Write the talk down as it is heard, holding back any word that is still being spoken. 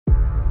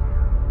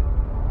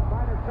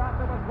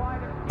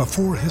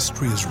Before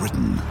history is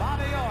written,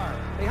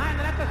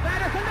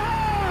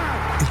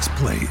 it's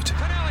played.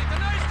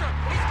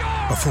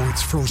 Before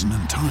it's frozen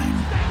in time,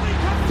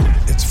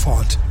 it's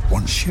fought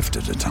one shift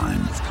at a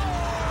time.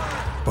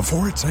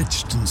 Before it's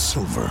etched in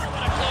silver,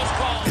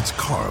 it's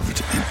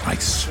carved in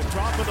ice.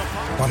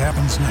 What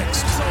happens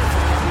next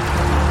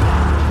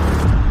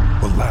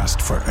will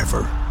last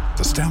forever.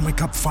 The Stanley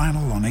Cup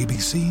Final on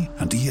ABC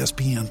and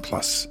ESPN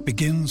Plus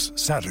begins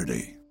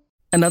Saturday.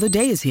 Another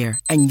day is here,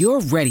 and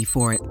you're ready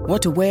for it.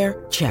 What to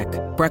wear? Check.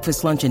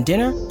 Breakfast, lunch, and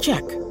dinner?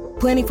 Check.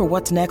 Planning for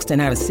what's next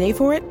and how to save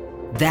for it?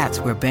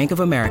 That's where Bank of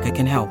America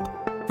can help.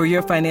 For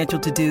your financial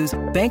to-dos,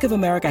 Bank of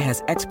America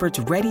has experts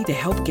ready to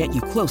help get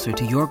you closer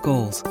to your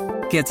goals.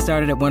 Get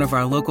started at one of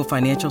our local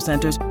financial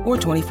centers or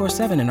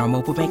 24/7 in our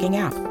mobile banking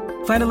app.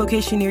 Find a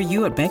location near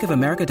you at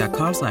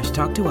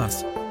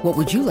bankofamerica.com/talktous. What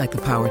would you like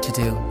the power to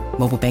do?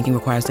 Mobile banking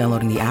requires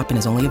downloading the app and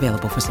is only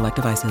available for select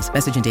devices.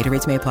 Message and data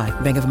rates may apply.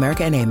 Bank of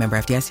America NA, member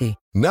FDIC.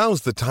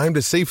 Now's the time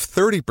to save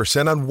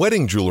 30% on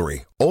wedding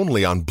jewelry,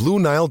 only on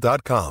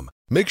BlueNile.com.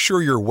 Make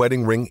sure your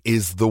wedding ring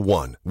is the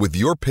one with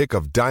your pick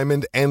of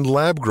diamond and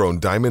lab-grown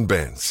diamond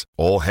bands,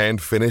 all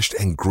hand-finished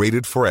and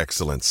graded for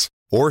excellence.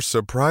 Or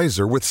surprise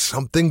her with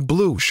something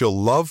blue she'll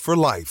love for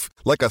life,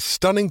 like a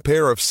stunning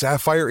pair of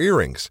sapphire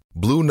earrings.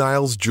 Blue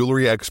Nile's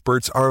jewelry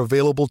experts are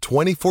available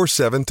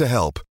 24/7 to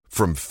help,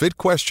 from fit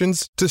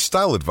questions to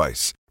style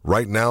advice.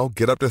 Right now,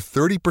 get up to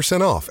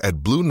 30% off at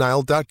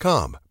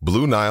BlueNile.com.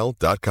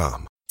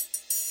 BlueNile.com.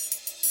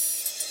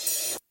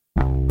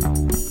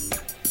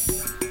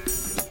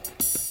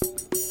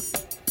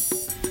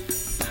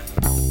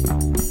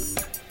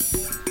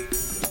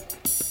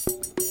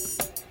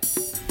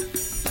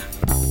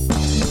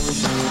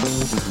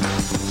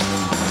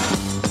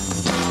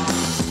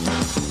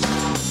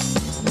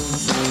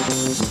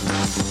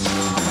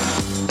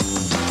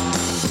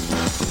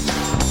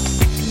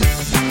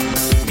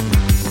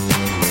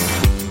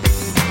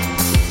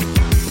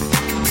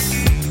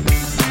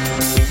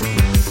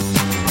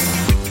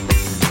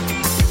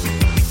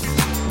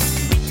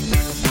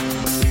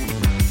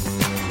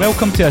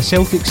 Welcome to A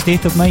Celtic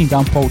State of Mind.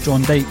 I'm Paul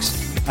John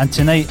Dykes, and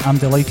tonight I'm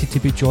delighted to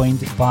be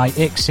joined by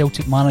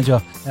ex-Celtic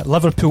manager at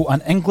Liverpool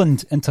and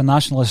England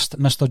internationalist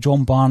Mr.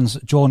 John Barnes.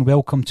 John,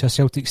 welcome to A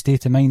Celtic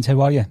State of Mind.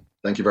 How are you?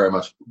 Thank you very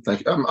much.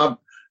 Thank you.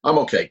 I'm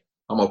okay.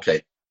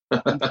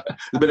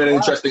 It's been an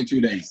interesting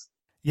 2 days.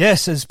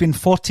 Yes, it's been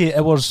 48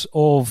 hours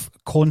of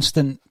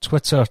constant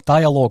Twitter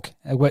dialogue,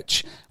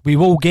 which we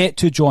will get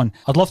to, John.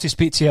 I'd love to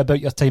speak to you about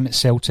your time at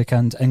Celtic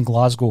and in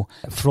Glasgow.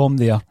 From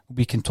there,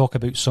 we can talk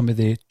about some of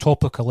the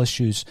topical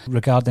issues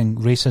regarding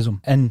racism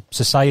in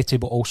society,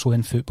 but also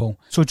in football.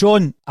 So,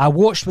 John, I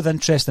watched with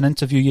interest an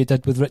interview you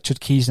did with Richard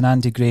Keys and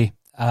Andy Gray,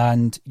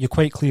 and you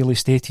quite clearly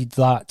stated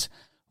that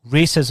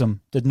racism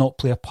did not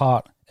play a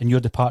part in your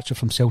departure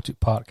from Celtic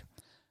Park.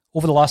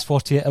 Over the last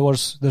 48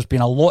 hours, there's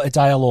been a lot of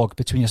dialogue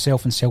between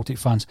yourself and Celtic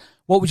fans.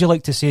 What would you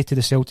like to say to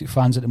the Celtic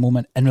fans at the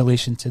moment in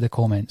relation to the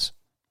comments?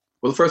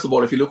 Well, first of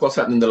all, if you look what's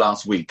happened in the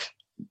last week,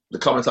 the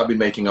comments I've been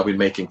making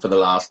for the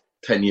last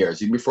 10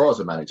 years, even before I was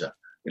a manager.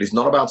 It is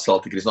not about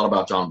Celtic, it is not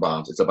about John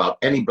Barnes. It's about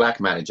any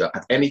black manager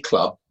at any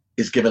club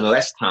is given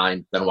less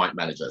time than white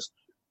managers.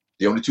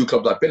 The only two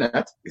clubs I've been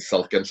at is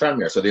Celtic and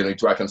Tranmere, so the only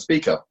two I can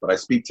speak of. But I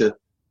speak to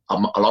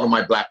a lot of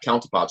my black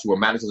counterparts who are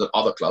managers at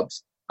other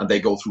clubs, and they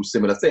go through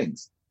similar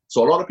things.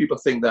 So a lot of people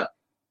think that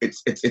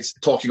it's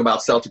talking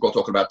about Celtic or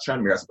talking about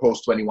Tranmere as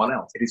opposed to anyone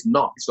else. It is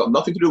not. It's got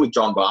nothing to do with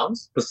John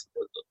Barnes,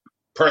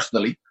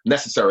 personally,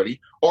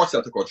 necessarily, or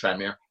Celtic or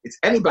Tranmere. It's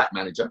any black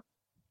manager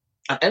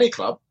at any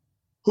club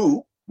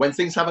who, when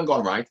things haven't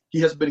gone right,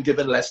 he has been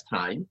given less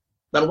time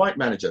than white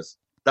managers.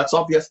 That's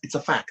obvious. It's a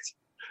fact.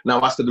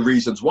 Now, as to the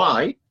reasons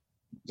why,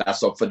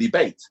 that's up for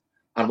debate.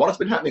 And what has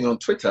been happening on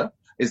Twitter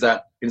is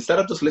that instead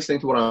of just listening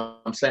to what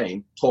I'm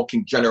saying,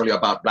 talking generally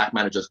about black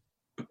managers,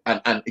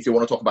 and if you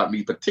want to talk about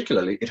me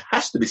particularly, it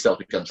has to be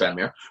Celtic and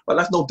Tranmere. But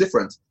that's no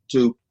different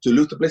to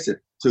Luther Blissett,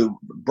 to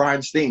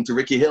Brian Steen, to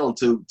Ricky Hill,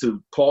 to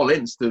Paul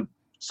Ince, to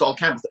Sol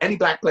Campbell, any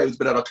black player who's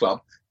been at a club.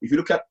 If you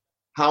look at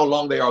how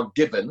long they are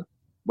given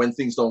when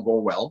things don't go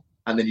well,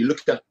 and then you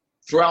look at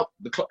throughout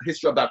the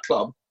history of that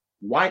club,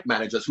 white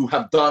managers who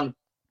have done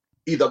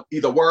either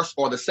worse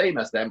or the same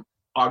as them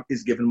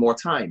is given more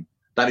time.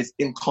 That is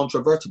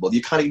incontrovertible.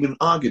 You can't even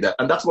argue that.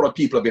 And that's what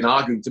people have been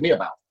arguing to me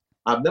about.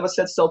 I've never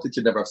said Celtic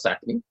should never have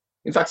sacked me.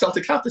 In fact,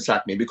 Celtic have to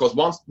sack me because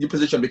once your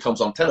position becomes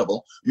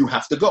untenable, you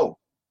have to go.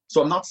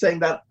 So I'm not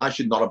saying that I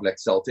should not have left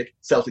Celtic.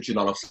 Celtic should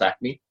not have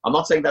sacked me. I'm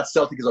not saying that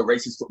Celtic is a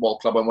racist football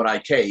club and when I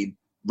came,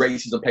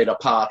 racism played a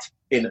part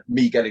in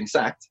me getting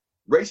sacked.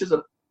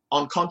 Racism,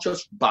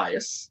 unconscious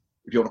bias,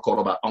 if you want to call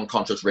it about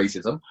unconscious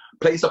racism,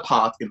 plays a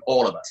part in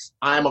all of us.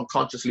 I am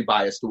unconsciously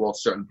biased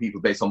towards certain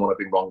people based on what I've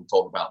been wrong and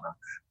told about them.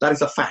 That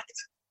is a fact.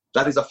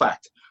 That is a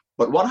fact.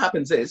 But what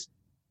happens is,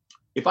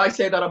 if I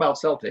say that about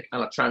Celtic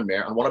and at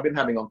Tranmere, and what I've been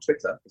having on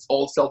Twitter, it's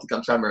all Celtic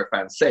and Tranmere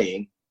fans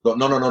saying,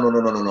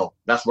 no,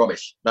 that's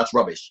rubbish. That's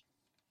rubbish.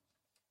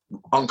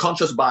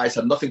 Unconscious bias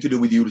had nothing to do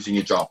with you losing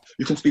your job.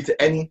 You can speak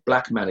to any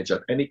black manager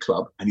at any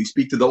club, and you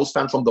speak to those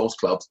fans from those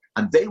clubs,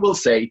 and they will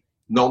say,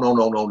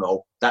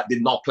 No. That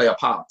did not play a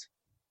part.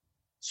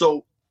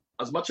 So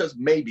as much as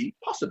maybe,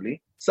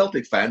 possibly,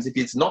 Celtic fans, if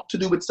it's not to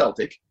do with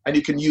Celtic, and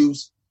you can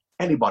use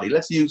anybody,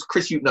 let's use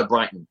Chris Hughton at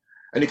Brighton,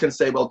 and you can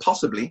say, well,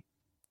 possibly,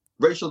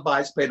 racial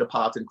bias played a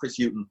part in Chris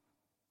Hughton.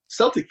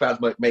 Celtic fans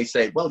may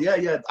say, well,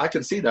 yeah, I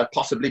can see that,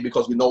 possibly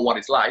because we know what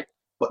it's like,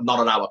 but not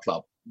at our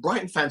club.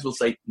 Brighton fans will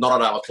say,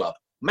 not at our club.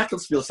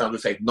 Macclesfield fans will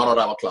say, not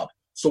at our club.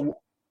 So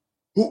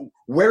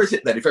where is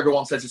it then if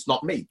everyone says it's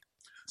not me?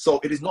 So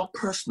it is not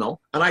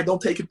personal, and I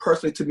don't take it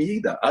personally to me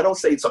either. I don't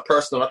say it's a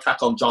personal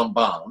attack on John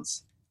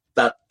Barnes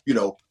that,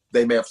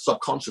 they may have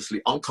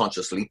subconsciously,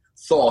 unconsciously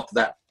thought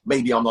that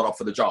maybe I'm not up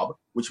for the job,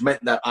 which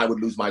meant that I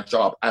would lose my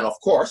job. And of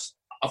course,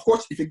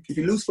 if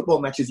you lose football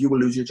matches, you will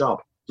lose your job,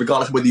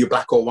 regardless of whether you're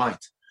black or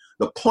white.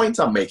 The point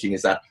I'm making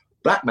is that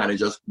black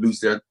managers lose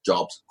their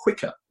jobs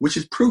quicker, which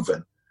is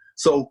proven.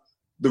 So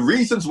the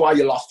reasons why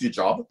you lost your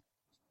job,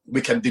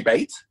 we can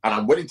debate, and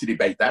I'm willing to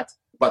debate that,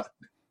 but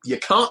you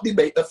can't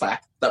debate the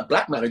fact that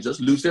black managers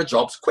lose their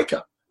jobs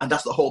quicker. And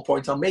that's the whole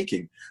point I'm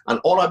making. And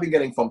all I've been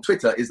getting from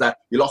Twitter is that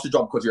you lost your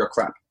job because you're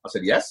crap. I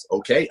said, yes,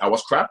 okay, I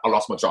was crap, I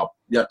lost my job.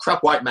 Yeah,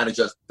 crap white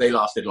managers, they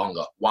lasted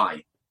longer.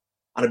 Why?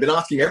 And I've been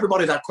asking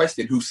everybody that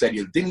question who said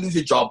you didn't lose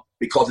your job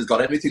because it's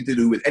got anything to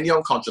do with any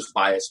unconscious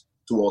bias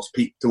towards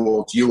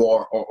you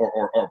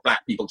or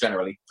black people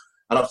generally.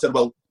 And I've said,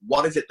 well,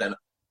 what is it then?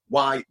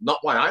 Why? Not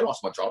why I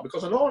lost my job,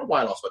 because I know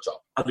why I lost my job.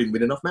 I didn't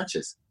win enough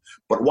matches.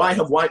 But why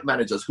have white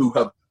managers who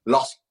have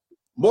lost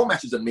more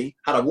matches than me,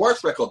 had a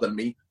worse record than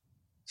me,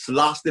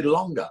 lasted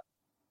longer?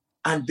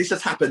 And this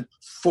has happened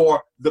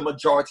for the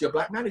majority of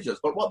black managers.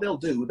 But what they'll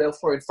do, they'll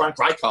throw in Frank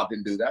Rijkaard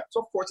didn't do that.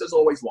 So, of course, there's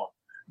always one.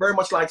 Very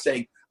much like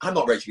saying, I'm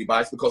not racially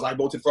biased because I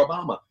voted for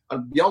Obama.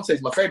 And Beyonce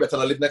is my favorite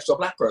and I live next to a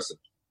black person.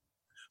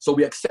 So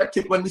we accept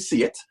it when we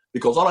see it,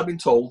 because all I've been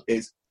told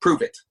is,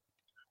 prove it.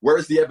 Where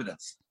is the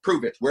evidence?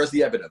 Prove it. Where's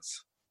the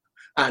evidence?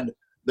 And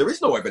there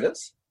is no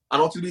evidence.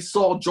 And until we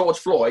saw George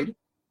Floyd,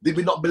 did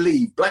we not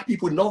believe? Black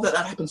people know that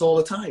happens all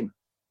the time.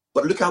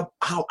 But look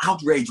how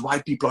outraged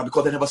white people are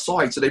because they never saw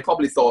it. So they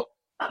probably thought,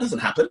 that doesn't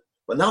happen.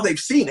 But now they've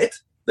seen it.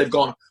 They've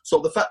gone. So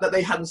the fact that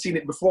they hadn't seen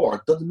it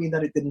before doesn't mean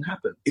that it didn't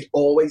happen. It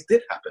always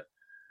did happen.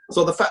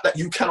 So the fact that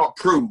you cannot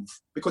prove,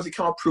 because you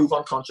cannot prove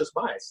unconscious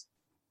bias.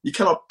 You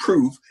cannot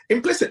prove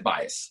implicit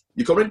bias.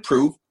 You can only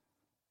prove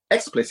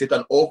explicit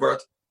and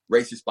overt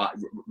racist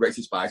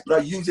bias. But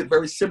I use it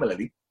very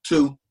similarly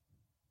to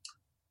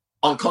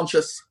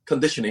unconscious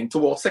conditioning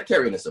towards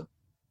sectarianism.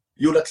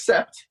 You'll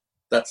accept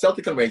that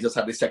Celtic and Rangers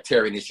have this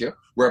sectarian issue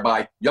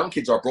whereby young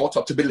kids are brought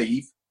up to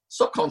believe,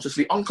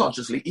 subconsciously,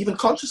 unconsciously, even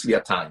consciously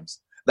at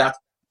times, that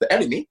the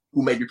enemy,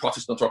 who may be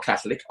Protestant or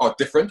Catholic, are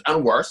different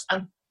and worse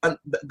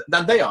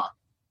than they are.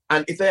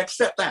 And if they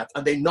accept that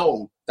and they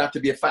know that to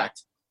be a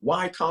fact,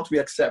 why can't we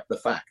accept the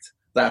fact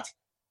that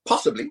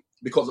possibly,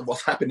 because of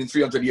what's happened in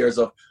 300 years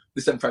of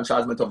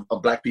disenfranchisement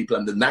of black people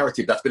and the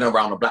narrative that's been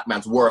around a black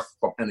man's worth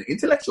from an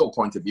intellectual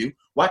point of view,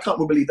 why can't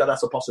we believe that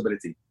that's a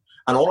possibility?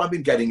 And all I've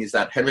been getting is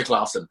that Henrik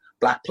Larsson,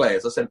 black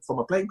players, I said, from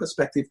a playing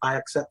perspective, I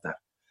accept that.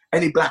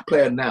 Any black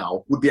player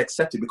now would be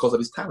accepted because of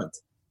his talent.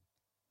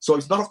 So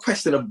it's not a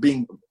question of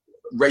being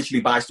racially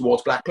biased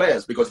towards black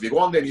players, because if you go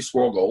on there and you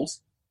score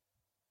goals,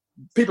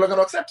 people are going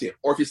to accept you.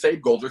 Or if you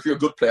save goals, or if you're a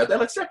good player,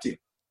 they'll accept you.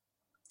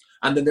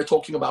 And then they're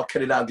talking about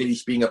Kenny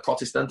Dalglish being a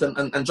Protestant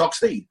and Jock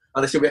Steed.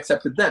 And they say we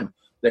accepted them.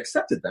 They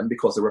accepted them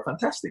because they were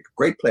fantastic.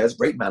 Great players,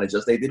 great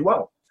managers, they did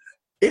well.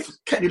 If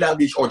Kenny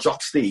Dalglish or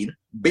Jock Steed,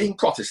 being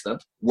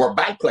Protestant, were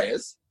bad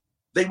players,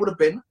 they would have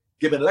been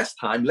given less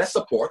time, less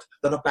support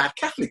than a bad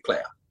Catholic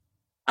player.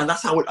 And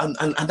that's how it, and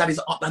that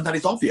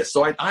is obvious.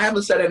 So I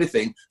haven't said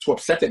anything to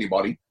upset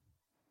anybody,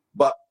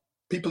 but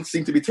people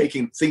seem to be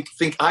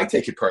think I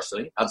take it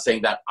personally. I'm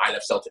saying that I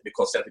left Celtic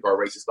because Celtic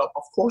are a racist club.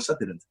 Of course I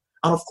didn't.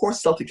 And of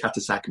course Celtic had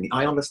to sack me.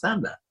 I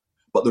understand that.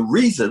 But the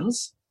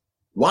reasons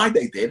why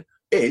they did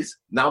is,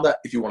 now that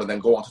if you want to then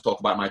go on to talk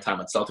about my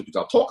time at Celtic, which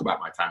I'll talk about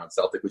my time at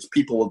Celtic, which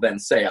people will then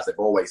say, as they've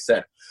always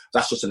said,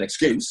 that's just an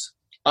excuse.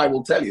 I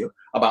will tell you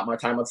about my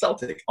time at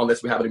Celtic,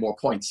 unless we have any more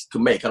points to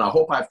make. And I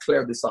hope I've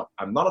cleared this up.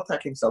 I'm not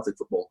attacking Celtic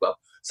Football Club.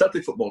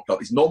 Celtic Football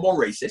Club is no more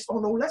racist,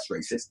 or no less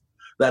racist,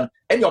 than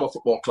any other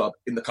football club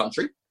in the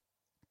country.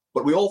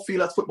 But we all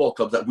feel as football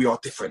clubs that we are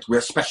different.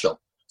 We're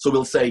special. So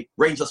we'll say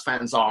Rangers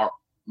fans are,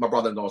 my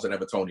brother-in-law's an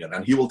Evertonian,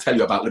 and he will tell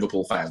you about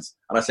Liverpool fans.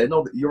 And I say,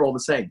 no, you're all the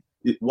same.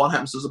 One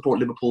happens to support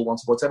Liverpool, one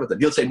supports Everton.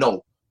 He'll say,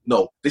 no,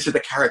 this is the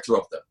character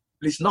of them.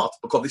 But it's not,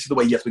 because this is the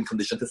way he has been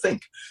conditioned to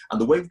think. And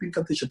the way we've been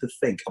conditioned to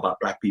think about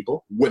black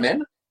people,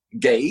 women,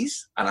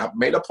 gays, and I've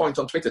made a point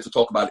on Twitter to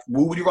talk about it.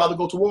 Who would you rather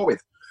go to war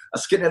with, a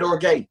skinhead or a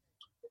gay?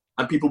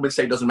 And people will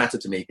say it doesn't matter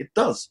to me. It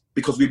does,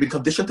 because we've been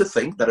conditioned to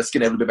think that a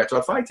skinhead will be better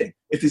at fighting.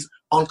 It is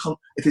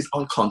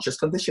unconscious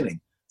conditioning.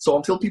 So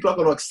until people are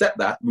going to accept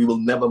that, we will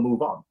never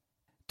move on.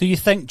 Do you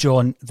think,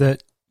 John,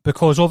 that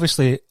because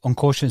obviously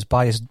unconscious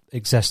bias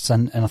exists,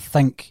 and I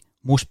think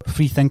most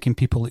free-thinking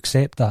people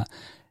accept that,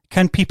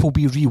 can people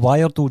be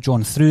rewired, though,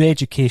 John, through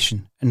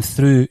education and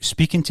through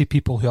speaking to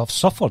people who have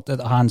suffered at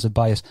the hands of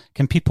bias?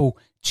 Can people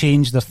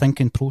change their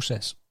thinking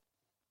process?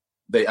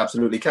 They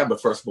absolutely can.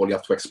 But first of all, you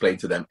have to explain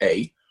to them,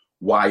 A,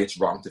 why it's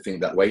wrong to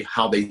think that way,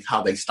 how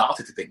they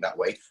started to think that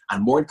way.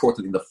 And more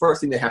importantly, the first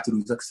thing they have to do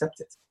is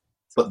accept it.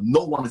 But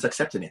no one is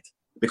accepting it.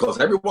 Because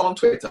everyone on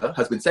Twitter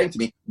has been saying to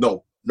me,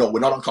 no, we're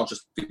not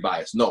unconsciously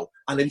biased, no.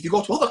 And then if you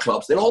go to other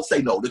clubs, they'll all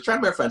say no. The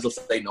Tranmere fans will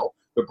say no.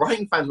 The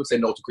Brighton fans will say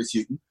no to Chris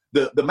Hughton.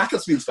 The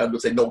Macclesfield fans will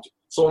say no.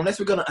 So unless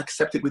we're going to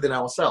accept it within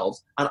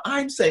ourselves, and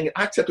I'm saying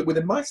I accept it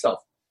within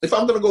myself. If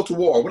I'm going to go to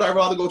war, would I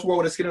rather go to war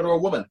with a skinhead or a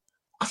woman?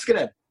 A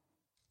skinhead.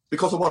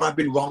 Because of what I've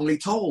been wrongly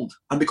told.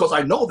 And because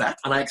I know that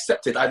and I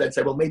accept it, I then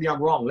say, well, maybe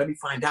I'm wrong. Let me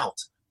find out.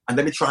 And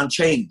let me try and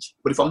change.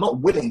 But if I'm not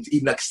willing to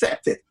even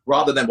accept it,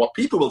 rather than what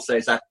people will say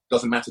is that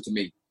doesn't matter to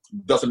me.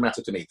 Doesn't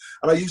matter to me.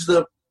 And I use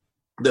the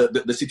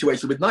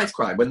situation with knife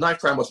crime. When knife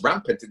crime was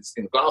rampant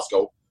in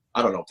Glasgow,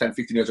 I don't know, 10,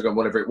 15 years ago,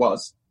 whenever it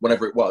was.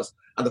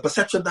 And the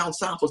perception down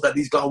south was that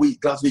these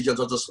Glaswegians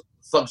are just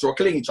thugs who are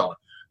killing each other.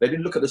 They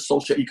didn't look at the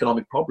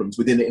socio-economic problems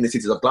within the inner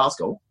cities of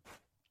Glasgow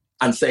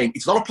and saying,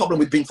 it's not a problem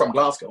with being from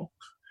Glasgow.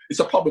 It's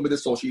a problem with the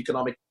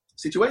socio-economic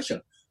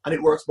situation. And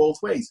it works both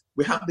ways.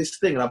 We have this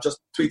thing, and I've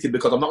just tweeted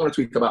because I'm not going to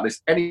tweet about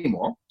this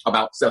anymore.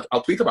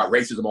 I'll tweet about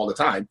racism all the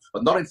time,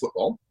 but not in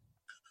football.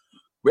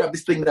 We have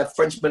this thing that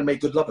Frenchmen make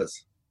good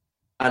lovers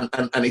and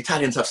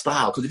Italians have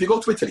style. Because if you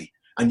go to Italy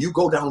and you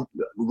go down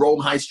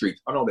Rome High Street,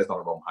 I know there's not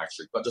a Rome High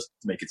Street, but just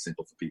to make it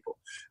simple for people,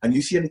 and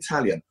you see an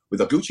Italian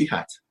with a Gucci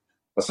hat,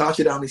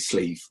 Versace down his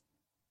sleeve,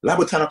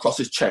 Louboutin across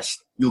his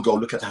chest, you'll go,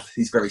 look at that,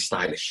 he's very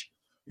stylish.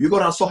 You go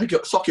down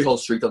Sauchiehall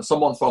Street and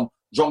someone from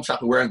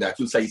Drumchapel wearing that,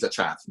 you'll say he's a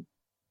chap.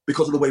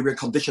 Because of the way we're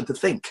conditioned to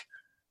think.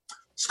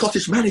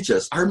 Scottish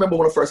managers. I remember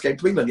when I first came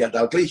to England, you had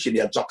Dalglish, and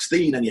you had Jock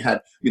Stein, and you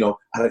had,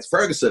 Alex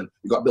Ferguson,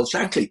 you got Bill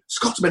Shankly.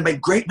 Scotsmen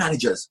made great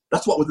managers.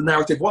 That's what the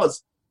narrative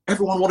was.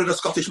 Everyone wanted a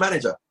Scottish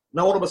manager.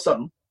 Now all of a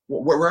sudden,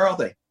 where are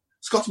they?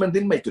 Scotsmen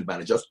didn't make good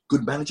managers.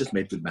 Good managers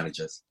made good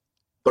managers.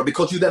 But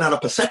because you then had a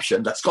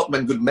perception that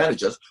Scotsmen good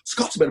managers,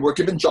 Scotsmen were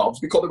given jobs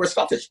because they were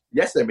Scottish.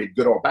 Yes, they made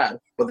good or bad,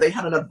 but they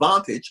had an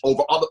advantage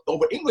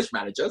over English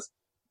managers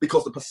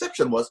because the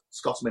perception was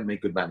Scotsmen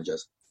make good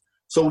managers.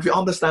 So if you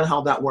understand how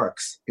that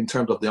works in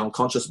terms of the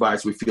unconscious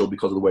bias we feel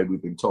because of the way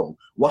we've been told,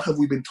 what have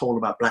we been told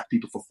about black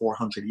people for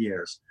 400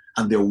 years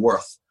and their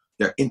worth,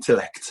 their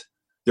intellect,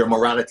 their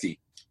morality?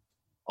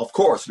 Of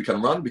course, we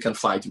can run, we can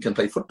fight, we can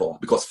play football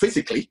because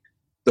physically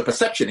the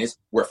perception is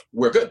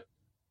we're good.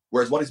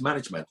 Whereas what is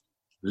management?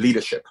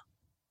 Leadership.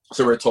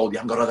 So we're told you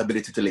haven't got that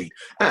ability to lead.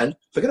 And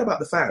forget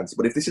about the fans,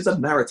 but if this is a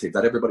narrative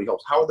that everybody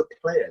hopes, how are the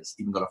players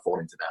even going to fall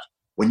into that?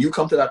 When you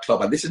come to that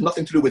club, and this is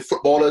nothing to do with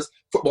footballers,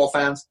 football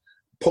fans,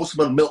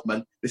 postman,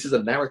 milkman, this is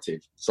a narrative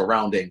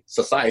surrounding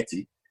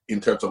society in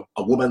terms of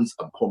a woman's,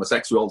 a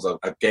homosexual's,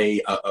 a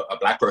gay, a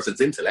black person's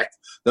intellect.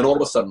 Then all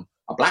of a sudden,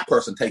 a black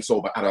person takes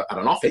over at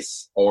an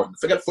office, or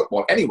forget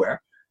football,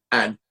 anywhere.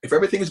 And if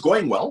everything is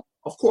going well,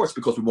 of course,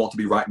 because we want to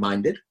be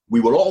right-minded,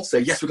 we will all say,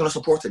 yes, we're going to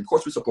support him. Of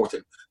course we support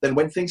him. Then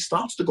when things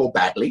start to go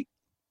badly,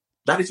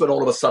 that is when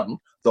all of a sudden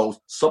those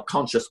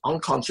subconscious,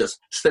 unconscious,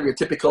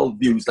 stereotypical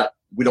views that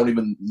we don't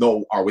even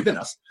know are within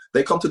us,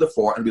 they come to the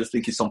fore and we'll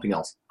think he's something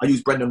else. I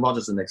use Brendan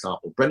Rodgers as an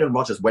example. Brendan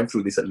Rodgers went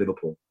through this at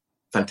Liverpool.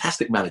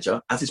 Fantastic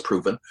manager, as is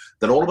proven.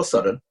 Then all of a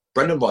sudden,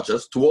 Brendan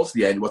Rodgers, towards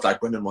the end, was like,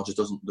 Brendan Rodgers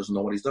doesn't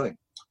know what he's doing.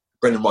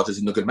 Brendan Rodgers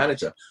isn't a good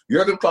manager.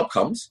 Jurgen Klopp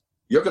comes.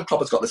 Jurgen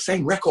Klopp has got the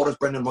same record as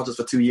Brendan Rodgers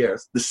for 2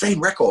 years. The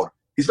same record.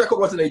 His record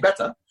wasn't any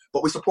better,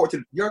 but we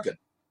supported Jurgen.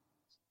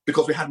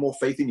 Because we had more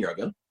faith in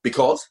Jurgen,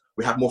 because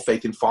we had more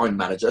faith in foreign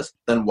managers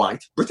than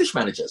white British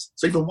managers.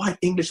 So even white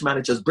English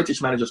managers,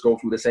 British managers go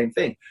through the same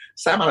thing.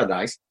 Sam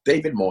Allardyce,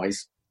 David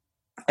Moyes,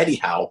 Eddie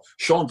Howe,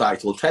 Sean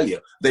Dyche will tell you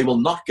they will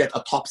not get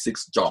a top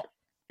 6 job.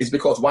 It's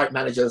because white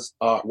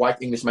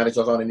English managers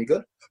aren't any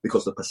good.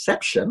 Because the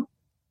perception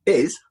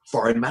is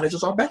foreign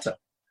managers are better.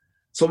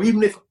 So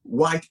even if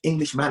white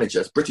English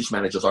managers, British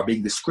managers are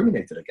being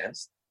discriminated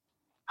against,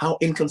 how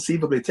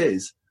inconceivable it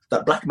is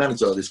that black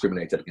managers are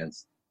discriminated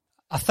against.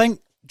 I think,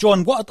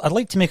 John, I'd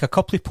like to make a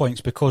couple of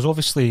points because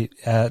obviously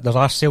there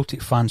are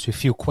Celtic fans who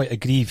feel quite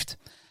aggrieved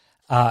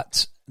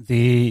at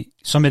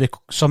some of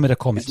the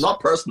comments. It's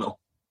not personal.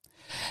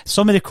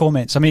 Some of the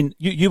comments. I mean,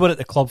 you were at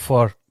the club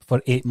for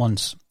 8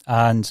 months,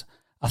 and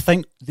I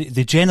think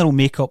the general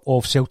makeup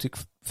of Celtic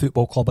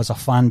Football Club as a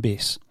fan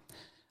base,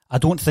 I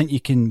don't think you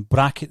can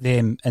bracket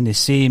them in the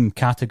same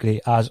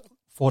category as,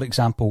 for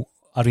example,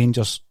 a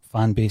Rangers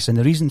fan base. And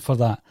the reason for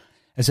that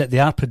is that they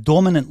are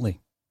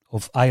predominantly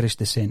of Irish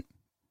descent.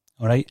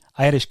 All right,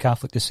 Irish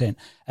Catholic descent.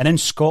 And in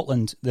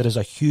Scotland, there is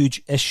a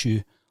huge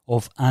issue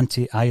of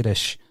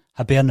anti-Irish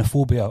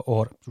hibernophobia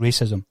or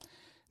racism.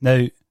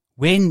 Now,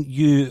 when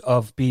you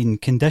have been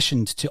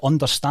conditioned to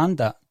understand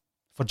that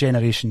for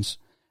generations,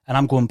 and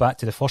I'm going back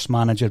to the first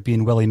manager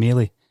being Willie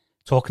Maley,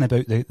 talking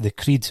about the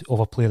creed of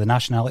a player, the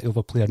nationality of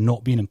a player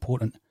not being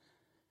important,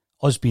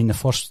 us being the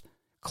first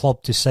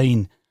club to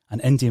sign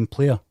an Indian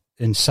player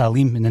in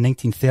Salim in the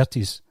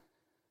 1930s,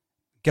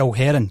 Gil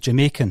Heron,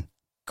 Jamaican,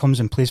 comes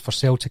and plays for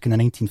Celtic in the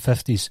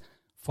 1950s,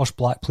 first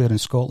black player in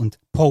Scotland.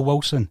 Paul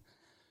Wilson,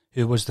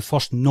 who was the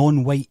first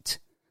non-white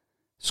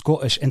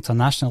Scottish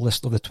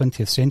internationalist of the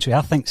 20th century.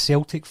 I think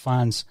Celtic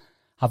fans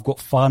have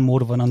got far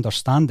more of an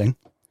understanding,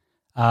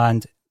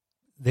 and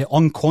the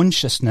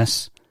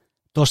unconsciousness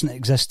doesn't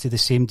exist to the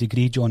same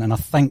degree, John, and I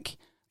think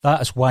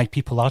that is why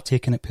people are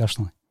taking it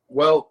personally.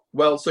 Well,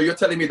 so you're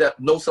telling me that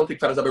no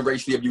Celtic fans have ever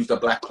racially abused a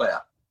black player?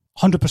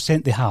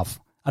 100% they have.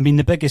 I mean,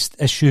 the biggest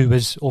issue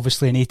was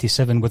obviously in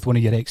 87 with one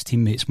of your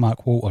ex-teammates,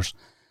 Mark Walters,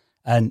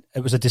 and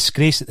it was a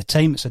disgrace at the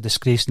time, it's a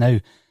disgrace now.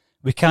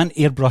 We can't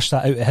airbrush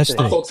that out of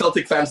history. I thought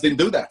Celtic fans didn't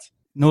do that.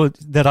 No,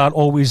 there are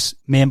always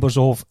members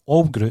of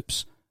all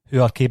groups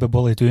who are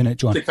capable of doing it,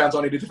 John. Celtic fans are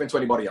only different to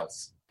anybody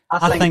else.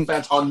 I think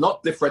fans are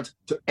not different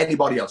to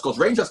anybody else, because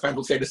Rangers fans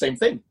will say the same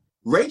thing.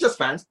 Rangers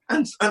fans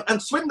and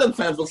Swindon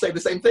fans will say the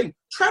same thing.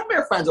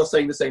 Tranmere fans are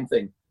saying the same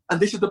thing. And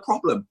this is the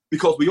problem,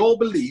 because we all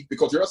believe,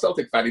 because you're a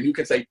Celtic fan and you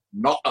can say,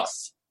 not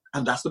us.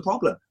 And that's the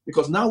problem.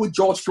 Because now with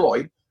George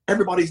Floyd,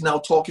 everybody's now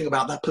talking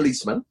about that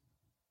policeman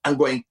and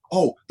going,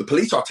 oh, the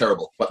police are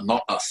terrible, but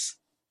not us.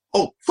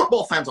 Oh,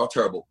 football fans are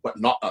terrible, but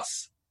not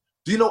us.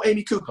 Do you know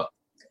Amy Cooper?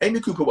 Amy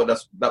Cooper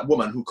was that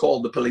woman who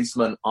called the police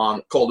on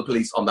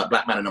that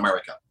black man in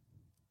America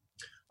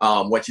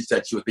when she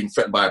said she was being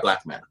threatened by a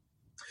black man.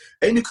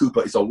 Amy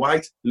Cooper is a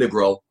white,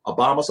 liberal,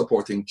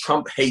 Obama-supporting,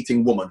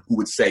 Trump-hating woman who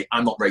would say,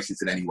 I'm not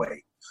racist in any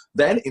way.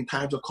 Then, in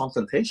times of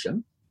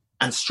confrontation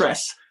and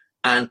stress,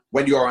 and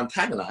when you are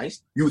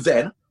antagonized, you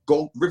then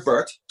go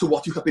revert to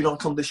what you have been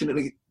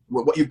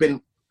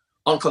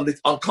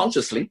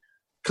unconsciously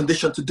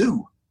conditioned to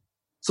do.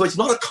 So it's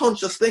not a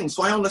conscious thing,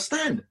 so I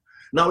understand.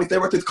 Now, if they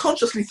were to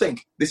consciously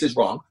think this is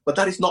wrong, but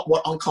that is not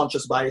what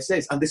unconscious bias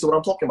is, and this is what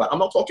I'm talking about. I'm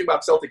not talking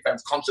about Celtic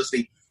fans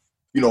consciously,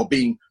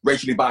 being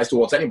racially biased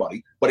towards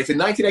anybody. But if in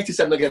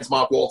 1987 against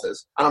Mark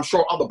Walters, and I'm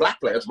sure other black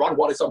players, Ron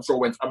Wallace, I'm sure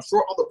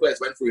other players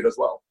went through it as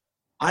well.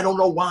 I don't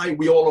know why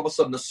we all of a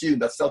sudden assume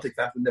that Celtic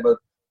fans would never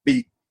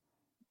be,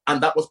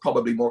 and that was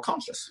probably more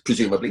conscious,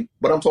 presumably.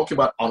 But I'm talking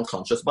about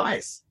unconscious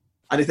bias.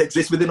 And it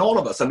exists within all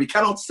of us. And we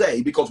cannot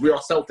say, because we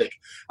are Celtic,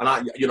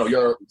 and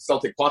you're a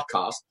Celtic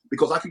podcast,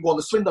 because I could go on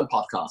the Swindon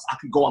podcast, I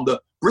could go on the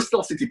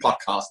Bristol City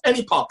podcast,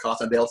 any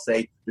podcast, and they'll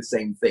say the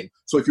same thing.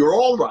 So if you're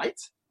all right,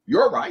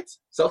 you're right.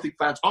 Celtic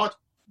fans aren't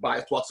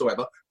biased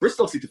whatsoever.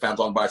 Bristol City fans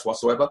aren't biased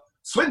whatsoever.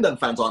 Swindon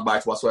fans aren't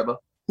biased whatsoever.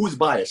 Who's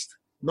biased?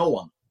 No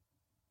one.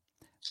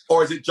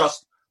 Or is it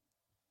just,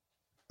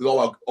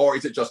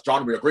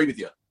 John, we agree with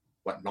you,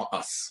 but not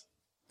us?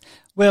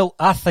 Well,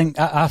 I think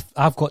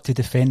I've got to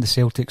defend the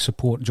Celtic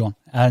support, John.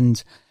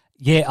 And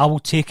yeah, I will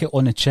take it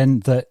on the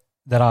chin that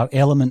there are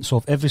elements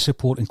of every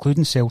support,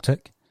 including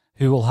Celtic,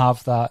 who will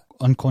have that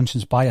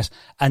unconscious bias.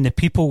 And the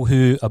people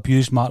who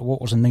abused Mark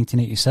Walters in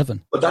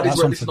 1987. But that is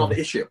where this is not the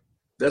issue.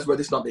 That's where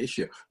this is not the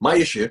issue. My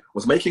issue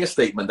was making a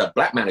statement that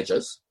black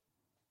managers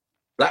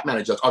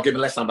are given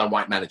less time than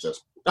white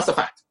managers. That's a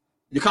fact.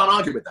 You can't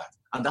argue with that.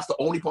 And that's the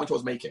only point I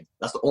was making.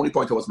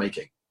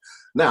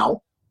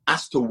 Now,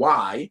 as to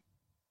why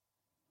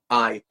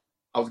I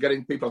was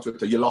getting people on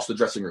Twitter, you lost the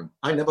dressing room.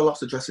 I never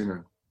lost the dressing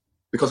room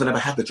because I never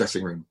had the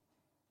dressing room.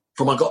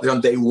 From I got there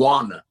on day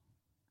one,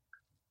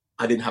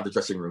 I didn't have the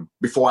dressing room.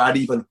 Before I'd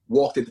even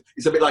walked in,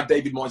 it's a bit like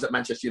David Moyes at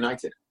Manchester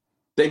United.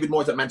 David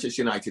Moyes at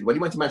Manchester United, when he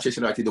went to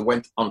Manchester United, they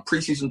went on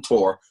pre-season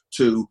tour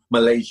to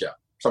Malaysia,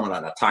 somewhere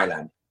like that,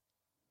 Thailand.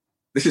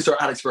 This is Sir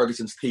Alex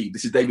Ferguson's team.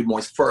 This is David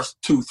Moyes' first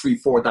 2, 3,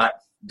 4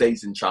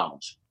 days in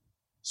charge.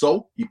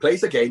 So he plays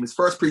the game, his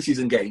first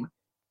pre-season game.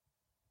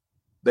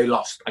 They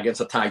lost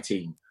against a Thai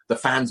team. The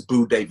fans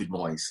booed David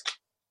Moyes.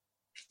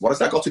 What has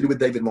that got to do with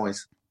David Moyes?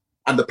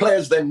 And the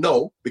players then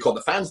know, because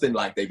the fans didn't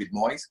like David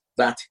Moyes,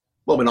 that,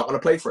 well, we're not going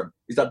to play for him.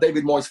 Is that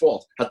David Moyes'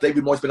 fault? Has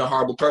David Moyes been a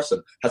horrible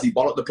person? Has he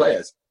bollocked the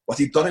players? Has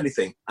he done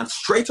anything? And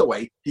straight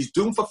away, he's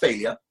doomed for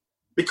failure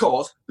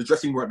because the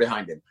dressing room weren't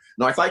behind him.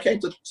 Now, if I came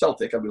to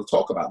Celtic, and we'll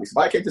talk about this, if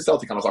I came to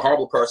Celtic and I was a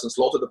horrible person,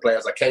 slaughtered the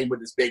players, I came with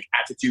this big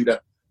attitude,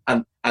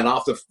 and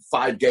after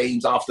 5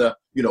 games, after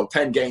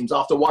 10 games,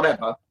 after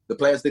whatever, the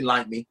players didn't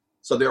like me,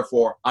 so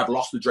therefore I've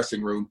lost the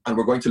dressing room and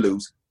we're going to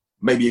lose.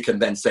 Maybe you can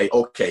then say,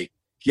 okay,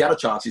 he had a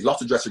chance, he's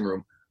lost the dressing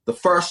room. The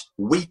first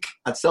week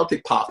at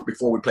Celtic Park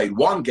before we played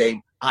one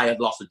game, I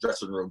had lost the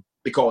dressing room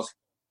because,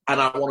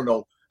 and I want to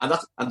know, and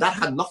that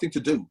had nothing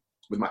to do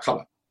with my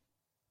colour.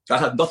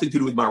 That had nothing to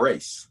do with my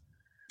race.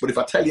 But if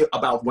I tell you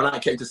about when I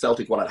came to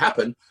Celtic, what had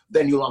happened,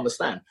 then you'll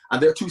understand. And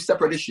there are two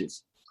separate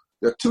issues.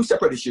 There are two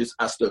separate issues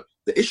as to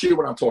the issue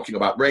when I'm talking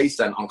about race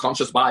and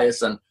unconscious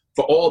bias, and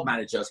for all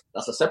managers,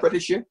 that's a separate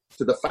issue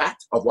to the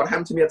fact of what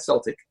happened to me at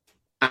Celtic,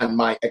 and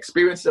my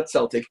experience at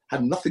Celtic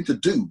had nothing to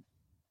do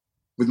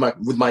with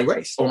my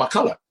race or my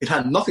colour. It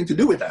had nothing to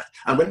do with that.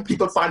 And when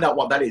people find out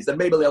what that is, then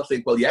maybe they'll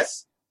think, well,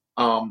 yes,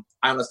 I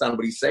understand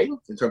what he's saying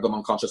in terms of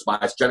unconscious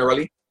bias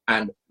generally,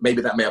 and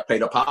maybe that may have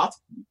played a part.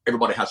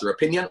 Everybody has their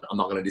opinion. I'm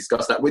not going to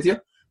discuss that with you.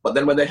 But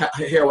then when they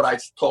hear what I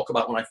talk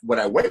about when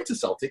I went to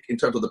Celtic in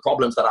terms of the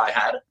problems that I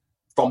had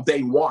from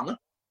day one,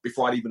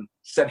 before I even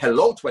said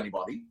hello to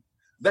anybody,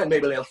 then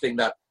maybe they'll think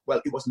that,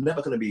 well, it was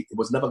never going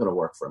to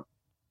work for him.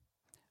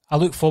 I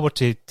look forward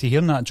to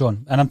hearing that,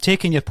 John. And I'm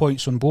taking your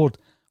points on board.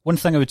 One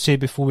thing I would say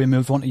before we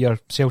move on to your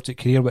Celtic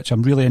career, which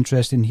I'm really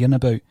interested in hearing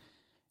about,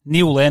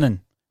 Neil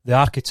Lennon, the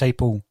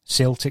archetypal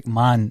Celtic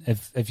man,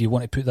 if you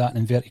want to put that in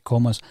inverted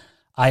commas,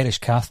 Irish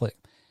Catholic.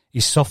 He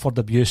suffered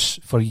abuse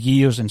for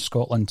years in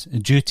Scotland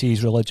due to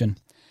his religion.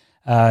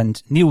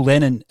 And Neil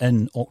Lennon,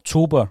 in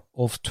October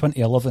of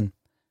 2011,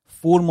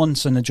 4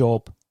 months in the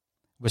job,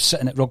 was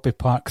sitting at Rugby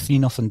Park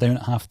 3-0 down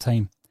at half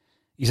time.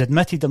 He's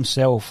admitted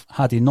himself,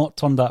 had he not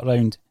turned that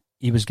round,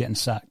 he was getting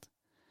sacked.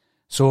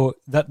 So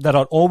there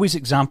are always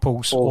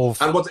examples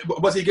of... And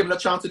was he given a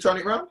chance to turn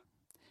it round?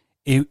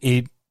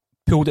 He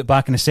pulled it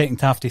back in the second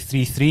half to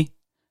 3-3,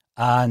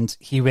 and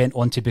he went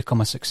on to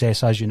become a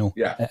success, as you know.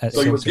 Yeah,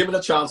 so he was given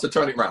a chance to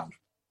turn it round.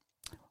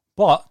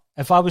 But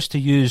if I was to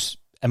use,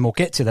 and we'll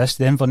get to this,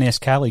 the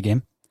Inverness-Cali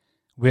game,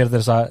 where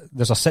there's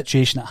a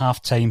situation at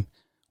half-time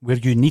where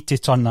you need to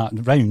turn that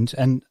round,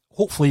 and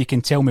hopefully you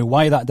can tell me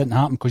why that didn't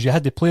happen, because you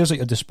had the players at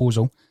your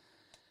disposal.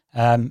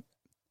 You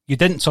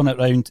didn't turn it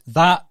round.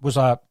 That was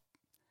a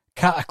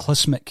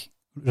cataclysmic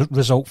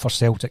result for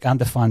Celtic and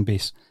the fan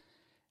base.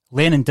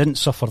 Lennon didn't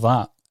suffer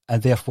that,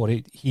 and therefore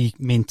he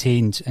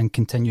maintained and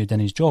continued in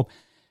his job.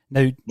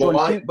 Now,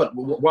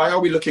 why are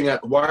we looking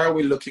at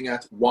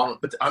one?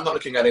 But I'm not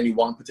looking at any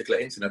one particular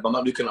incident. I'm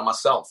not looking at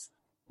myself.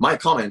 My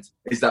comment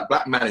is that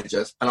black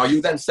managers, and are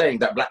you then saying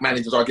that black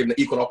managers are given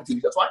equal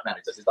opportunity as white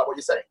managers? Is that what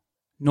you're saying?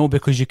 No,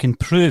 because you can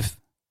prove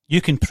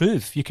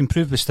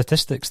with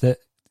statistics that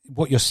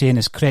what you're saying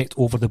is correct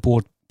over the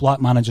board. Black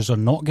managers are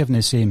not given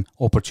the same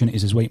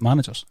opportunities as white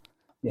managers.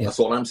 Yeah. That's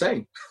all I'm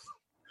saying.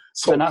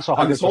 So and that's 100%.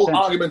 And this whole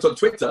argument on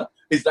Twitter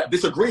is that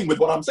disagreeing with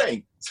what I'm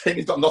saying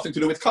it's got nothing to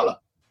do with colour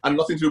and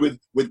nothing to do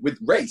with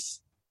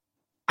race.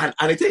 And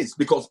it is,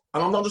 because,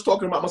 and I'm not just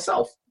talking about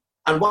myself,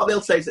 and what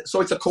they'll say is that,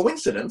 so it's a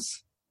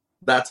coincidence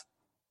that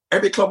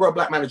every club where a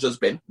black manager has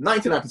been,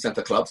 99%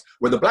 of clubs,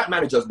 where the black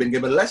manager has been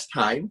given less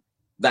time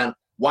than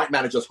white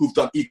managers who've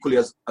done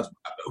equally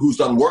who's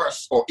done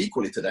worse or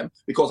equally to them,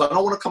 because I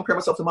don't want to compare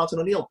myself to Martin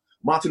O'Neill.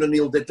 Martin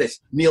O'Neill did this.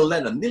 Neil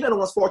Lennon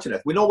was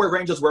fortunate. We know where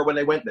Rangers were when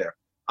they went there.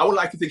 I would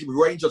like to think if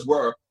Rangers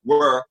were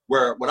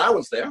when I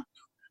was there,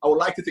 I would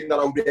like to think that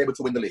I would be able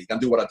to win the league and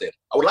do what I did.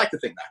 I would like to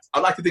think that.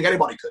 I'd like to think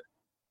anybody could.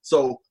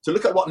 So to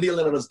look at what Neil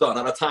Lennon has done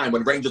at a time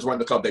when Rangers weren't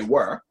the club they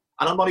were,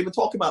 and I'm not even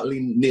talking about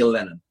Neil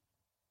Lennon,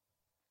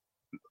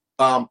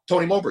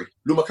 Tony Mowbray,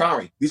 Lou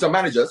Macari. These are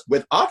managers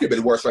with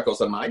arguably worse records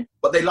than mine,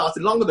 but they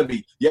lasted longer than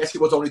me. Yes,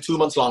 it was only 2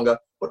 months longer,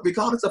 but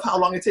regardless of how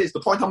long it is, the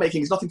point I'm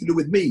making is nothing to do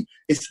with me.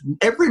 It's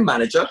every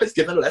manager has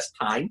given less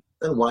time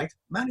than white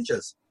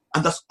managers.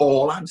 And that's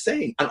all I'm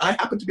saying. And I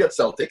happen to be at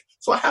Celtic,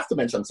 so I have to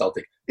mention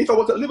Celtic. If I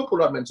was at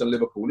Liverpool, I'd mention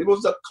Liverpool. If it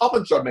was at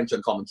Coventry, I'd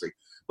mention Coventry.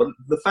 But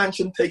the fans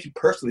shouldn't take it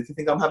personally if you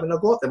think I'm having a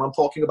go at them. I'm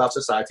talking about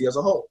society as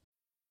a whole.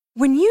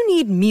 When you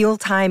need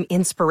mealtime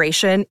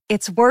inspiration,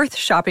 it's worth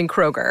shopping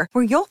Kroger,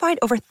 where you'll find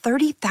over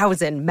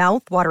 30,000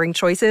 mouth-watering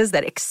choices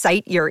that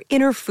excite your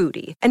inner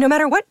foodie. And no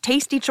matter what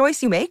tasty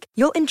choice you make,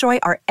 you'll enjoy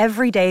our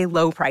everyday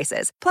low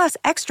prices, plus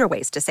extra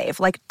ways to save,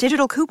 like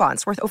digital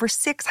coupons worth over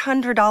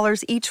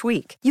 $600 each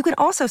week. You can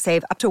also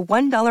save up to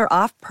 $1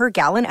 off per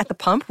gallon at the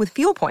pump with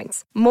fuel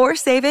points. More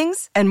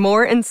savings and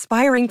more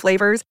inspiring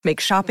flavors make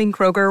shopping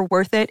Kroger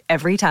worth it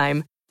every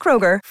time.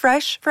 Kroger,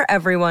 fresh for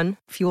everyone.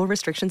 Fuel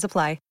restrictions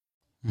apply.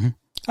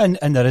 Mm-hmm.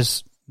 And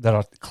there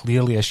are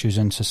clearly issues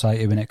in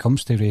society when it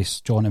comes to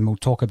race, John, and we'll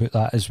talk about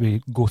that as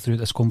we go through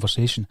this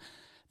conversation.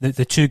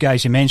 The two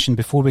guys you mentioned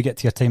before we get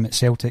to your time at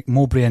Celtic,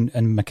 Mowbray and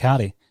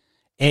Macari,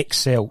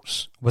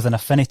 ex-Celts with an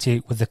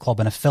affinity with the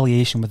club, an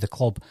affiliation with the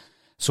club.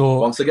 So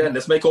once again,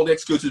 let's make all the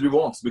excuses we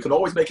want. We can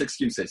always make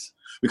excuses.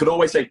 We can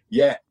always say,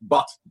 yeah,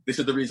 but this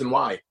is the reason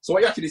why. So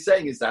what you're actually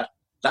saying is that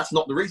that's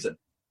not the reason.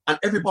 And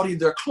everybody in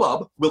their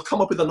club will come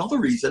up with another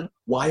reason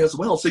why as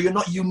well. So you're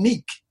not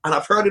unique. And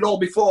I've heard it all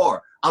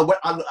before.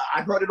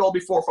 I've heard it all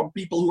before from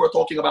people who are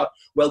talking about,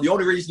 well, the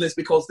only reason is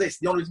because this,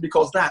 the only reason is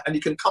because that, and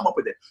you can come up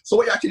with it. So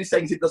what you're actually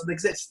saying is it doesn't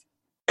exist.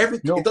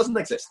 It doesn't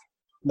exist.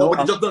 No, but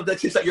it doesn't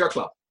exist at your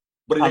club.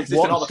 But it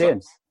exists in other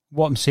clubs.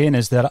 What I'm saying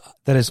is there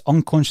is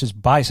unconscious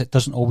bias. It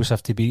doesn't always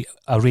have to be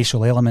a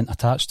racial element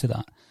attached to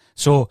that.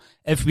 So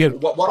if we're...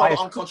 What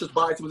are unconscious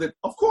bias with it?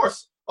 Of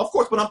course,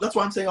 but that's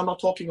why I'm saying I'm not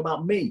talking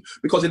about me.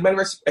 Because in many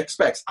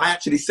respects, I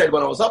actually said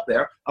when I was up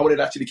there, and when it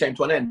actually came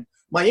to an end,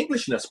 my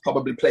Englishness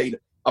probably played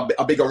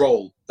a bigger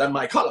role than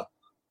my colour.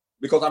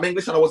 Because I'm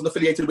English and I wasn't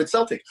affiliated with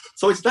Celtic.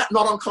 So is that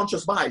not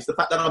unconscious bias, the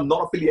fact that I'm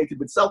not affiliated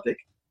with Celtic?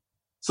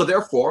 So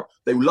therefore,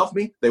 they love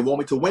me, they want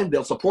me to win,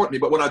 they'll support me.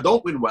 But when I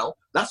don't win well,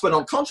 that's when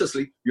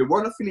unconsciously, you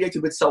weren't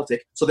affiliated with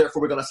Celtic, so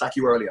therefore we're going to sack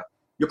you earlier.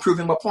 You're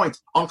proving my point.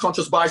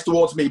 Unconscious bias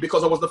towards me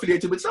because I wasn't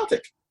affiliated with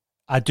Celtic.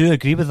 I do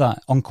agree with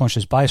that,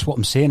 unconscious bias. What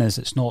I'm saying is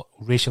it's not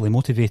racially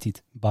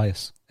motivated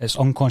bias. It's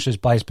unconscious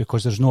bias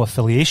because there's no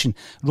affiliation.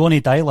 Ronnie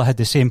Dyler had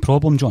the same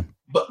problem, John.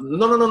 But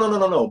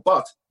no.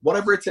 But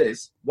whatever it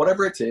is,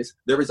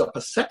 there is a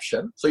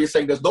perception. So you're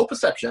saying there's no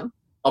perception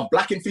of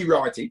black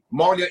inferiority,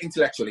 morally or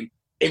intellectually,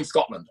 in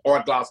Scotland or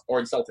at Glasgow or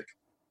in Celtic?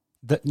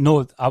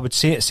 No, I would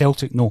say at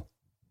Celtic, no.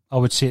 I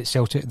would say at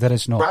Celtic, there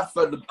is not.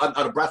 Bradford,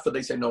 at Bradford,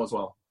 they say no as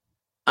well.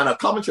 And at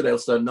Coventry, they'll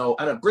say no.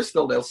 And at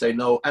Bristol, they'll say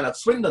no. And at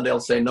Swindon, they'll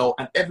say no.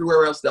 And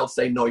everywhere else, they'll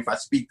say no if I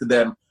speak to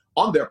them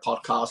on their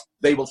podcast,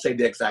 they will say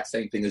the exact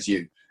same thing as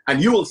you.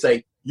 And you will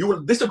say, you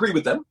will disagree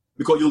with them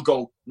because you'll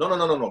go,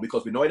 no,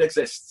 because we know it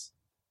exists.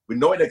 We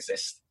know it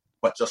exists,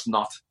 but just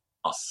not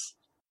us.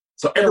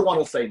 So everyone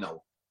will say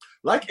no.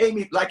 Like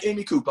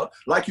Amy Cooper,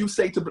 like you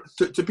say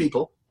to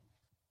people,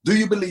 do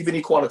you believe in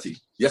equality?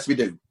 Yes, we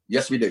do.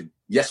 Yes, we do.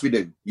 Yes, we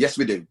do. Yes,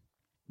 we do.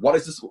 What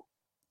is this?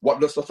 What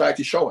does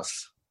society show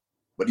us?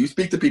 But you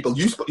speak to people,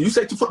 you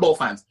say to football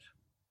fans,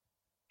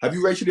 have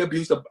you racially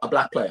abused a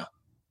black player?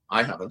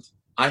 I haven't.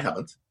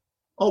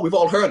 Oh, we've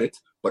all heard it,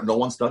 but no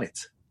one's done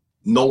it.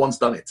 No one's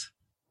done it.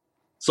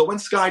 So when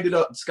Sky did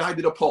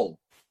a poll,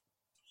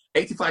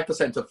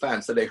 85% of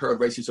fans said they heard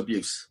racist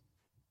abuse.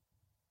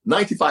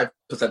 95%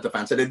 of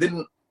fans said they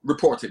didn't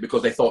report it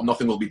because they thought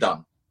nothing will be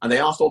done. And they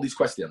asked all these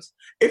questions.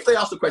 If they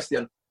asked the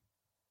question,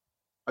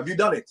 have you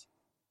done it?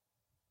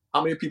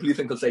 How many people do you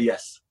think will say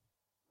yes?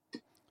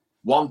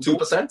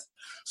 1-2%?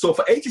 So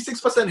for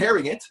 86%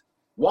 hearing it,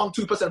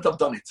 1-2% have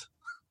done it.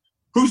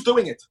 Who's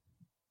doing it?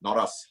 Not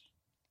us.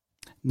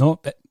 No,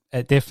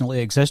 it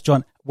definitely exists,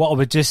 John. What I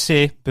would just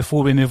say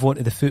before we move on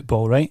to the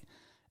football, right,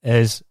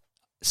 is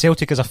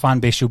Celtic as a fan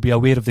base, you'll be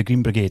aware of the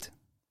Green Brigade,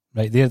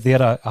 right?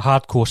 They're a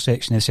hardcore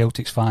section of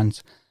Celtics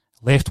fans,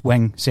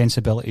 left-wing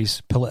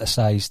sensibilities,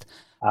 politicised.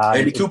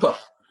 Amy Cooper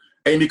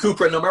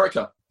in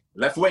America,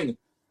 left-wing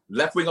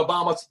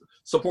Obama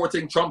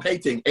supporting, Trump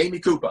hating, Amy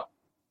Cooper.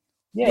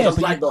 Yeah,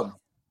 just like them.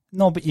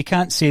 No, but you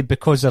can't say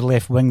because they're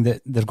left-wing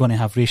that they're going to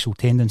have racial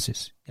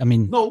tendencies. I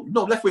mean... No,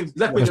 left-wingers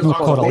no aren't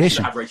supposed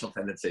to have racial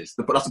tendencies.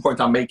 But that's the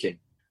point I'm making.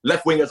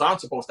 Left-wingers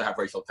aren't supposed to have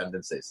racial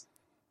tendencies.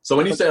 So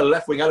when you say a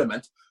left-wing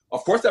element,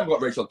 of course they've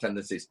got racial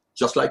tendencies.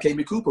 Just like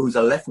Amy Cooper, who's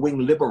a left-wing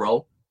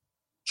liberal,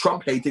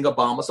 Trump-hating,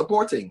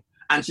 Obama-supporting.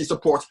 And she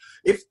supports...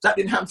 If that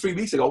didn't happen 3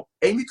 weeks ago,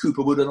 Amy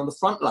Cooper would have been on the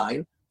front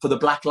line for the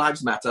Black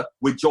Lives Matter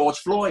with George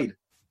Floyd.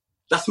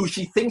 That's who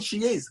she thinks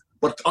she is.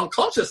 But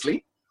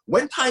unconsciously,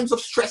 when times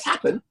of stress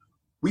happen,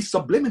 we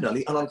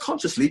subliminally and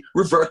unconsciously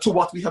revert to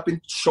what we have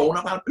been shown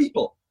about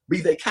people.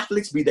 Be they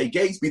Catholics, be they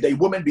gays, be they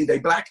women, be they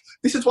black.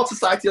 This is what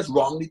society has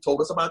wrongly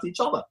told us about each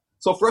other.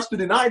 So for us to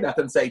deny that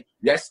and say,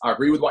 yes, I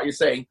agree with what you're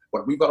saying,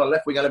 but we've got a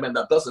left-wing element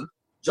that doesn't,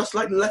 just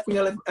like the left-wing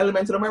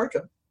element in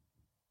America.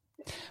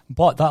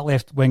 But that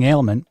left-wing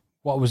element,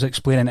 what I was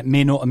explaining, it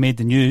may not have made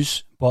the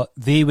news, but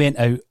they went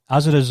out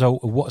as a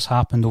result of what's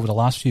happened over the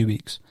last few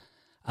weeks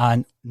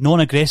and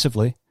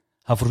non-aggressively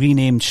have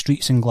renamed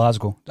streets in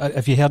Glasgow.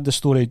 Have you heard the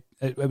story?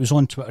 It was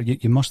on Twitter.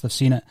 You must have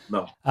seen it.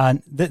 No.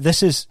 And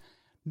this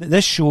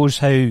shows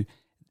how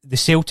the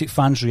Celtic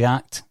fans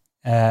react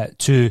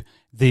to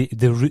the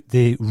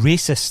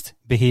racist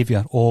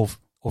behaviour of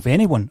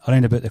anyone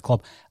around about the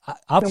club.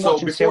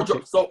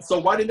 So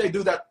why didn't they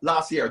do that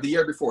last year, the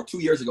year before, 2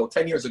 years ago,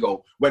 10 years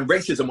ago, when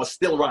racism was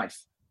still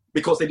rife?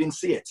 Because they didn't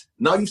see it.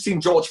 Now you've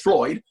seen George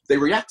Floyd, they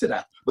react to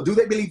that. But do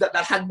they believe that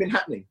hadn't been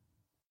happening?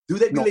 Do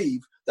they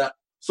believe that?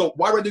 So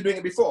why were they doing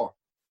it before?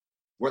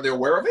 Were they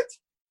aware of it?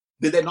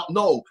 Did they not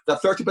know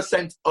that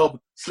 30% of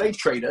slave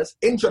traders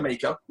in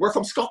Jamaica were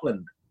from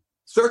Scotland?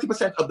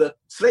 30% of the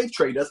slave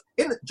traders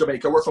in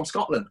Jamaica were from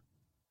Scotland.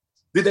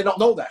 Did they not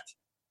know that?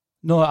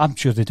 No, I'm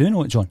sure they do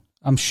know it, John.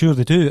 I'm sure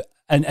they do.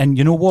 And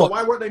you know what? So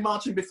why weren't they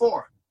marching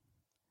before?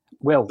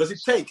 Well, does it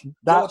take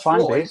that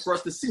George Floyd for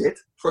us to see it,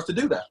 for us to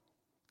do that?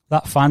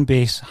 That fan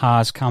base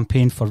has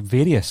campaigned for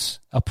various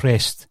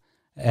oppressed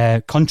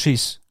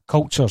countries,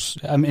 cultures.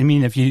 I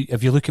mean, if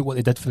you look at what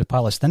they did for the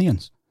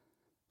Palestinians,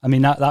 I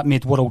mean, that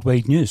made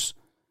worldwide news.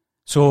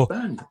 So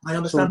I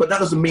understand, but that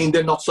doesn't mean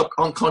they're not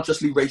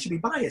unconsciously racially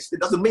biased.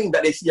 It doesn't mean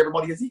that they see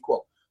everybody as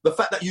equal. The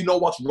fact that you know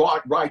what's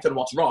right and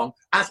what's wrong,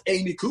 as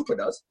Amy Cooper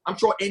does, I'm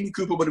sure Amy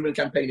Cooper would have been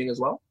campaigning as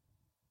well.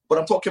 But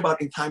I'm talking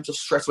about in times of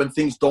stress when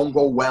things don't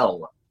go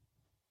well.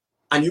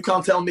 And you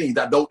can't tell me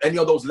that any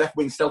of those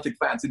left-wing Celtic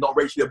fans did not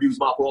racially abuse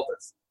Mark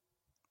Walters.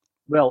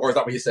 Well, or is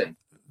that what you're saying?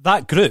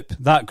 That group,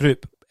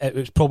 it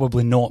was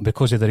probably not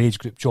because of their age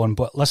group, John.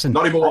 But listen,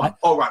 not even one.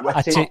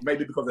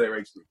 Maybe because of their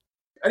age group.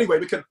 Anyway,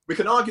 we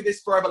can argue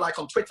this forever, like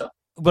on Twitter.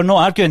 We're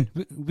not arguing.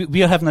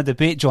 We are having a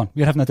debate, John.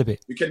 We're having a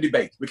debate. We can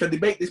debate. We can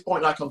debate this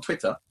point, like on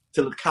Twitter,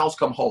 till the cows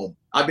come home.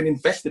 I've been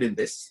invested in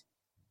this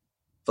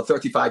for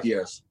 35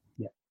 years.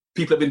 Yeah.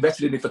 People have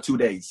invested in it for 2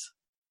 days.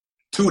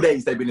 2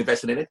 days they've been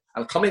invested in it,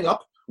 and coming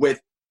up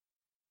with,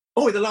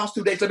 in the last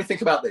 2 days, let me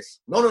think about this.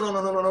 No,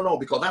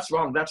 because that's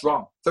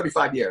wrong.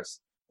 35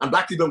 years. And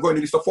black people have been going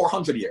to this for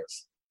 400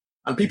 years.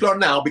 And people are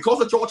now,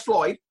 because of George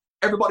Floyd,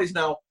 everybody's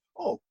now,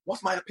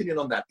 what's my opinion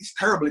on that? It's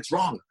terrible. It's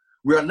wrong.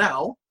 We are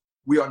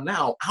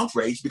now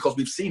outraged because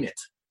we've seen it.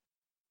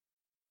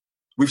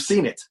 We've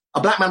seen it.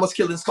 A black man was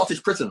killed in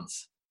Scottish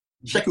prisons.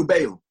 Sheku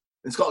Bale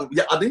in Scotland.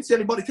 Yeah, I didn't see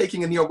anybody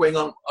taking a knee or going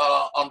on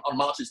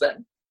marches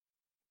then.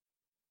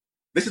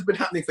 This has been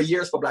happening for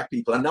years for black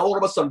people. And now all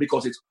of a sudden,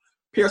 because it's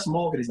Piers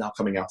Morgan is now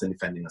coming out and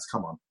defending us.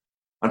 Come on.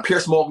 And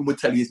Piers Morgan would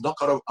tell you he's not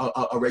got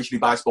a racially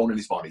biased bone in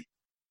his body.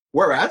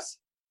 Whereas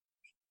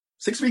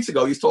 6 weeks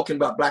ago, he's talking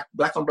about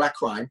black on black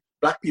crime,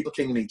 black people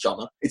killing each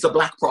other. It's a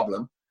black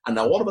problem. And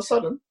now all of a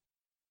sudden,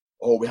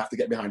 we have to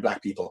get behind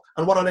black people.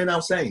 And what are they now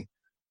saying?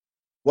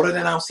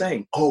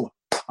 Oh,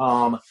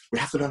 we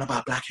have to learn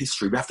about black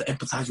history. We have to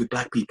empathize with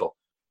black people.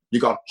 You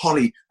got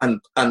Holly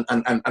and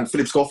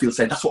Philip Schofield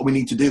saying that's what we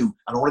need to do.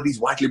 And all of these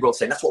white liberals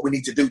saying that's what we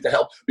need to do to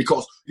help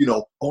because,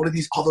 all of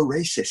these other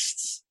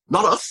racists,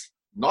 not us,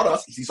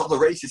 it's these other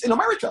racists in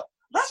America.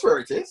 That's where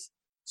it is.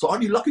 So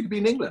aren't you lucky to be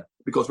in England?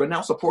 Because we're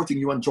now supporting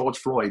you and George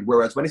Floyd,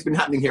 whereas when it's been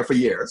happening here for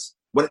years,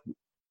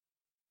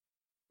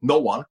 no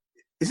one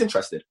is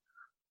interested.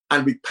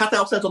 And we pat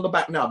ourselves on the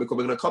back now because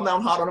we're going to come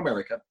down hard on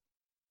America.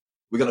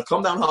 We're going to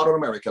come down hard on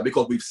America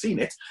because we've seen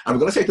it. And we're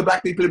going to say to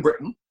black people in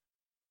Britain,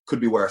 could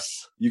be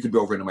worse. You could be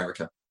over in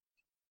America.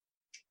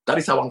 That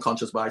is how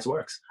unconscious bias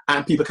works.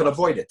 And people can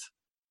avoid it.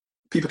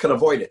 People can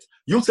avoid it.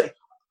 You'll say,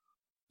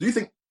 do you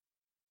think,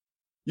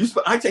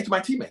 I'd say to my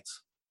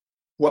teammates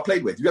who I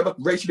played with, you ever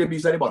racially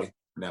abused anybody?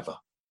 Never.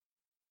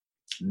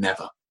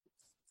 Never.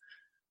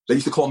 They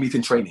used to call me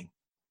in training.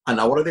 And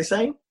now what are they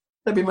saying?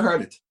 They've even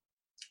heard it.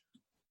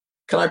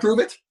 Can I prove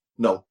it?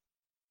 No.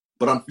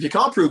 But if you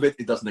can't prove it,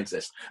 it doesn't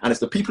exist. And it's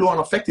the people who are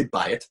unaffected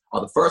by it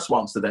are the first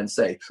ones to then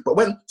say. But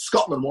when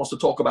Scotland wants to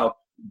talk about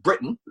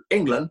Britain,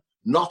 England,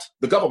 not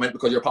the government,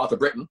 because you're part of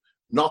Britain,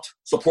 not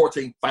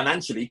supporting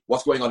financially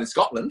what's going on in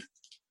Scotland,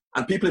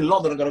 and people in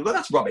London are going to go,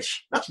 that's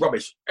rubbish. That's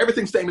rubbish.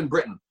 Everything's staying in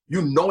Britain.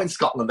 You know in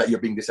Scotland that you're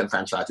being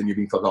disenfranchised and you're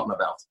being forgotten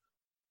about.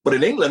 But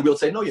in England, we'll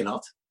say, no, you're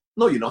not.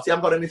 No, you're not. You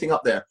haven't got anything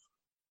up there.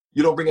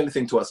 You don't bring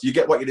anything to us. You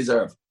get what you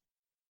deserve.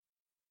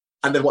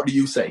 And then what do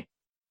you say?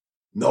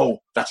 No,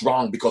 that's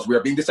wrong because we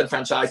are being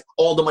disenfranchised.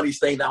 All the money's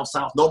staying down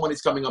south. No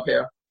money's coming up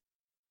here.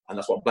 And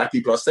that's what black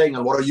people are saying.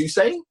 And what are you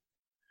saying?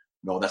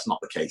 No, that's not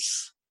the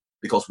case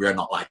because we are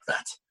not like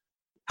that.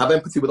 Have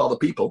empathy with other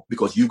people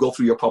because you go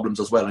through your problems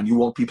as well and you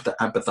want people to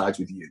empathize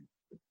with you.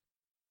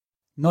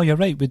 No, you're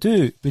right. We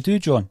do,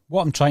 John.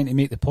 What I'm trying to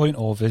make the point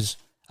of is,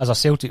 as a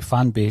Celtic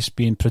fan base,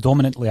 being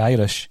predominantly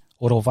Irish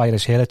or of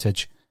Irish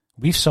heritage,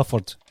 we've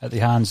suffered at the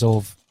hands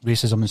of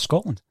racism in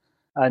Scotland.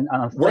 And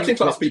working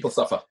class people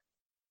suffer.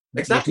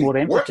 Exactly.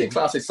 Working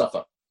classes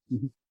suffer.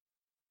 Mm-hmm.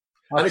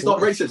 And it's not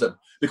racism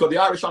because the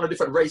Irish are a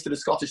different race to the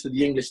Scottish, to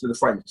the English, to the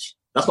French.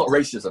 That's not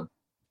racism.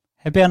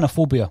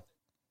 Hibernophobia.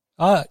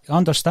 I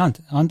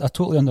understand. I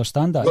totally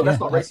understand that. Well, that's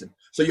not racism.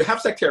 So you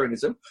have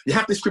sectarianism. You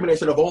have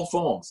discrimination of all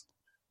forms.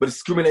 But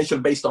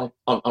discrimination based on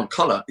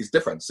colour is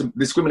different. So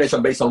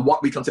discrimination based on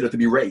what we consider to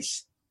be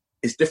race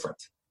is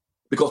different.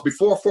 Because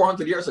before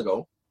 400 years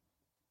ago,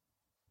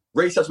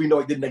 race as we know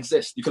it didn't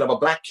exist. You could have a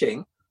black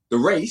king. The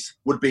race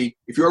would be,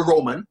 if you're a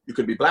Roman, you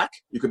could be black,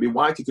 you could be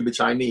white, you could be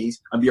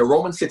Chinese, and be a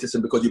Roman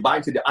citizen because you buy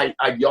into the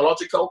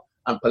ideological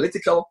and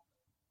political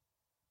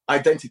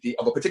identity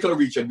of a particular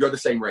region, you're the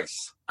same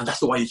race. And that's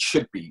the way it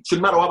should be. It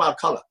shouldn't matter about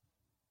color.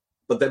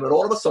 But then when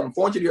all of a sudden,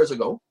 400 years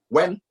ago,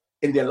 when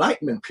in the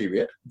Enlightenment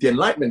period,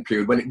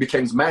 when it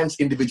became man's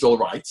individual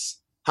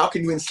rights, how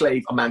can you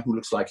enslave a man who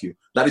looks like you?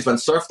 That is when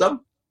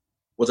serfdom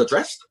was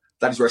addressed.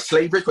 That is where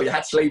slavery, because you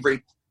had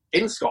slavery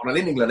in Scotland,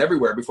 in England,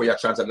 everywhere before you had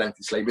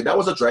transatlantic slavery. That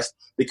was addressed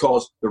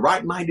because the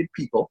right-minded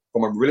people,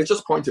 from a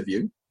religious point of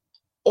view,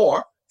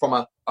 or from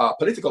a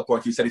political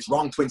point of view, said it's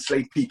wrong to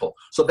enslave people.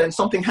 So then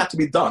something had to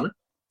be done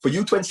for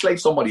you to enslave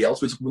somebody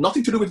else, which was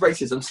nothing to do with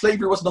racism.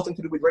 Slavery was nothing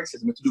to do with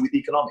racism. It's to do with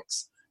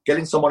economics.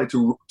 Getting somebody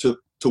to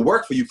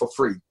work for you for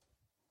free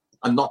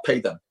and not pay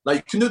them. Now,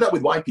 you can do that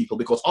with white people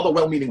because other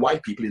well-meaning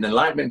white people in the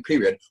Enlightenment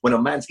period, when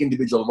a man's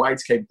individual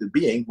rights came to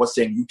being, was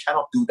saying you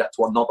cannot do that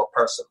to another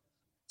person.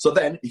 So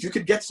then, if you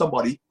could get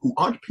somebody who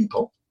aren't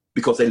people,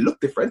 because they look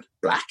different,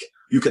 black,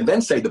 you can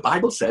then say the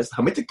Bible says,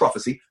 Hamitic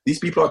prophecy, these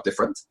people are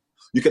different.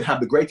 You can have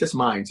the greatest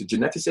minds,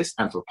 geneticists,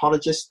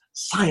 anthropologists,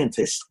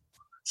 scientists,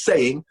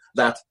 saying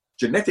that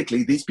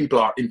genetically these people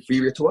are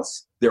inferior to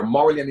us. They're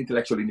morally and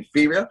intellectually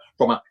inferior.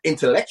 From an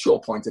intellectual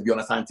point of view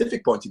and a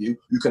scientific point of view,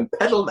 you can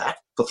peddle that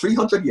for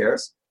 300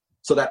 years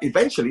so that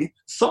eventually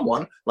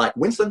someone like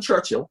Winston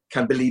Churchill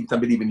can believe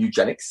in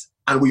eugenics,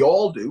 and we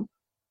all do,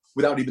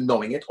 without even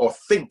knowing it, or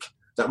think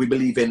that we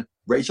believe in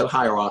racial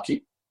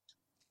hierarchy,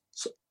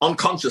 so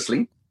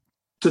unconsciously,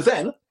 to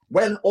then,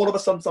 when all of a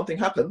sudden something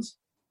happens,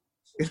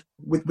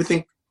 we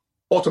think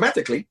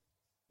automatically,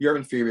 you're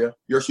inferior,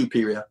 you're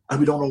superior, and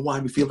we don't know why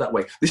we feel that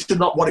way. This is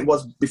not what it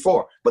was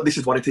before, but this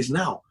is what it is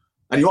now.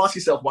 And you ask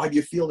yourself, why do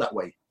you feel that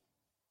way?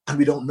 And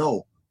we don't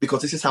know,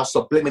 because this is how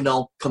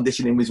subliminal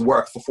conditioning has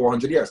worked for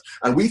 400 years.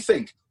 And we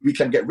think we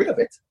can get rid of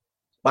it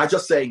by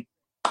just saying,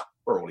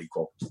 we're all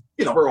equal.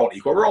 We're all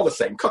equal. We're all the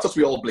same. Cut us,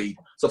 we all bleed.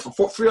 So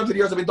for 300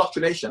 years of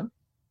indoctrination,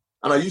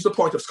 and I use the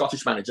point of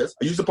Scottish managers,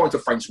 I use the point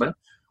of Frenchmen,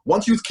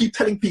 once you keep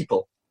telling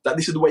people that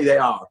this is the way they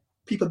are,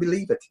 people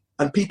believe it.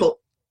 And people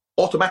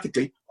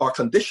automatically are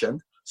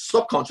conditioned,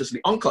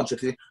 subconsciously,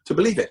 unconsciously, to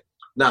believe it.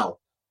 Now,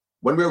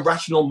 when we're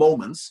rational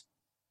moments,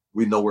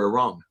 we know we're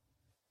wrong.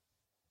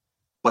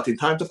 But in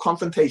times of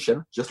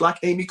confrontation, just like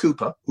Amy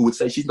Cooper, who would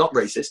say she's not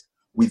racist,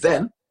 we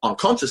then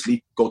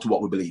unconsciously go to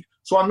what we believe.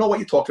 So I know what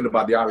you're talking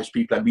about, the Irish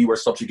people, and we were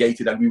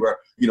subjugated, and we were,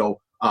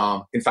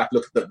 in fact,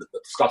 look, the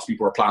Scots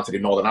people were planted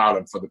in Northern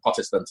Ireland for the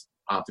Protestants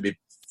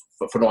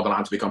for Northern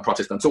Ireland to become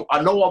Protestant. So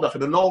I know all that,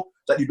 and I know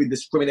that you've been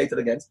discriminated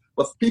against,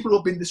 but people who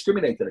have been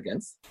discriminated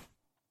against,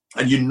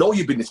 and you know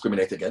you've been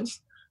discriminated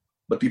against,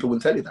 but people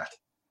won't tell you that.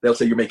 They'll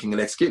say you're making an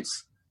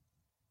excuse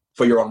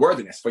for your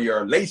unworthiness, for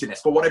your laziness,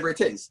 for whatever it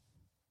is.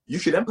 You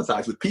should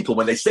empathize with people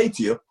when they say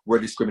to you, we're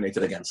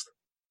discriminated against.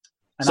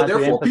 And so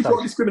therefore, people who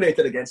are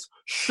discriminated against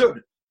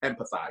should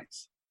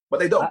empathize. But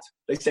they don't.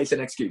 They say it's an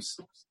excuse.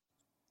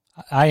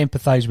 I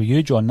empathise with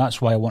you, John.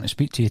 That's why I want to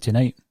speak to you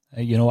tonight.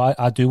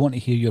 I do want to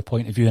hear your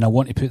point of view, and I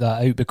want to put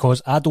that out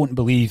because I don't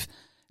believe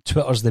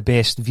Twitter's the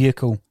best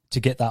vehicle to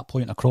get that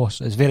point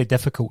across. It's very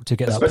difficult to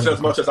get Especially that point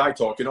as much as I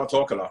talk. I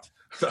talk a lot.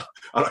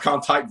 And I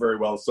can't type very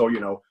well, so,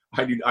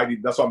 I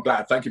need. That's why I'm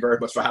glad. Thank you very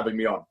much for having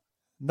me on.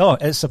 No,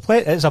 it's a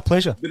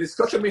pleasure. The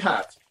discussion we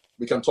had,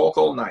 we can talk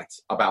all night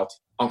about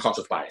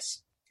unconscious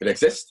bias. It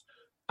exists,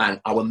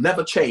 and I will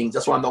never change.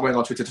 That's why I'm not going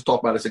on Twitter to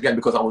talk about this again,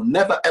 because I will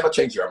never, ever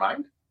change your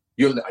mind.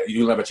 You'll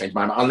never change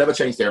my mind. I'll never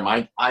change their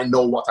mind. I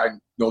know what I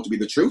know to be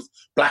the truth.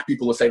 Black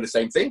people will say the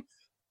same thing.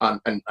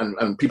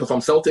 And people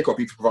from Celtic or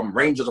people from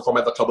Rangers or from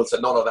other clubs will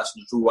say, no, that's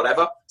not true,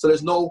 whatever. So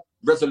there's no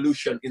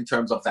resolution in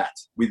terms of that.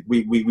 We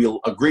will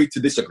agree to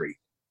disagree.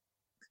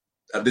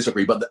 But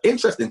the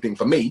interesting thing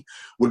for me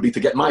would be to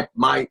get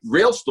my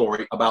real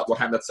story about what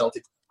happened at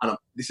Celtic. And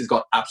this has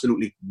got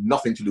absolutely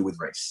nothing to do with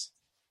race.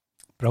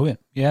 Brilliant.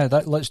 Yeah,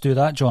 let's do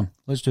that, John.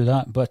 Let's do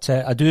that. But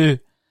I do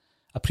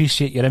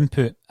appreciate your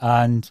input,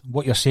 and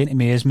what you're saying to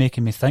me is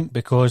making me think,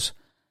 because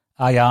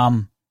I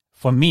am,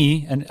 for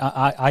me, and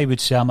I would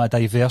say I'm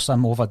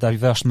of a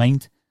diverse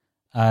mind,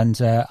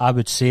 and I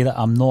would say that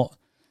I'm not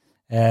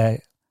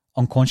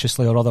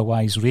unconsciously or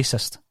otherwise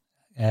racist.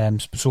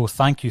 So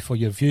thank you for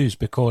your views,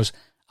 because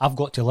I've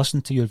got to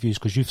listen to your views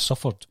because you've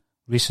suffered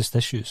racist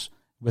issues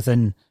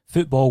within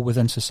football,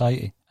 within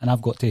society, and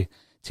I've got to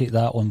take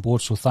that on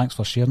board. So thanks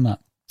for sharing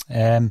that.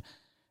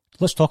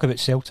 Let's talk about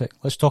Celtic.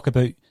 Let's talk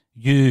about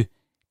you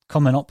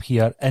coming up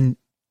here. And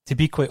to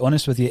be quite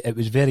honest with you, it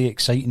was very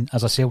exciting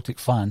as a Celtic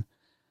fan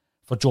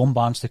for John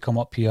Barnes to come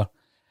up here.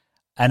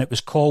 And it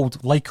was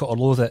called, like it or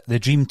loathe it, the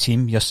Dream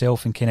Team,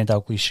 yourself and Kenny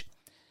Dalglish.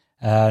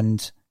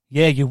 And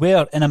yeah, you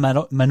were in a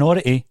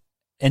minority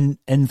in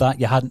that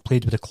you hadn't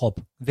played with the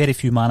club. Very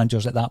few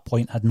managers at that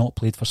point had not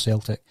played for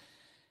Celtic.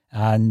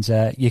 And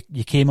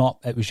you came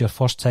up, it was your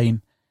first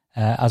time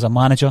as a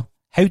manager.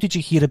 How did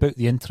you hear about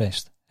the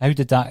interest? How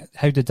did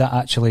that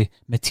actually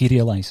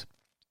materialise?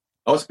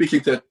 I was speaking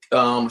to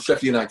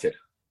Sheffield United.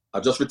 I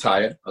just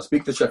retired. I was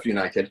speaking to Sheffield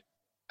United,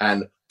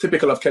 and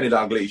typical of Kenny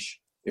Dalglish,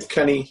 if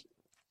Kenny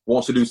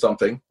wants to do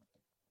something,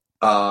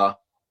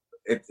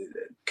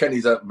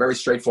 Kenny's a very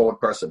straightforward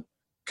person.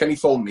 Kenny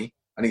phoned me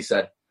and he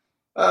said,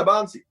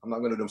 Barnesy, I'm not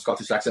going to do a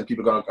Scottish accent.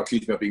 People are going to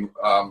accuse me of being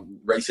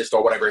racist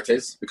or whatever it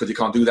is, because you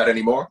can't do that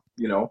anymore,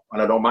 and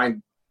I don't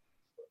mind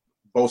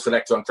Bo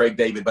Selector and Craig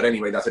David, but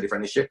anyway, that's a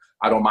different issue.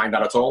 I don't mind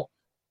that at all.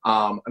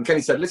 And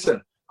Kenny said,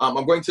 listen,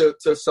 I'm going to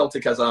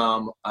Celtic as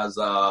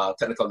a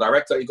technical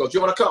director. He goes, do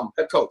you want to come,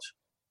 head coach?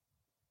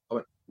 I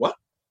went, what?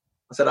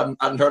 I said, I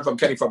hadn't heard from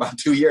Kenny for about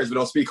 2 years. We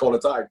don't speak all the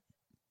time.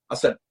 I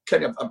said,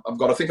 Kenny, I've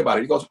got to think about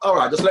it. He goes, all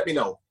right, just let me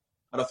know.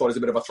 And I thought it was a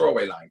bit of a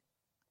throwaway line.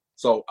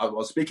 So I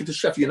was speaking to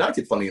Sheffield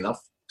United, funny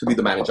enough, to be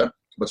the manager.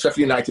 But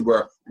Sheffield United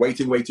were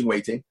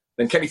waiting.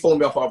 Then Kenny phoned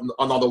me up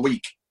another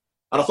week.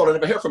 And I thought I'd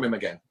never hear from him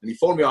again. And he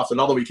phoned me after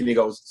another week and he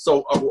goes,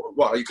 so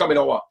what, are you coming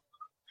or what?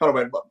 And I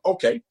went,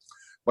 okay.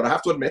 But I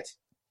have to admit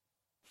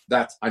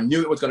that I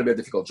knew it was going to be a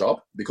difficult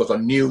job, because I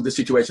knew the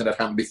situation that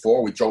happened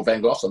before with Joe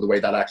Venglos and the way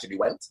that actually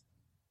went.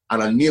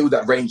 And I knew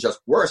that Rangers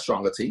were a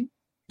stronger team.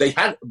 They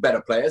had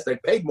better players. They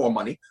paid more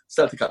money.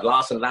 Celtic had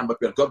Larson, Lambert.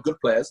 We had good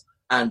players.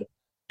 And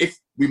if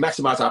we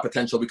maximize our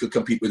potential, we could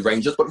compete with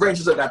Rangers. But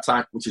Rangers at that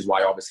time, which is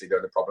why obviously there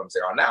are the problems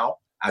there are now,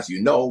 as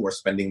you know, we're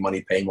spending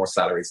money, paying more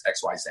salaries,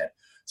 X, Y, Z.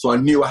 So I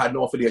knew I had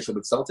no affiliation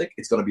with Celtic.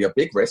 It's going to be a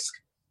big risk.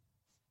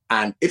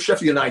 And if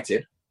Sheffield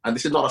United, and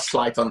this is not a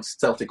slight on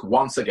Celtic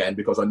once again,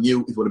 because I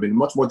knew it would have been a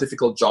much more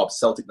difficult job,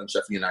 Celtic than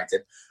Sheffield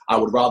United, I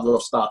would rather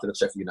have started at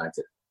Sheffield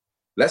United.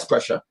 Less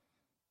pressure,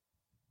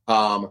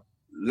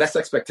 less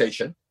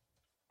expectation,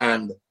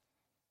 and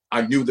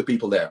I knew the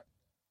people there.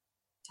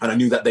 And I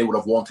knew that they would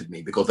have wanted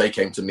me because they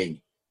came to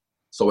me.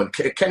 So when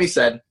Kenny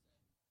said, do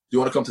you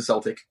want to come to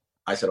Celtic?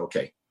 I said,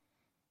 okay.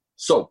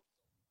 So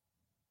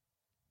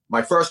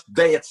my first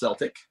day at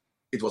Celtic,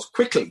 it was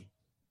quickly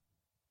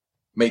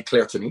made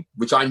clear to me,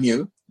 which I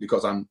knew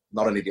because I'm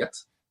not an idiot.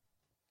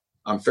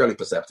 I'm fairly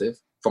perceptive.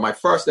 For my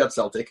first day at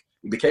Celtic,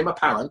 it became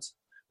apparent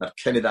that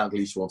Kenny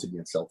Dalglish wanted me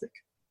at Celtic.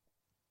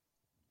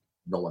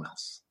 No one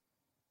else.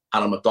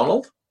 Alan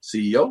MacDonald,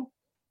 CEO,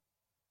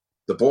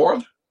 the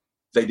board,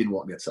 they didn't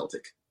want me at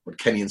Celtic. But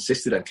Kenny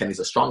insisted, and Kenny's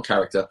a strong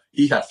character.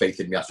 He had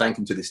faith in me. I thank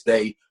him to this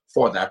day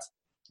for that.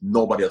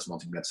 Nobody else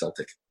wanted me at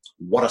Celtic.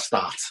 What a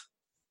start.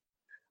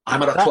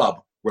 I'm at a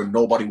club where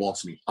nobody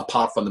wants me,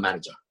 apart from the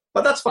manager.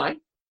 But that's fine.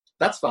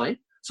 That's fine.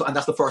 So, and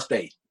that's the first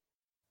day.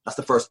 That's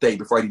the first day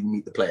before I even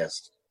meet the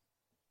players.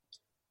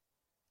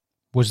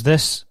 Was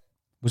this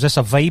a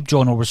vibe,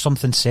 John, or was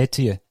something said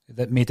to you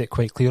that made it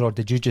quite clear, or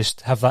did you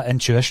just have that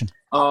intuition?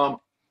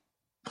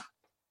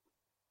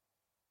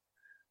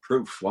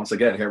 Proof. Once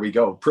again, here we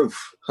go.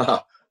 Proof.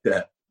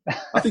 Yeah.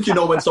 I think you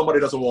know when somebody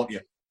doesn't want you.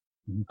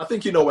 I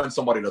think you know when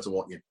somebody doesn't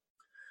want you.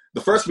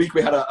 The first week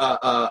we had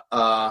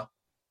a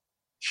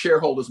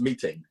shareholders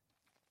meeting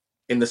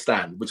in the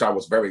stand, which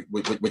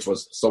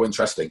was so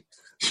interesting,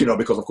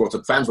 because of course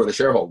the fans were the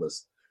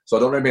shareholders. So I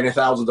don't know how many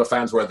thousands of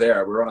fans were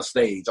there. We were on a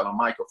stage, on a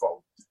microphone.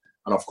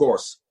 And of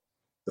course,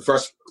 the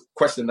first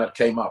question that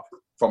came up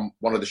from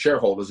one of the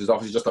shareholders, is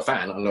obviously just a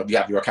fan, and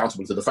you're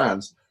accountable to the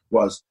fans,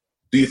 was,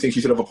 do you think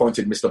you should have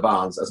appointed Mr.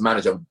 Barnes as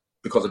manager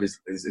because of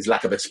his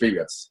lack of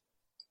experience?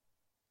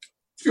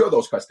 A few of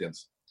those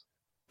questions.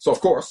 So of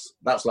course,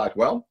 that's like,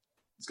 well,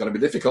 it's going to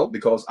be difficult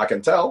because I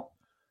can tell,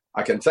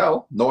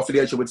 no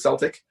affiliation with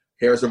Celtic.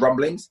 Here's the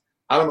rumblings.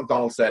 Alan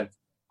McDonald said,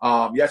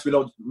 yes, we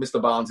know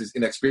Mr. Barnes is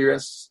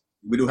inexperienced.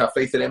 We do have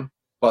faith in him,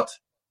 but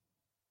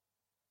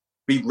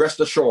be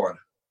rest assured,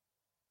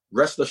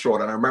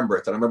 and I remember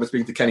it, and I remember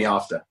speaking to Kenny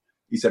after.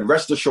 He said,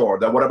 rest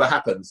assured that whatever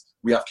happens,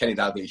 we have Kenny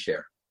Dalglish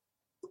here.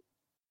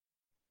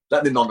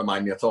 That didn't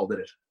undermine me at all, did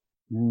it?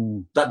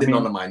 That didn't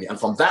undermine me. And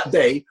from that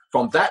day,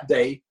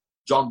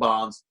 John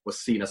Barnes was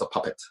seen as a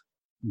puppet.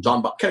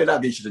 Kenny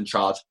Dalglish is in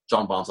charge,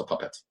 John Barnes a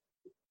puppet.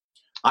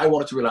 I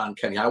wanted to rely on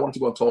Kenny. I wanted to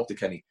go and talk to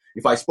Kenny.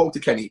 If I spoke to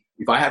Kenny,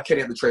 if I had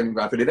Kenny at the training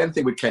ground, if I did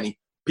anything with Kenny,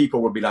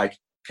 people would be like,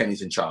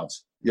 Kenny's in charge.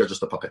 You're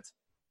just a puppet.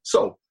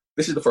 So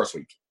this is the first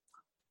week.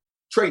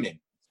 Training.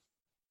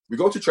 We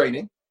go to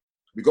training,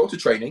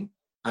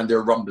 and there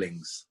are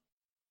rumblings.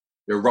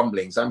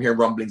 I'm hearing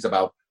rumblings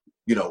about,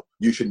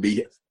 you shouldn't be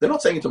here. They're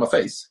not saying it to my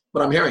face,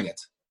 but I'm hearing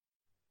it.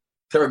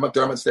 Terry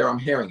McDermott's there, I'm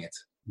hearing it.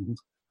 Mm-hmm.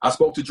 I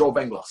spoke to Joe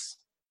Venglos.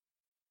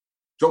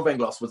 Joe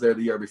Venglos was there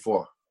the year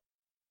before.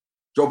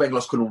 Joe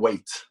Venglos couldn't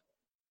wait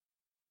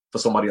for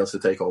somebody else to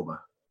take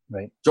over.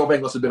 Right. Joe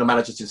Venglos has been a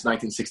manager since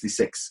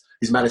 1966.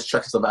 He's managed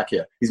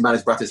Czechoslovakia. He's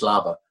managed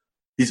Bratislava.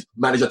 He's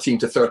managed a team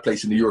to third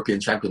place in the European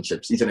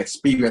Championships. He's an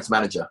experienced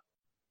manager.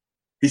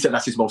 He said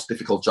that's his most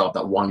difficult job,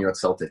 that 1 year at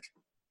Celtic,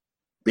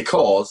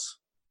 because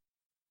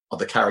of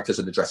the characters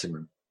in the dressing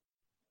room.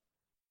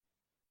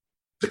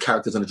 The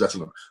characters in the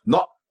dressing room.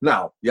 Not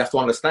now, you have to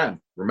understand.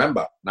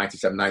 Remember,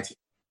 97-90.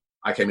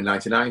 I came in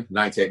 99,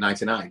 98,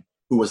 99.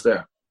 Who was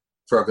there?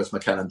 Fergus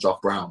McKenna and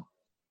Jock Brown.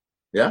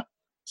 Yeah?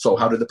 So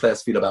how did the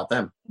players feel about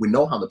them? We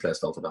know how the players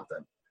felt about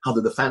them. How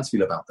did the fans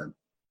feel about them?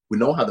 We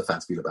know how the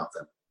fans feel about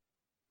them.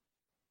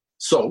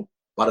 So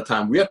by the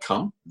time we had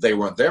come, they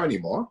weren't there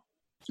anymore.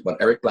 But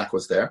Eric Black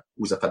was there,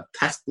 who was a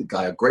fantastic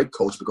guy, a great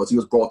coach, because he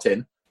was brought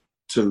in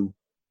to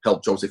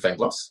help Joseph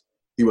Venglos.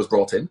 He was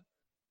brought in.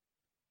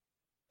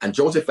 And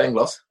Joseph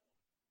Venglos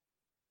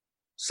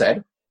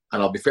said,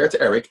 and I'll be fair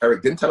to Eric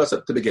didn't tell us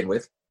to begin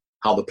with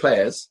how the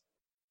players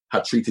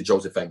had treated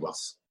Joseph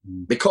Venglos.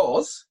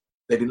 Because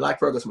they didn't like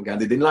Fergus McGann,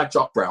 they didn't like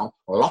Jock Brown,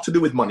 a lot to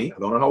do with money. I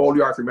don't know how old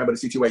you are if you remember the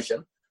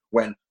situation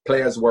when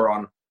players were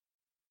on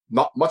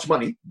not much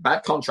money,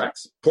 bad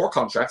contracts, poor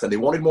contracts, and they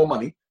wanted more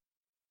money.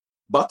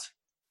 But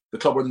the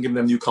club wasn't giving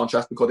them new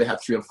contracts because they had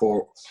 3 and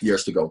 4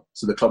 years to go.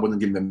 So the club wasn't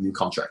giving them new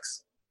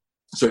contracts.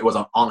 So it was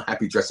an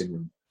unhappy dressing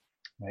room.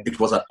 Right. It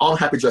was an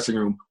unhappy dressing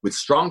room with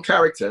strong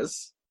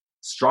characters.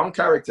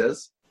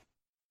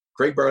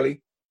 Craig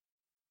Burley,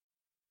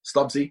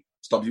 Stubbsy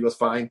was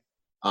fine.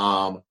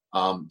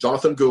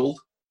 Jonathan Gould,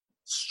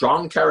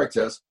 strong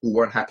characters who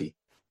weren't happy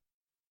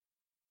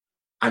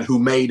and who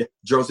made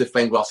Joseph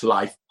Venglos'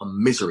 life a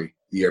misery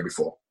the year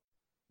before.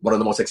 One of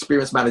the most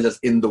experienced managers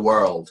in the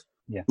world,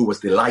 who was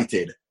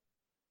delighted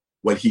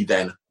when he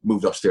then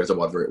moved upstairs or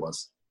whatever it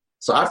was.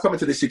 So I've come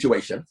into this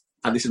situation,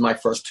 and this is my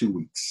first 2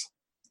 weeks.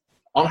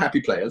 Unhappy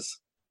players,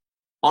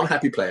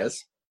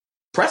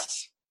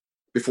 press,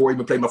 before I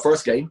even played my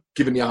first game,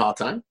 giving me a hard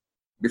time.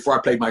 Before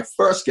I played my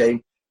first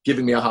game,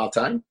 giving me a hard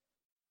time.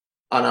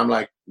 And I'm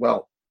like,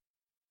 well,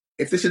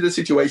 if this is the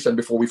situation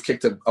before we've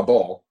kicked a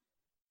ball,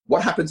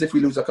 what happens if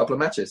we lose a couple of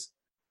matches?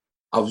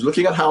 I was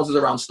looking at houses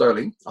around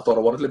Stirling. I thought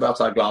I wanted to live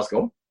outside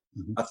Glasgow.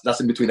 Mm-hmm. That's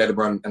in between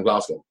Edinburgh and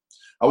Glasgow.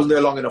 I wasn't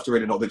there long enough to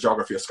really know the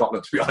geography of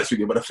Scotland, to be honest with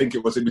you, but I think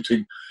it was in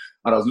between.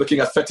 And I was looking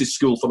at fetish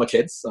school for my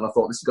kids, and I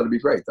thought, this is going to be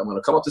great. I'm going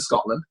to come up to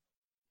Scotland,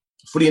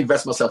 fully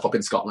invest myself up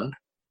in Scotland.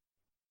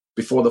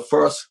 Before the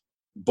first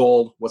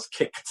ball was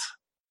kicked,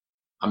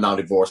 I'm now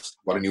divorced,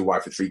 got a new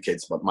wife with 3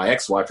 kids, but my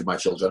ex-wife with my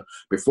children,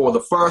 before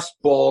the first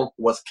ball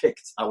was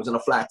kicked, I was in a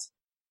flat,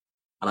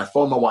 and I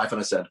phoned my wife and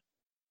I said,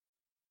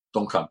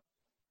 don't come,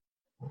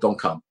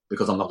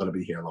 because I'm not going to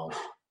be here long.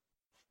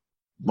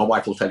 My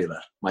wife will tell you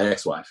that, my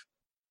ex-wife.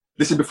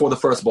 This is before the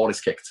first ball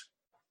is kicked.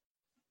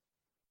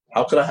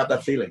 How could I have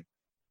that feeling?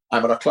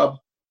 I'm at a club,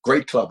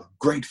 great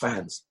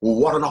fans.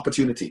 What an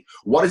opportunity.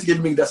 What is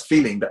giving me this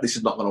feeling that this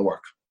is not going to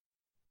work?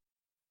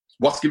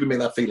 What's giving me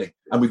that feeling?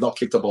 And we've not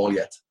kicked a ball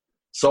yet.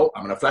 So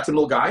I'm in a flattened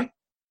little guy.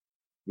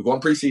 We're going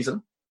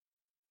pre-season.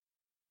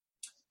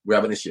 We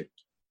have an issue.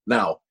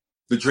 Now,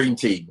 the dream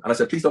team. And I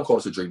said, please don't call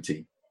us a dream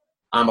team.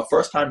 I'm a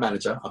first-time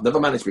manager. I've never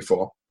managed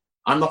before.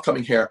 I'm not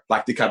coming here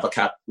like Dick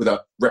Advocat with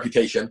a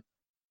reputation.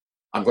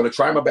 I'm going to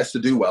try my best to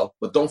do well,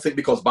 but don't think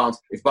because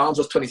if Barnes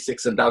was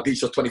 26 and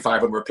Dalglish was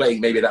 25 and we're playing,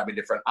 maybe that'd be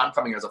different. I'm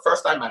coming as a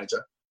first-time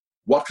manager.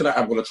 I'm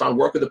going to try and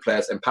work with the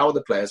players, empower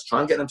the players, try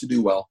and get them to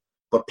do well,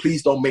 but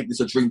please don't make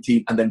this a dream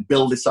team and then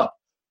build this up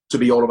to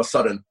be all of a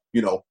sudden,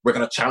 we're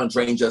going to challenge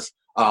Rangers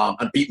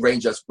and beat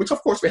Rangers, which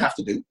of course we have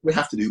to do.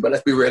 But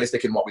let's be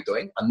realistic in what we're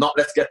doing and not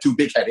let's get too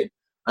big-headed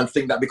and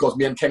think that because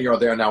me and Kenny are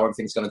there now,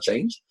 everything's going to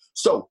change.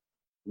 So,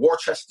 war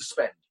chest to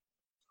spend.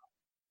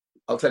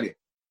 I'll tell you,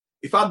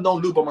 if I'd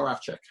known Lubo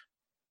Moravcik,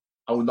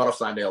 I would not have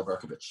signed Eyal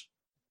Berkovic.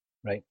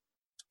 Right.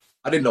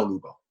 I didn't know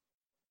Lubo.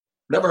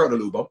 Never heard of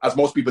Lubo, as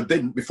most people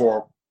didn't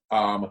before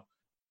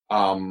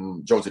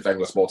Joseph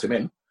Engels brought him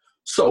in.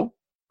 So,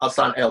 I'll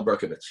sign Eyal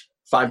Berkovic.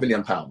 £5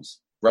 million,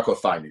 record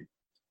finding.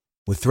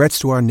 With threats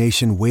to our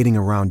nation waiting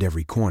around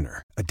every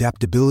corner,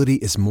 adaptability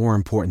is more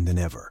important than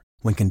ever.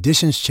 When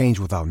conditions change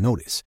without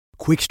notice,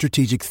 quick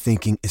strategic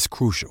thinking is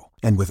crucial.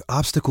 And with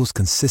obstacles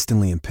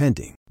consistently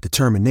impending,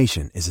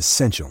 determination is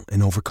essential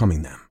in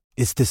overcoming them.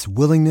 It's this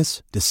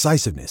willingness,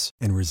 decisiveness,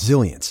 and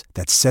resilience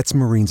that sets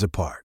Marines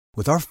apart.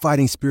 With our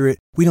fighting spirit,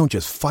 we don't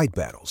just fight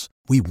battles,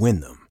 we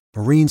win them.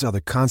 Marines are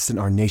the constant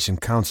our nation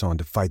counts on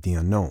to fight the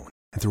unknown.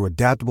 And through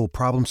adaptable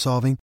problem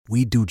solving,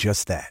 we do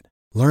just that.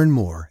 Learn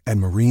more at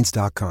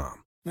marines.com.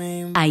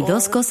 Hay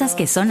dos cosas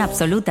que son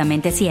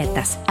absolutamente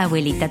ciertas.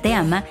 Abuelita te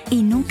ama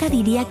y nunca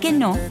diría que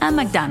no a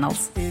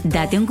McDonald's.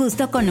 Date un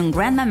gusto con un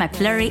Grandma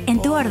McFlurry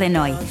en tu orden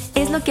hoy.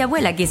 Es lo que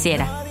abuela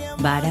quisiera.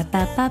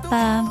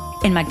 Barapapapa.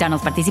 En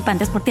McDonald's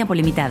participantes por tiempo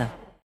limitado.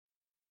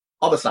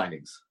 Other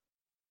signings.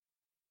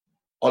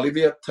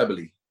 Olivier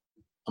Tebeli,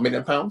 £1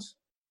 million.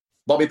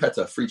 Bobby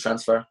Petter, free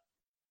transfer.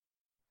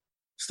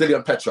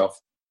 Stilian Petrov,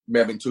 may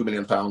have been £2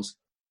 million.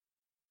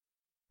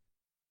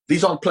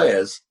 These aren't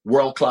players,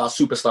 world-class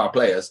superstar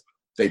players.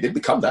 They did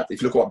become that.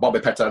 If you look at what Bobby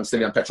Petter and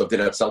Stilian Petrov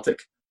did at Celtic,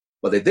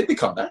 but they did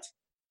become that.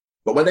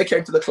 But when they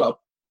came to the club,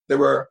 they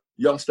were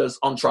youngsters,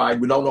 untried.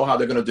 We don't know how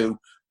they're going to do.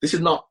 This is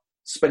not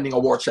spending a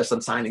war chest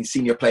and signing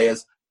senior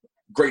players.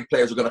 Great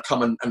players are going to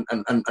come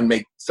and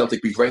make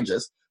Celtic beat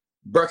Rangers.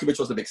 Berkovic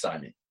was the big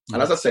signing. Mm-hmm.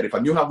 And as I said, if I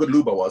knew how good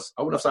Lubo was,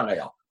 I wouldn't have signed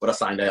Eyal. But I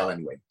signed Eyal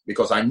anyway.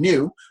 Because I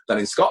knew that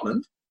in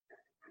Scotland,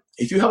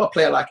 if you have a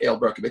player like Eyal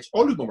Berkovic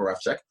or Lubo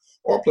Moravcik,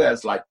 or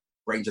players like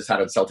Rangers had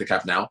and Celtic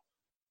have now,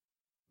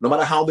 no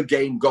matter how the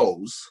game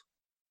goes,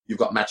 you've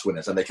got match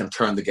winners and they can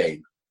turn the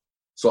game.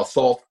 So I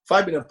thought,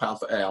 £5 million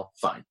for Eyal,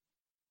 fine.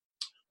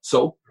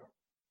 So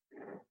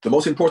the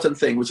most important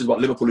thing, which is what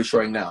Liverpool is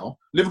showing now,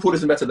 Liverpool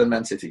isn't better than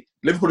Man City.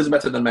 Liverpool isn't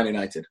better than Man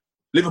United.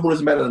 Liverpool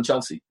isn't better than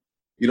Chelsea.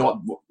 You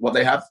know what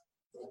they have?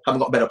 Haven't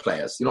got better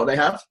players. You know what they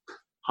have?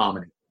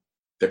 Harmony.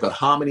 They've got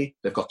harmony.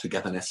 They've got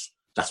togetherness.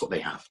 That's what they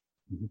have.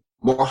 Mm-hmm.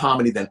 More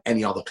harmony than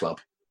any other club.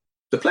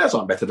 The players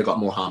aren't better. They've got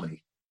more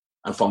harmony.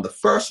 And from the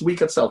first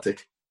week at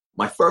Celtic,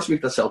 my first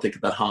week at Celtic,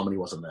 that harmony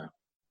wasn't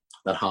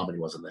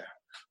there.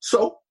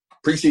 So,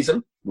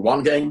 pre-season, we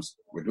won games.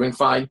 We're doing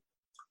fine.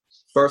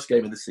 First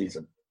game of the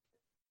season,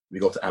 we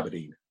go to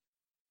Aberdeen.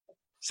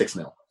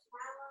 6-0.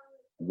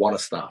 What a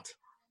start.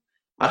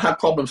 I've had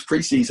problems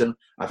pre-season.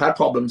 I've had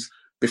problems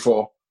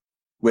before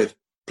with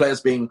players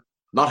being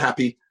not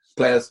happy,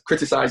 players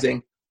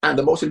criticizing. And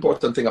the most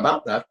important thing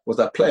about that was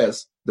that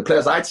the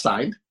players I'd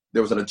signed,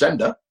 there was an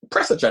agenda,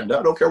 press agenda.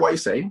 I don't care what you're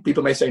saying.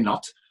 People may say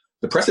not.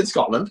 The press in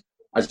Scotland,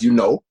 as you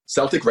know,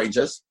 Celtic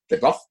Rangers, they've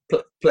got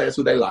players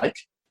who they like.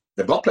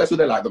 They've got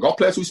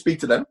players who speak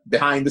to them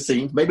behind the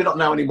scenes. Maybe not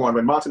now anymore. And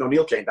when Martin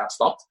O'Neill came, that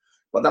stopped.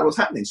 But that was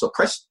happening. So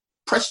press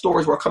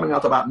stories were coming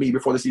out about me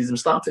before the season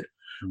started.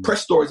 Mm-hmm.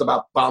 Press stories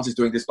about Barnes is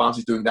doing this, Barnes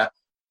is doing that.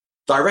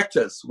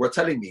 Directors were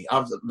telling me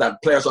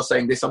that players are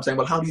saying this. I'm saying,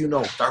 well, how do you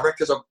know?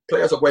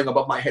 Players are going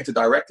above my head to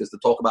directors to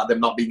talk about them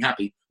not being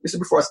happy. This is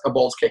before a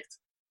ball's kicked.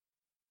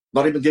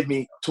 Not even give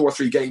me 2 or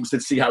 3 games to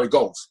see how it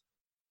goes.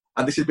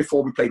 And this is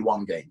before we played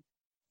one game.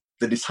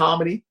 The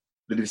disharmony,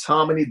 the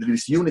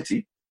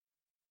disunity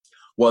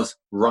was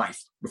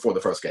rife before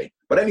the first game.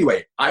 But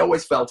anyway, I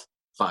always felt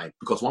fine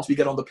because once we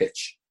get on the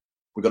pitch,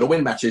 we're going to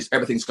win matches,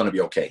 everything's going to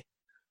be okay.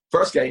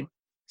 First game,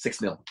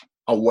 6-0,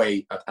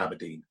 away at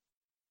Aberdeen.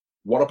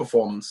 What a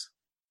performance.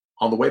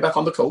 On the way back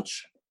on the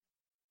coach,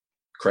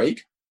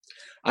 Craig.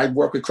 I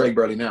work with Craig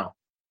Burley now.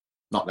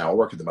 Not now, I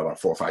worked with him about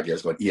 4 or 5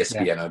 years ago at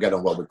ESPN, and I get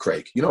on well with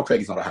Craig. You know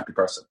Craig is not a happy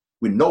person.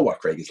 We know what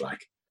Craig is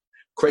like.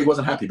 Craig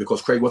wasn't happy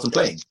because Craig wasn't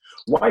playing.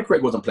 Why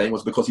Craig wasn't playing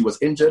was because he was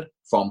injured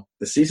from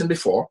the season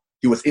before.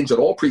 He was injured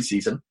all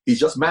pre-season. He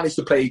just managed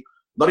to play,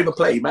 not even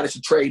play, he managed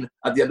to train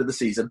at the end of the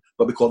season.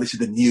 But because this is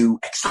the new,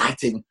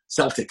 exciting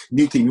Celtic,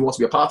 new team, he wants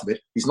to be a part of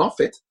it. He's not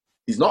fit.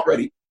 He's not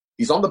ready.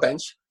 He's on the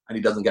bench, and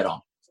he doesn't get on.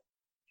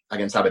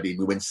 Against Aberdeen,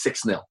 we win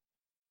 6-0.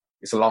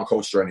 It's a long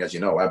coach journey, as you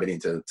know, Aberdeen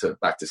to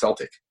back to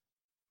Celtic.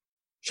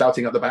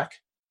 Shouting at the back,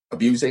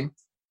 abusing,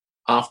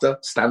 after,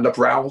 stand-up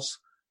rows,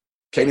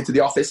 came into the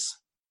office.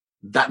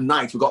 That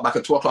night, we got back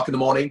at 2 o'clock in the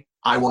morning.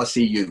 I want to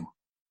see you.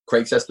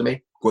 Craig says to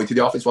me, go into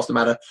the office, what's the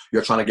matter?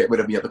 You're trying to get rid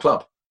of me at the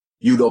club.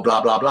 You know, blah,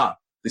 blah, blah.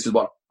 This is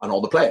what, and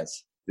all the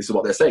players, this is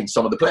what they're saying.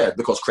 Some of the players,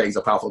 because Craig's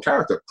a powerful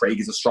character. Craig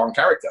is a strong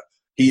character.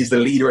 He is the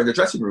leader in the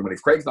dressing room. And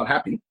if Craig's not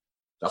happy,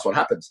 that's what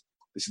happens.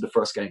 This is the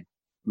first game.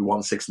 We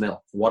won 6-0.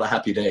 What a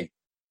happy day.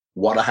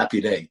 What a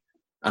happy day.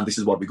 And this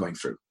is what we're going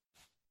through.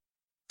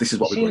 This is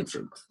what we're going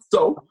through.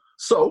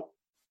 So,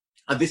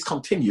 and this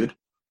continued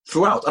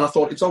throughout. And I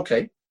thought, it's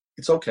okay.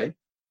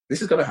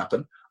 This is going to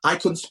happen. I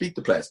couldn't speak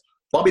to players.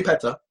 Bobby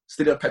Petter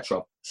Stadion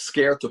Petrov,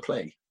 scared to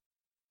play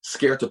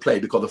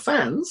because the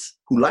fans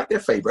who like their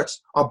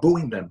favorites are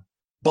booing them.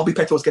 Bobby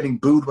Petrov was getting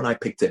booed when I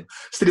picked him.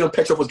 Stadion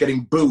Petrov was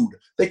getting booed.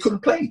 They couldn't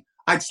play.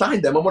 I'd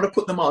signed them. I want to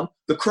put them on.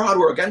 The crowd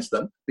were against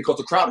them because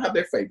the crowd had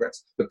their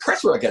favorites. The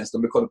press were against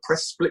them because the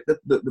press split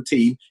the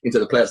team into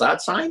the players I'd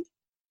signed,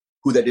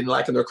 who they didn't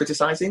like and they're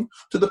criticizing,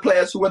 to the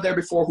players who were there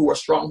before, who were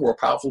strong, who were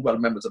powerful, who were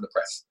members of the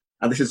press.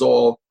 And this is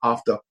all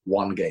after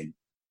one game.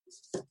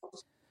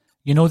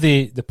 You know,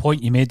 the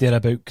point you made there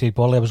about Craig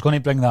Burley, I was going to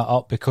bring that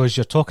up because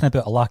you're talking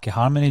about a lack of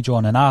harmony,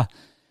 John, and I,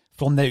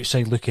 from the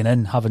outside looking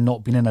in, having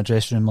not been in a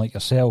dressing room like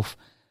yourself,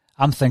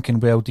 I'm thinking,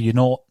 well, do you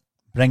not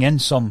bring in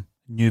some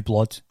new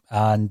blood?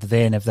 And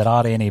then if there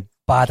are any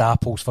bad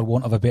apples, for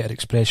want of a better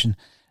expression,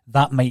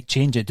 that might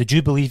change it. Did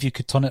you believe you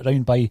could turn it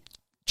around by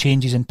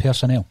changes in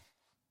personnel?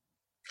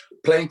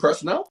 Playing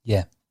personnel?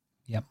 Yeah.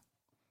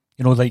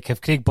 You know, like if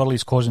Craig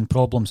Burley's causing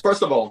problems.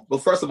 First of all,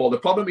 the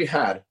problem we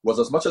had was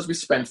as much as we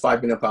spent £5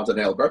 million on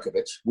Eyal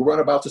Berkovic, we weren't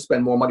about to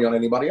spend more money on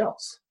anybody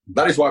else.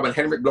 That is why when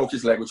Henrik broke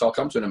his leg, which I'll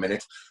come to in a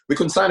minute, we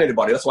couldn't sign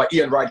anybody. That's why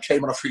Ian Wright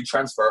came on a free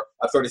transfer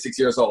at 36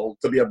 years old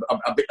to be a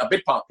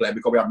bit part player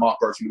because we had Mark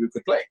Birchley who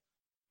could play.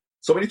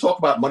 So when you talk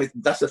about money,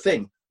 that's the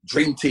thing.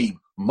 Dream team,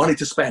 money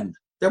to spend.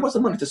 There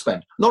wasn't money to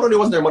spend. Not only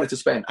wasn't there money to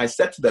spend, I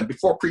said to them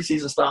before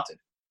preseason started.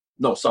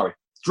 No, sorry.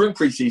 During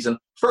preseason,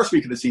 first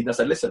week of the season, I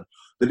said, listen,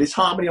 the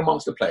disharmony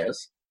amongst the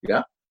players,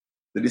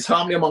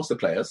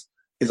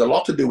 is a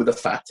lot to do with the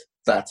fact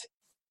that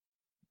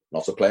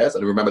lots of players,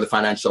 and remember the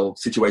financial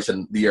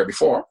situation the year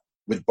before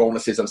with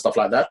bonuses and stuff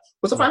like that,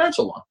 was a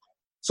financial one.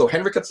 So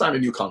Henrik had signed a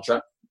new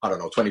contract, I don't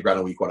know, 20 grand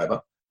a week, whatever.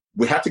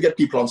 We had to get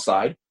people on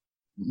side.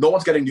 No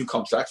one's getting new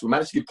contracts. We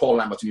managed to give Paul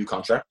Lambert a new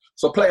contract.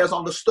 So players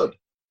understood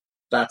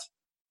that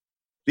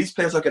these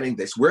players are getting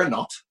this. We're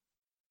not.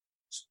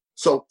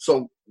 So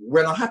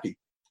we're not happy.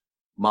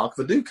 Mark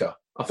Viduka.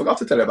 I forgot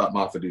to tell you about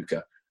Mark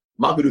Viduka.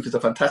 Mark Viduka is a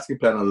fantastic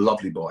player and a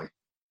lovely boy.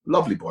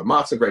 Lovely boy.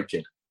 Mark's a great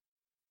kid.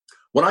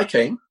 When I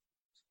came,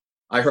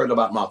 I heard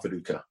about Mark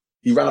Viduka.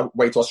 He ran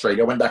away to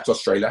Australia, went back to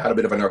Australia, had a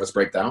bit of a nervous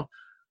breakdown.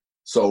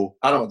 So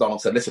Adam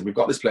McDonald said, listen, we've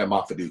got this player,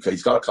 Mark Viduka.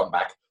 He's got to come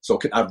back. So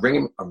I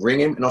ring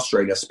him in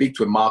Australia, speak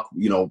to him, Mark,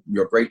 you know,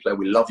 you're a great player.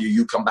 We love you.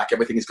 You come back.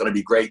 Everything is going to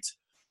be great.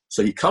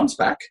 So he comes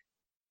back.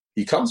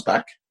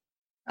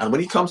 And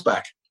when he comes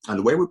back, and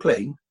the way we're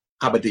playing,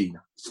 Aberdeen,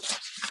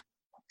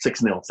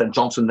 6-0. St.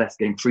 Johnstone next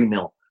game,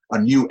 3-0. A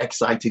new,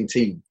 exciting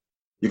team.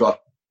 You got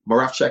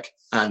Moravcik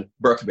and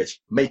Berkovic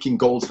making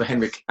goals for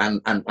Henrik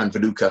and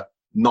Viduka.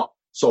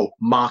 So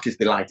Mark is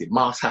delighted.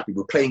 Mark's happy.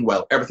 We're playing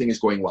well. Everything is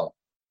going well.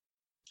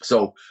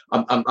 So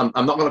I'm not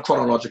going to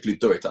chronologically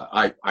do it.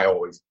 I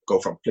always go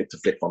from flick to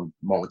flick, from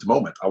moment to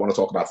moment. I want to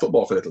talk about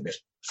football for a little bit.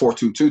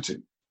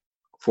 4-2-2-2.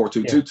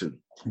 4-2-2-2. Yeah.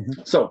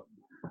 Mm-hmm. So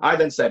I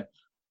then said,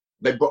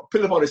 they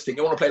put up on this thing.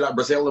 You want to play like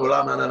Brazil?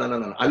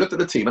 No. I looked at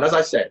the team, and as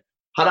I said,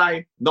 had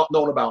I not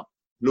known about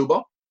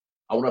Luba,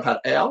 I would have had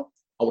Eyal,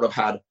 I would have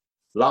had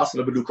Larson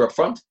and Viduka up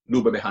front,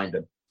 Luba behind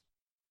him.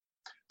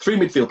 3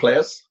 midfield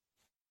players,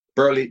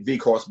 Burley,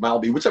 Vikhorst,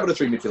 Malby, whichever the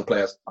 3 midfield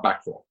players are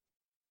back for.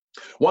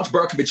 Once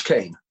Berkovic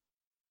came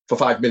for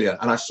 $5 million,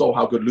 and I saw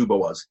how good Luba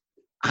was,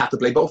 I had to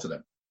play both of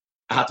them.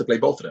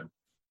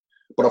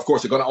 But of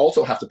course, you're going to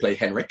also have to play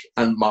Henrik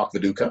and Mark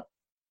Viduka.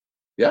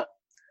 Yeah?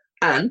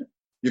 And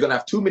you're going to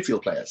have 2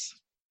 midfield players.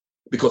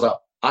 Because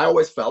I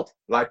always felt,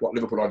 like what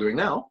Liverpool are doing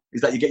now,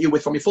 is that you get your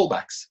width from your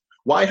fullbacks.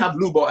 Why have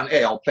Luba and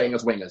Eyal playing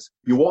as wingers?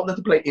 You want them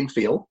to play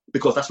infield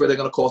because that's where they're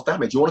going to cause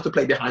damage. You want them to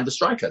play behind the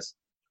strikers.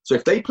 So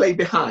if they play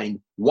behind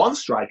one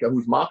striker,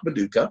 who's Mark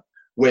Viduka,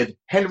 with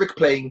Henrik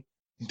playing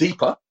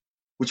deeper,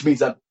 which means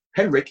that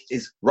Henrik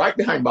is right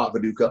behind Mark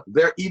Viduka,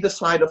 they're either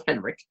side of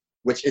Henrik,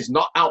 which is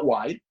not out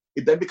wide,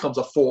 it then becomes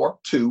a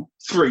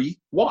 4-2-3-1.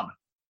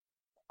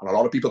 And a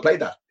lot of people play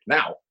that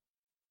now.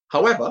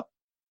 However,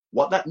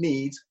 what that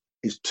needs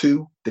is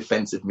 2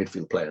 defensive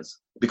midfield players.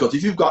 Because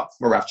if you've got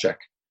Moravcik,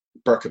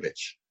 Berkovic,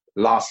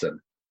 Larson,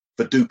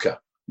 Viduka,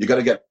 you're going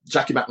to get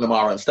Jackie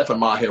McNamara and Stefan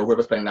Maher,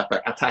 whoever's playing that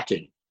back,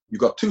 attacking. You've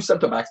got 2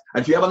 centre-backs,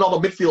 and if you have another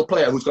midfield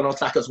player who's going to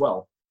attack as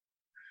well,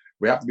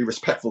 we have to be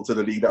respectful to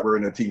the league that we're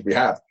in, the team we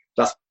have.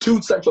 That's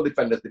 2 central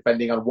defenders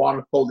defending and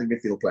 1 holding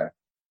midfield player.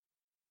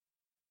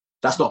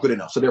 That's not good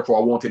enough. So therefore,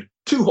 I wanted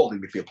 2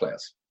 holding midfield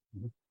players.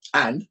 Mm-hmm.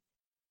 And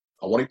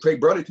I wanted Craig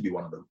Burley to be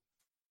one of them.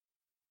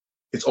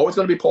 It's always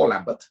going to be Paul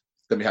Lambert.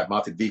 Then we had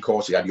Martin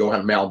Vikhorst, you had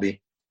Johan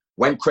Melby.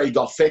 When Craig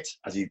got fit,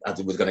 as he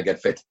was going to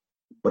get fit,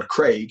 but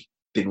Craig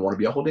didn't want to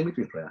be a holding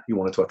midfield player. He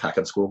wanted to attack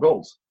and score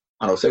goals.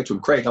 And I would say to him,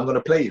 Craig, I'm going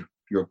to play you.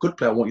 You're a good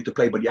player. I want you to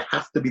play, but you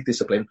have to be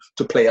disciplined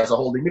to play as a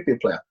holding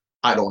midfield player.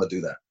 I don't want to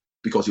do that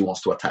because he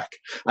wants to attack.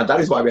 And that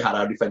is why we had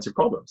our defensive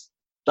problems.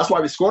 That's why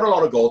we scored a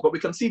lot of goals, but we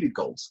conceded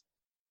goals.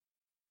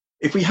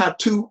 If we had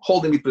 2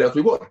 holding midfield players,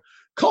 we would.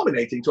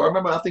 Culminating to,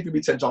 I think we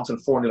beat St.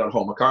 Johnstone 4-0 at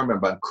home. I can't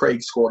remember. And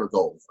Craig scored a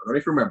goal. I don't know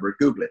if you remember it.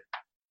 Google it.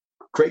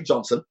 Craig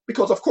Johnson,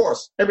 because of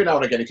course, every now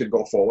and again he could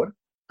go forward.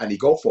 And he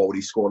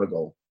scored a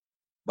goal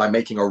by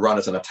making a run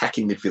as an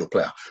attacking midfield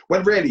player.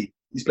 When really,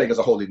 he's playing as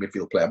a holding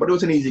midfield player. But it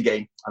was an easy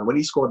game. And when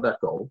he scored that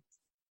goal,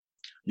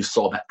 you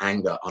saw the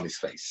anger on his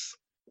face.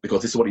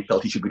 because this is what he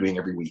felt he should be doing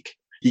every week.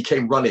 He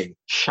came running,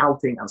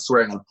 shouting and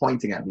swearing and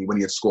pointing at me when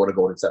he had scored a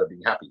goal instead of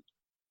being happy,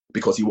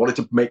 because he wanted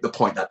to make the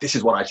point that this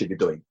is what I should be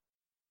doing.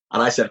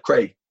 And I said,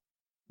 Craig,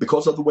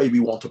 because of the way we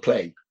want to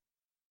play,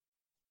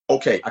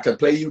 okay, I can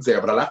play you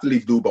there, but I'll have to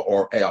leave Duba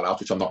or Eyal out,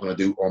 which I'm not going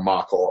to do, or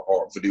Mark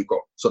or Viduko.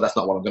 So that's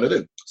not what I'm going to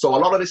do. So a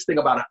lot of this thing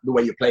about the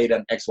way you played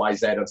and X, Y,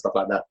 Z and stuff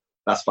like that,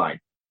 that's fine.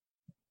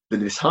 The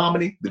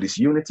disharmony, the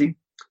disunity,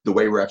 the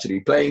way we're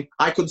actually playing,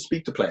 I couldn't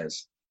speak to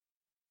players.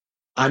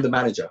 I'm the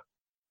manager.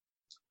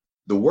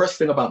 The worst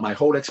thing about my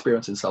whole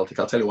experience in Celtic,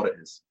 I'll tell you what it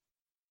is.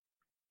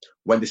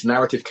 When this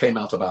narrative came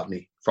out about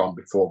me from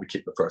before we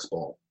kicked the first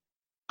ball,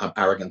 I'm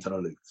arrogant and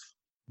aloof.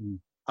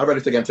 I read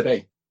it again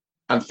today.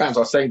 And fans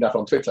are saying that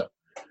on Twitter.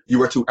 You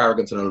were too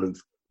arrogant and aloof.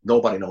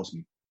 Nobody knows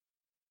me.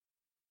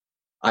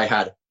 I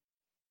had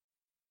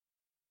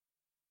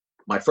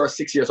my first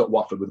 6 years at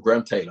Watford with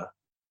Graham Taylor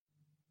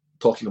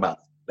talking about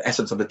the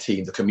essence of the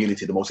team, the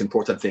community. The most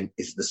important thing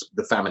is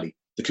the family,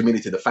 the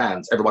community, the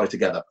fans, everybody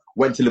together.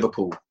 Went to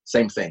Liverpool,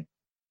 same thing.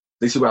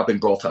 This is where I've been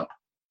brought up.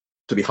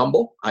 To be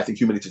humble, I think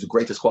humility is the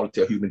greatest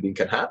quality a human being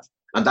can have.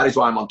 And that is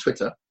why I'm on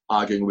Twitter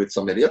arguing with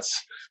some idiots,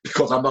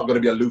 because I'm not going to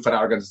be aloof and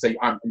arrogant and say,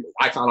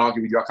 I can't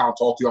argue with you, I can't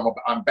talk to you,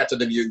 I'm better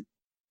than you.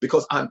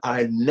 Because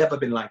I've never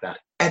been like that,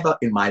 ever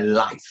in my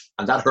life.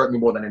 And that hurt me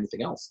more than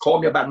anything else.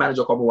 Call me a bad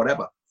manager, call me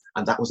whatever.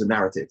 And that was the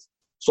narrative.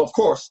 So, of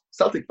course,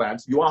 Celtic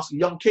fans, you ask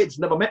young kids,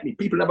 never met me,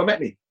 people never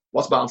met me.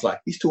 What's Barnes like?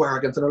 He's too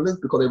arrogant and aloof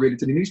because they read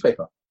it in the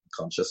newspaper.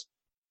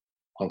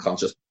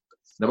 Unconscious,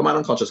 never mind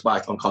unconscious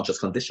bias, unconscious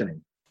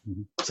conditioning.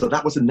 So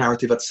that was the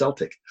narrative at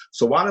Celtic.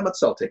 So while I'm at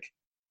Celtic,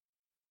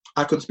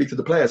 I couldn't speak to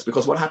the players,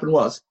 because what happened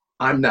was,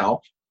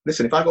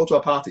 listen, if I go to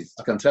a party,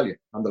 I can tell you,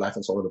 I'm the life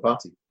and soul of the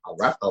party. I'll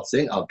rap, I'll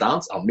sing, I'll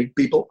dance, I'll meet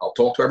people, I'll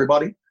talk to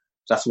everybody.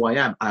 That's who I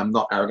am. I'm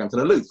not arrogant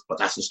and aloof, but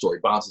that's the story.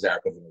 Barnes is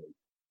arrogant and aloof.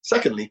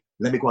 Secondly,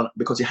 let me go on,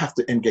 because you have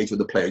to engage with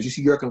the players. You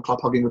see Jurgen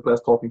Klopp hugging the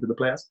players, talking to the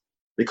players,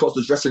 because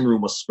the dressing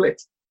room was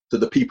split to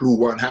the people who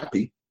weren't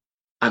happy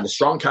and the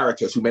strong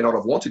characters who may not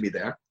have wanted me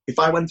there. If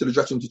I went into the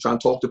dressing room to try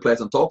and talk to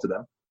players and talk to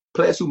them,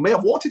 players who may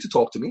have wanted to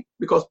talk to me,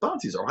 because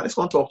Barnes is all right, let's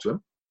go and talk to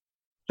him,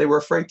 they were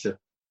afraid to.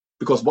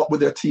 Because what would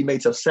their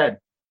teammates have said?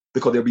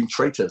 Because they're being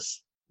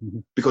traitors.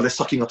 Because they're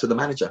sucking up to the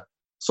manager.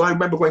 So I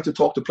remember going to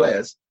talk to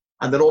players,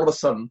 and then all of a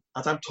sudden,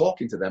 as I'm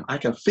talking to them, I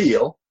can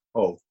feel,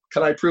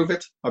 can I prove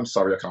it? I'm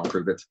sorry, I can't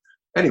prove it.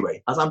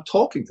 Anyway, as I'm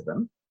talking to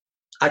them,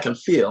 I can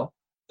feel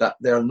that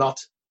they're not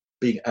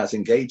being as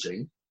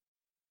engaging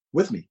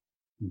with me.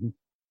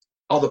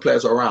 Other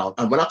players are around,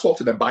 and when I talk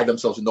to them by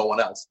themselves and no one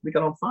else, we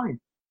get on fine.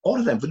 All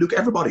of them, look,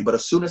 everybody. But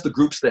as soon as the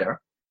group's there,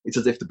 it's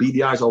as if the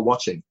BDIs are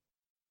watching,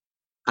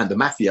 and the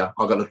mafia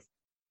are going to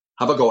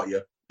have a go at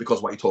you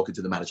because what you're talking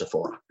to the manager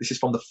for. This is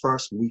from the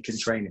first week in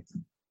training.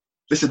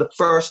 This is the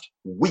first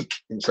week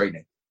in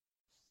training.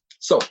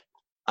 So,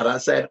 as I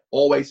said,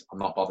 always, I'm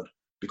not bothered,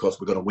 because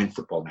we're going to win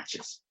football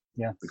matches.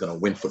 Yeah. We're going to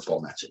win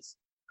football matches.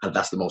 And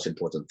that's the most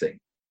important thing.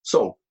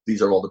 So,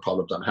 these are all the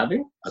problems I'm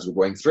having as we're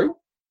going through.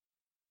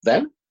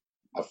 Then,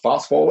 I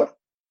fast forward.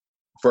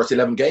 First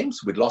 11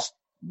 games, we'd lost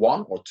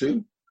 1 or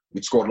 2.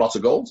 We'd scored lots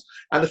of goals.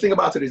 And the thing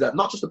about it is that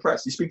not just the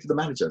press, you speak to the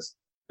managers.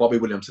 Bobby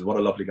Williamson, what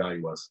a lovely guy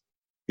he was.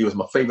 He was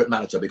my favourite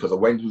manager, because I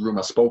went to the room,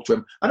 I spoke to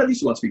him, and I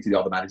used to want to speak to the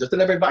other managers. They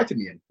never invited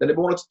me in. They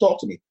never wanted to talk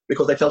to me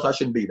because they felt I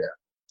shouldn't be there.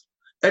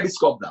 Eddie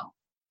Skobdown,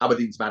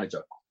 Aberdeen's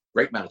manager,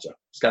 great manager,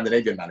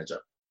 Scandinavian manager.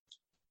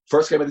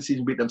 First game of the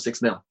season, beat them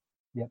 6-0.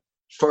 Yeah.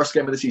 First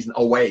game of the season,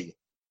 away.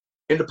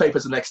 In the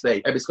papers the next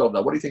day, Eddie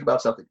Skobdown, what do you think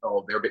about Celtic?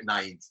 Oh, they're a bit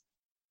naive.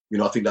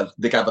 I think that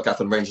Dick Advocaat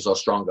and Rangers are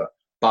stronger.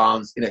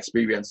 Barnes,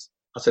 inexperience.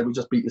 I said, we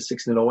just beat you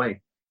 6-0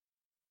 away.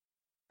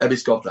 Eddie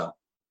Skobdown.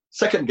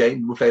 Second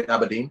game, we played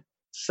Aberdeen,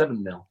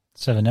 7-0.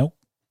 7-0,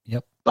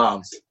 yep.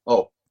 Barnes,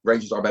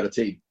 Rangers are a better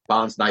team.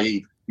 Barnes,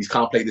 naive. He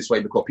can't play this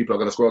way because people are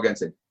going to score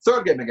against him.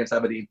 Third game against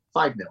Aberdeen,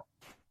 5-0.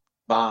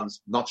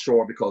 Barnes, not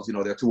sure because,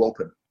 they're too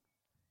open.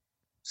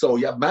 So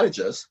you have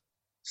managers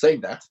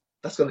saying that.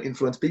 That's going to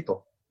influence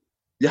people.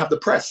 You have the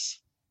press.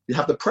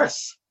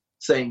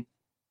 Saying,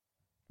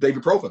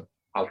 David Provan.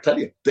 I'll tell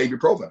you, David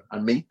Provan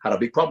and me had a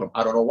big problem.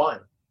 I don't know why.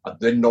 I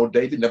didn't know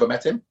David, never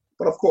met him.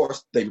 But of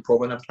course, David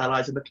Provan had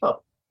allies in the club.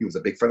 He was a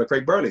big friend of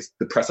Craig Burley's.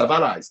 The press have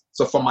allies.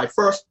 So from my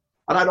first,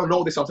 and I don't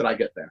know this until I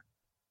get there.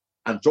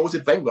 And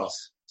Joseph Venglos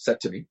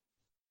said to me,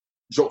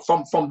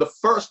 from the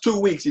first 2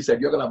 weeks, he said,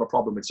 you're going to have a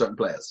problem with certain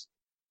players.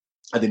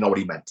 I didn't know what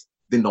he meant.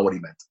 I'm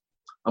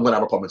going to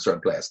have a problem with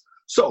certain players.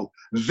 So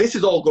this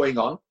is all going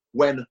on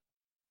when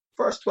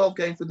first 12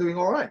 games we're doing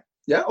all right.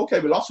 Yeah, okay,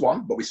 we lost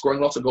 1, but we're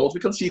scoring lots of goals. We're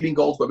conceding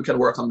goals, but we can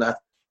work on that.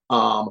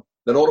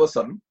 Then all of a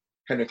sudden,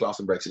 Henrik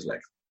Larsson breaks his leg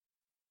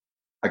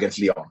against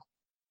Lyon.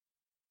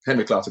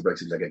 Henrik Larsson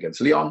breaks his leg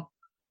against Lyon.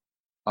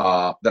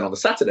 Then on the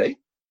Saturday,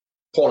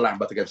 Paul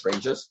Lambert against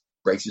Rangers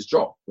breaks his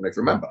jaw, if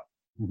you remember.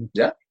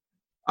 Yeah?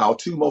 Our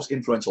 2 most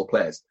influential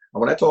players.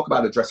 And when I talk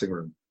about the dressing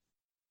room,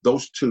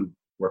 those 2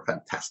 were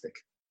fantastic.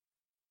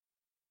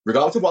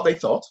 Regardless of what they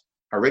thought,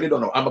 I really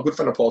don't know. I'm a good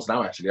friend of Paul's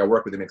now, actually. I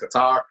work with him in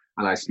Qatar,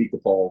 and I speak to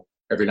Paul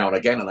every now and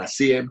again, and I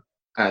see him.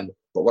 But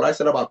what I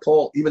said about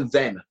Paul, even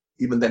then,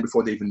 even then,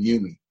 before they even knew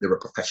me, they were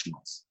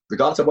professionals.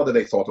 Regardless of whether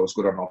they thought I was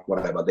good or not,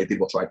 whatever, they did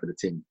what's right for the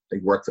team. They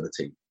worked for the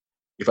team.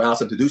 If I asked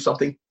them to do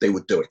something, they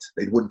would do it.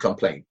 They wouldn't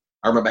complain.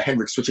 I remember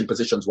Henrik switching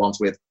positions once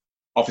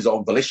of his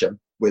own volition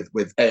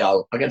with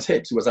Al against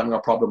Hibs, who was having a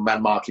problem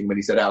man marking when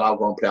he said, Al, I'll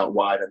go and play out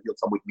wide and you'll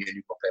come with me and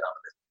you go play out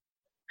of it.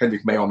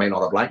 Henrik may or may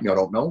not have liked me, I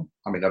don't know.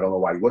 I mean, I don't know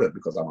why he would have,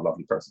 because I'm a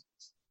lovely person.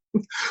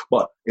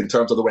 But in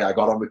terms of the way I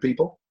got on with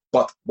people,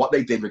 but what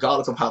they did,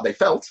 regardless of how they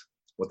felt,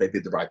 was they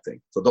did the right thing.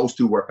 So those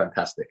two were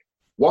fantastic.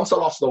 Once I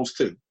lost those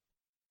two,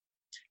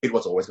 it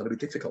was always going to be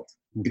difficult.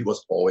 It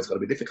was always going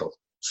to be difficult.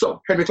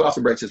 So Henrik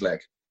Larsson breaks his leg.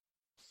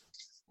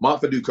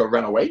 Mark Viduka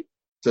ran away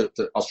to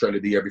Australia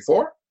the year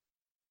before.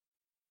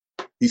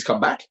 He's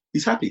come back.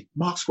 He's happy.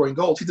 Mark's scoring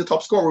goals. He's the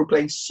top scorer. We're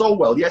playing so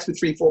well. Yes, we're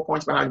 3-4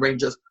 points behind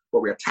Rangers,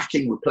 but we're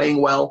attacking. We're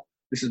playing well.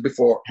 This is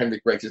before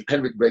Henrik breaks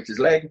his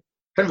leg.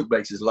 Henrik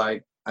breaks his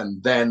leg.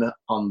 And then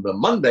on the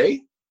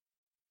Monday,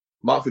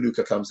 Mark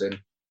Viduka comes in.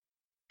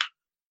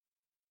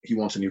 He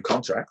wants a new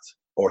contract,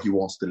 or he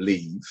wants to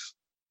leave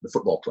the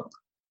football club.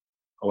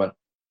 I went,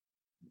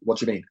 what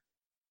do you mean?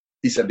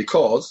 He said,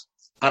 because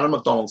Alan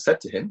McDonald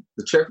said to him,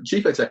 the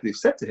chief executive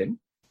said to him,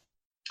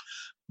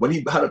 when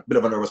he had a bit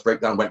of a nervous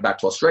breakdown, went back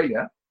to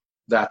Australia,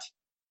 that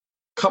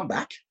come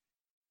back,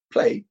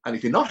 play, and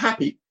if you're not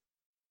happy,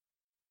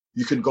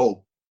 you can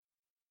go.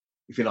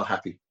 If you're not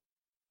happy,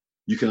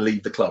 you can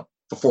leave the club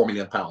for £4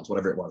 million,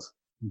 whatever it was.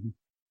 Mm-hmm.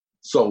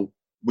 So,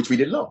 which we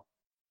didn't know.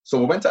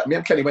 So me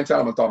and Kenny went to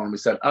Alan McDonald and we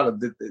said, Alan,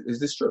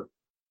 is this true?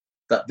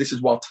 That this is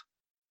what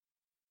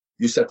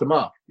you said to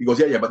Mark? He goes,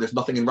 yeah, but there's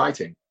nothing in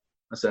writing.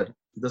 I said,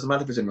 it doesn't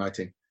matter if it's in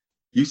writing.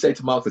 You say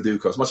to Mark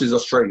Viduka, as much as he's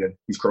Australian,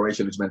 he's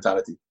Croatian, his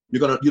mentality, you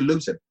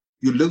lose him.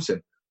 You lose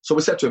him. So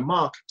we said to him,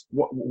 Mark,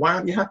 why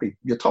aren't you happy?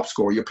 You're top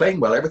scorer, you're playing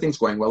well, everything's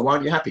going well. Why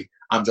aren't you happy?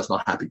 I'm just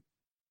not happy.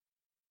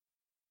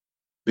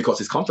 Because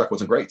his contract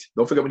wasn't great.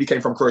 Don't forget when he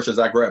came from Croatia,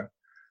 Zagreb,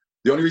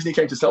 the only reason he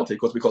came to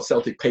Celtic was because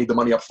Celtic paid the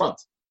money up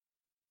front.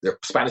 There are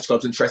Spanish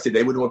clubs interested,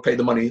 they wouldn't have paid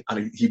the money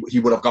and he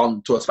would have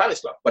gone to a Spanish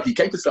club. But he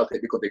came to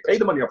Celtic because they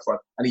paid the money up front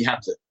and he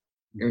had to.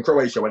 In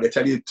Croatia, when they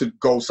tell you to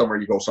go somewhere,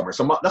 you go somewhere.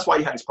 So that's why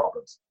he had his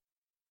problems.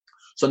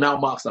 So now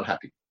Mark's not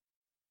happy.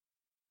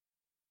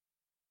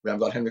 We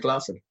haven't got Henrik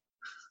Larsson.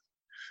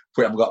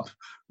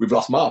 We've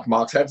lost Mark.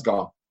 Mark's head's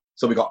gone.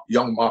 So we got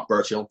young Mark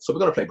Burchill. So we're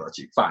going to play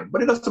Burchill. Fine.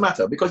 But it doesn't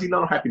matter because he's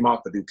not happy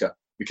Mark Viduka.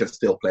 We can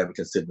still play. We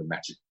can still win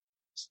matches.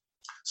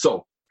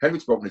 So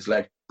Henrik's broken his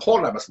leg.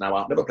 Paul Lambert's now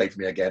out. Never played for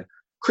me again.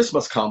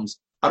 Christmas comes.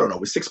 I don't know.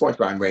 We're 6 points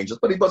behind Rangers.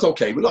 But it was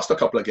okay. We lost a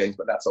couple of games,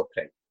 but that's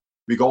okay.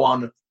 We go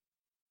on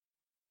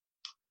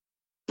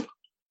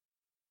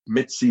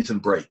mid-season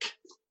break.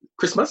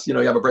 Christmas, you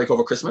have a break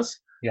over Christmas.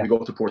 Yeah. We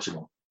go to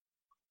Portugal.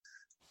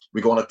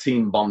 We go on a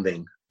team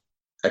bonding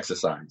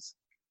exercise.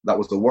 That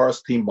was the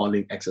worst team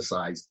bonding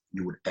exercise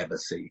you would ever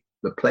see.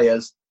 The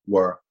players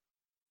were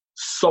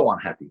so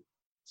unhappy.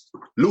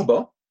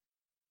 Lubo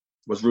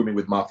was rooming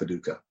with Mark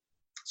Viduka.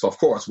 So, of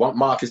course, what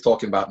Mark is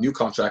talking about, new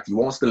contract, he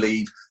wants to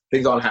leave,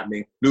 things aren't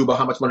happening. Lubo,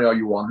 how much money are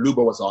you on?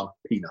 Lubo was on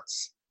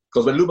peanuts.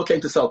 Because when Lubo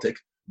came to Celtic,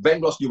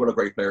 Weghorst knew what a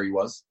great player he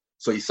was.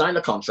 So he signed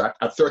a contract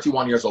at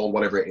 31 years old,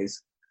 whatever it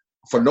is,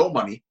 for no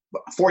money,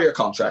 but a 4-year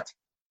contract.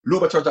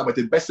 Lubo turns out with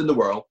the best in the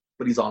world,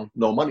 but he's on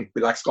no money,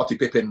 but like Scottie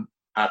Pippen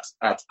at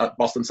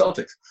Boston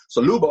Celtics.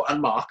 So Lubo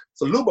and Mark,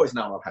 so Lubo is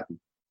now not happy.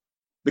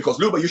 Because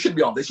Lubo, you should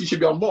be on this, you should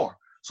be on more.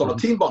 So on a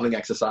team bonding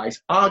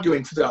exercise,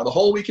 arguing throughout the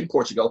whole week in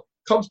Portugal,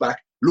 comes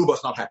back,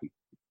 Lubo's not happy.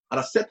 And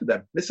I said to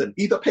them, listen,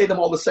 either pay them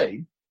all the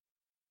same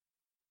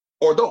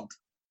or don't.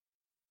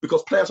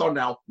 Because players are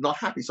now not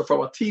happy. So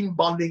from a team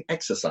bonding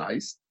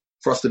exercise,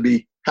 for us to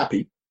be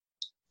happy,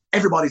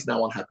 everybody's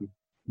now unhappy.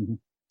 Mm-hmm.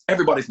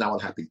 Everybody's now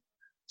unhappy.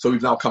 So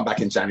we've now come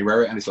back in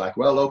January and it's like,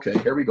 well, okay,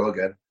 here we go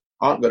again.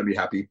 Aren't going to be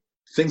happy.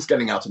 Things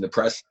getting out in the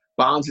press.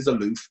 Barnes is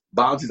aloof.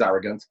 Barnes is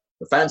arrogant.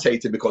 The fans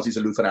hate him because he's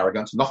aloof and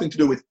arrogant. This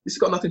has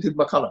got nothing to do with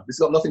my colour. This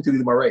has got nothing to do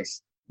with my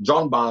race.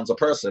 John Barnes, a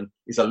person,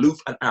 is aloof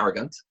and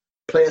arrogant.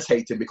 Players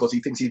hate him because he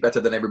thinks he's better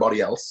than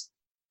everybody else,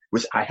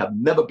 which I have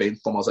never been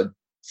from I was a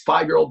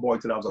 5-year-old boy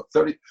till I was a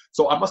 30.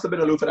 So I must have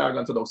been aloof and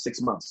arrogant for those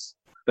 6 months.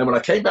 Then when I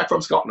came back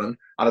from Scotland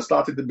and I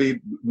started to be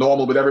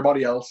normal with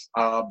everybody else,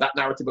 that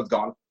narrative was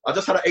gone. I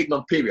just had an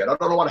 8-month period. I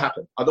don't know what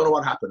happened. I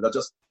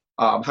just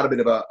had a bit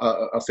of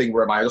a thing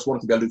where I just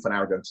wanted to be aloof and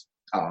arrogant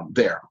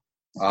there.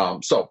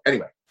 So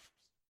anyway,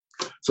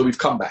 so we've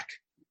come back.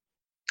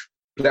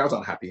 Players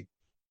unhappy.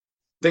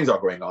 Things are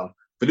going on.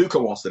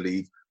 Viduka wants to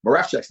leave.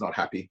 Moravcek's not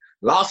happy.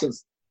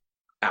 Larsson's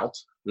out.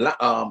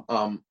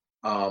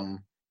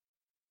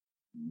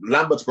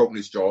 Lambert's broken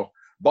his jaw.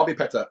 Bobby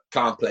Petter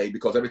can't play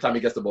because every time he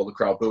gets the ball, the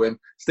crowd boo him.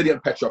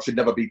 Stilian Petrov should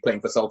never be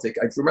playing for Celtic.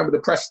 If you remember the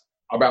press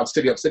about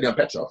Stilian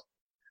Petrov,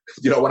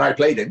 when I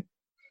played him,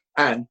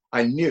 and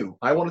I knew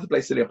I wanted to play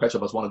Stilian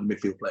Petrov as one of the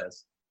midfield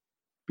players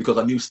because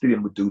I knew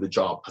Stilian would do the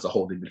job as a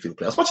holding midfield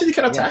player. As much as he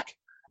can attack,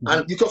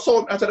 and you saw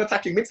him as an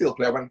attacking midfield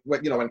player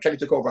when Kenny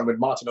took over and with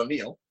Martin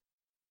O'Neill.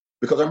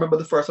 Because I remember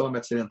the first time I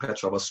met Stilian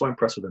Petrov, I was so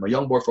impressed with him. A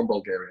young boy from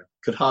Bulgaria,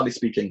 could hardly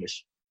speak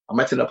English. I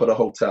met him up at a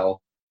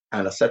hotel,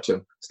 and I said to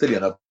him,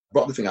 Stilian, I've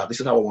brought the thing out. This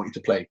is how I want you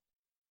to play.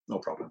 No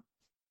problem.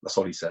 That's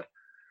all he said.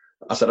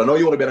 I said, I know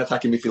you want to be an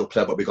attacking midfield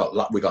player, but we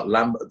got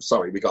Lambert.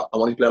 Sorry, I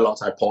want to play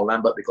alongside Paul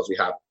Lambert because we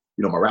have,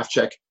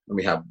 Moravcik, and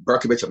we have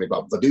Berkovic, and we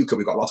got Viduka.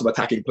 We got lots of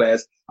attacking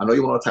players. I know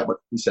you want to attack, but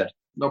he said,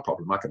 no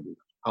problem. I can do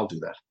that. I'll do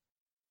that.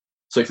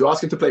 So if you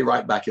ask him to play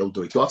right back, he'll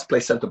do it. If you ask him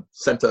to play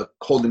center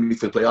holding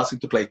midfield player, ask him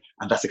to play,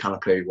 and that's the kind of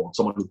player he wants,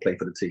 someone who'll play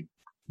for the team.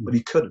 But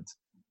he couldn't,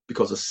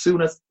 because as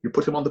soon as you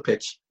put him on the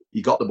pitch,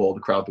 he got the ball, the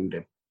crowd booed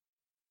him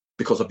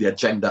because of the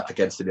agenda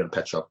against Stilian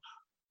Petrov.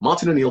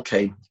 Martin O'Neill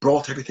came,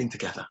 brought everything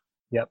together.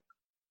 Yep.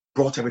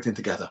 Brought everything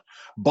together.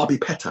 Bobby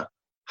Petter,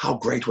 how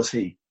great was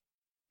he?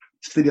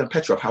 Stilian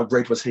Petrov, how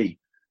great was he?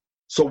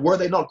 So were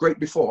they not great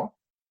before?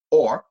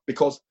 Or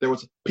because there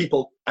was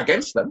people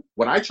against them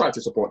when I tried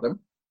to support them,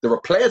 there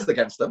were players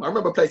against them. I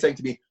remember a player saying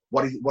to me,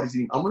 what is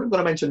he? I'm not going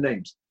to mention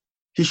names.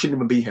 He shouldn't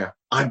even be here.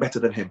 I'm better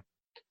than him.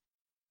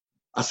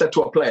 I said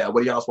to a player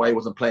when he asked why he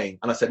wasn't playing,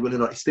 and I said, well,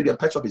 Stilian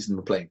Petrov isn't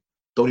even playing.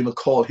 Don't even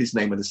call his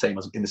name in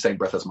the same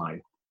breath as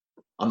mine.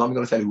 I'm not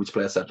going to tell you which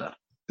player said that.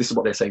 This is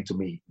what they're saying to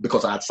me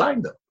because I had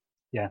signed them.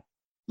 Yeah.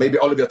 Maybe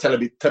Olivier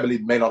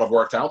Tebeli may not have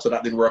worked out, so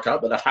that didn't work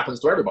out, but that happens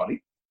to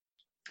everybody.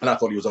 And I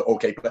thought he was an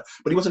okay player.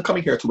 But he wasn't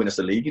coming here to win us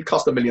the league. He'd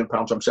cost £1 million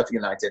from Sheffield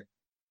United.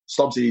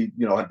 Stubbsy,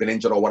 had been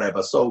injured or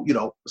whatever. So,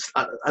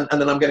 and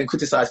then I'm getting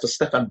criticised for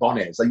Stefan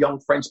Bonnes, a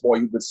young French boy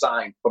who would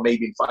sign for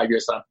maybe in 5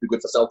 years' time to be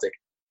good for Celtic.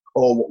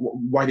 Or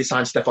why did he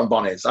sign Stefan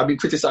Bonnes? I've been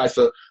criticised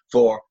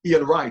for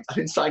Ian Wright. I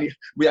didn't sign it.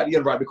 We had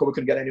Ian Wright because we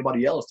couldn't get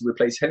anybody else to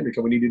replace Henrik,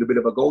 and we needed a bit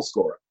of a goal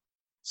scorer.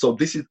 So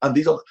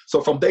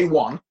so from day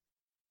one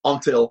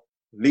until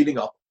leading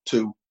up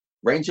to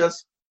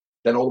Rangers,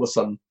 then all of a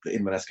sudden the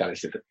Inverness Gaelic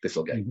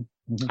Thistle game.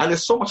 Mm-hmm. And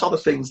there's so much other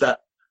things that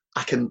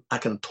I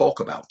can talk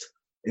about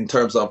in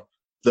terms of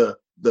the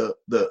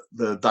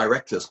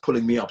directors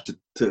pulling me up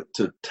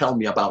to tell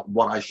me about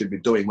what I should be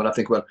doing when I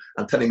think,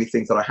 and telling me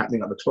things that are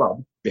happening at the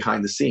club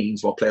behind the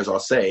scenes, what players are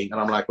saying. And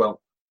I'm like,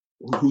 well,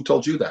 who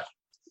told you that?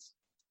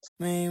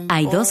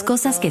 Hay dos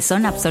cosas que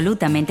son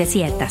absolutamente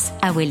ciertas.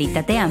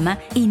 Abuelita te ama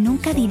y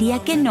nunca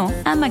diría que no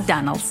a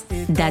McDonald's.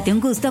 Date un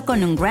gusto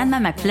con un Grandma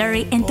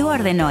McFlurry en tu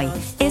orden hoy.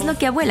 Es lo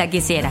que abuela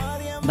quisiera.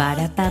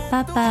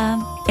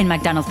 Barapapapa. En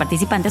McDonald's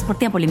participantes por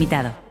tiempo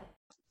limitado.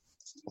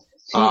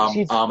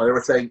 They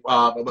were saying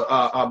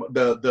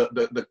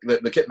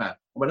the kit man.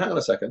 Hang on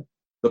a second.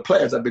 The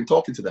players have been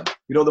talking to them.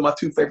 They're my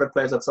two favorite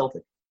players at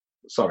Celtic.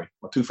 Sorry,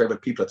 my two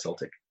favorite people at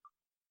Celtic.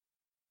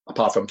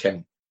 Apart from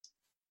Kenny.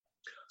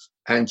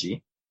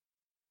 Angie,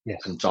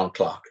 yes, and John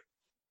Clark.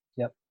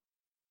 Yep.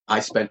 I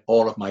spent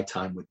all of my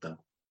time with them.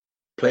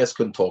 Players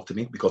couldn't talk to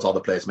me because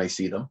other players may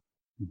see them.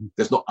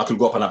 Mm-hmm. I could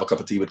go up and have a cup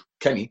of tea with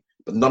Kenny,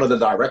 but none of the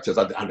directors,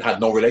 I had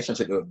no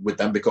relationship with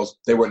them because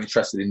they weren't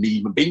interested in me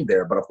even being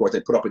there. But of course,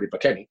 they put up with it for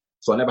Kenny,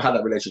 so I never had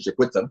that relationship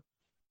with them.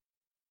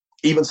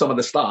 Even some of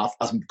the staff,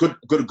 as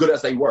good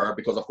as they were,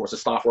 because of course the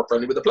staff were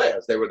friendly with the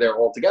players. They were there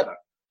all together.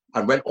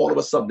 And when all of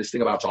a sudden this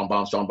thing about John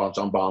Barnes,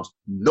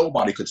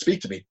 nobody could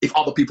speak to me if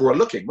other people were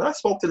looking. When I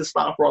spoke to the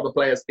staff or other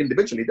players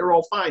individually, they were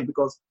all fine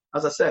because,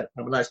 as I said,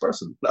 I'm a nice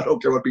person. I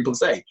don't care what people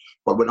say.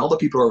 But when other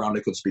people are around,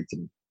 they could speak to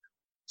me.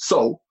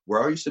 So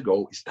where I used to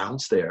go is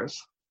downstairs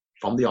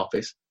from the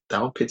office,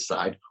 down pitch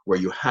side, where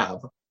you have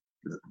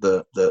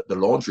the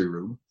laundry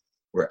room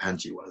where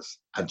Angie was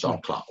and John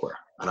Clark were.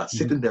 And I'd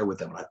sit in there with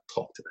them and I'd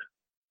talk to them.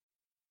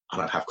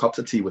 And I'd have cups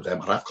of tea with them.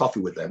 I'd have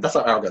coffee with them. That's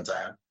how arrogant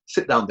I am.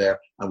 Sit down there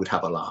and we'd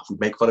have a laugh. We'd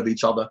make fun of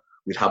each other.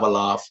 We'd have a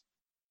laugh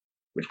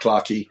with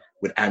Clarky,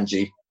 with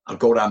Angie. I'd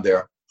go down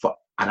there for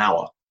an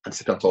hour and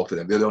sit and talk to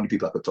them. They're the only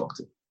people I could talk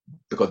to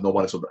because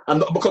nobody saw them.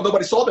 And because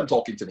nobody saw them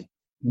talking to me.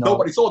 No.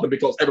 Nobody saw them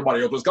because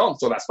everybody else was gone.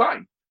 So that's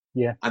fine.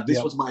 Yeah. And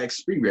this was my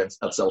experience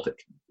at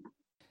Celtic.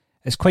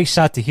 It's quite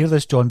sad to hear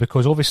this, John,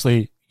 because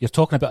obviously you're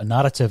talking about a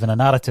narrative, and a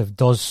narrative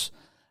does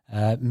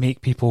make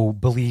people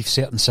believe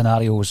certain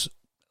scenarios,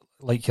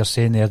 like you're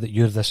saying there, that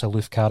you're this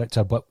aloof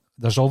character, but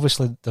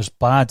there's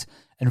bad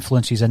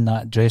influences in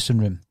that dressing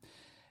room.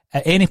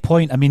 At any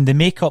point, the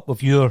makeup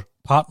of your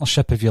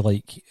partnership, if you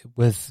like,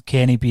 with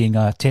Kenny being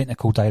a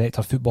technical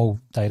director, football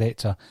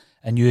director,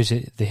 and you as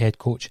the head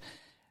coach,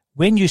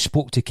 when you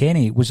spoke to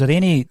Kenny, was there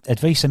any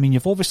advice?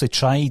 You've obviously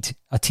tried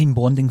a team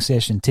bonding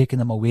session, taking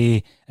them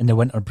away in the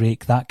winter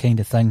break, that kind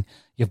of thing.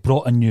 You've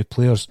brought in new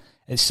players.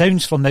 It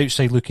sounds from the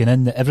outside looking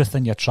in that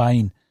everything you're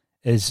trying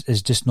is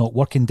just not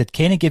working. Did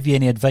Kenny give you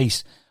any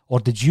advice? Or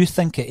did you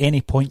think at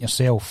any point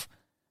yourself,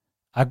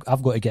 I've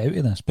got to get out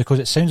of this? Because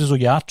it sounds as though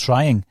you are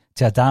trying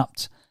to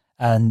adapt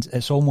and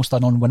it's almost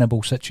an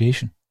unwinnable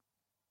situation.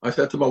 I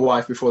said to my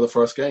wife before the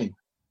first game,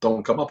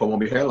 don't come up, I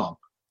won't be here long.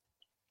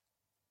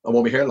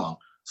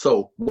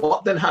 So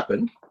what then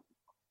happened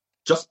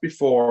just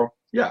before,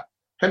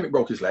 Henrik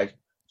broke his leg.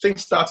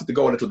 Things started to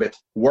go a little bit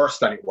worse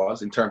than it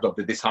was in terms of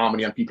the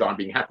disharmony and people aren't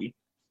being happy.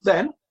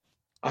 Then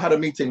I had a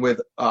meeting with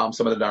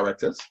some of the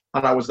directors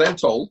and I was then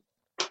told,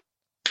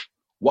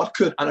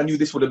 and I knew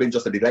this would have been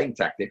just a delaying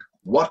tactic,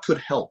 what could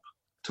help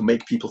to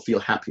make people feel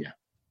happier,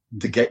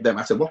 to get them?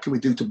 I said, what can we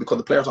do because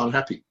the players aren't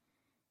happy?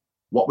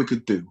 What we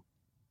could do,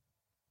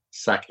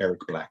 sack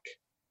Eric Black.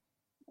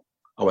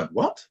 I went,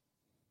 what?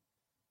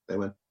 They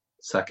went,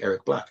 sack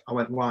Eric Black. I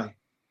went, why?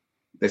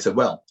 They said,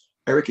 well,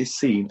 Eric is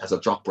seen as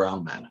a Jock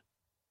Brown man.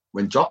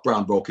 When Jock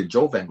Brown broke in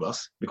Joe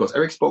Venglos, because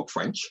Eric spoke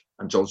French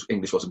and Joe's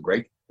English wasn't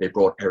great, they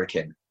brought Eric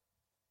in.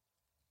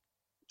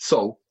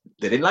 So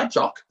they didn't like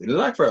Jock, they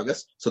didn't like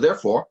Fergus, so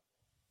therefore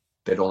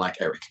they don't like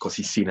Eric because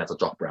he's seen as a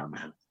Jock Brown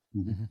man.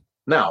 Mm-hmm.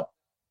 Now,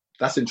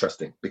 that's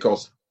interesting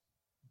because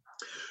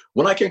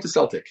when I came to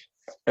Celtic,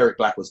 Eric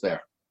Black was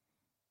there.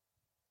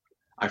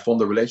 I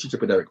formed a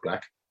relationship with Eric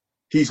Black.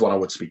 He's one I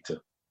would speak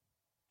to.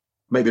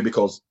 Maybe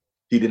because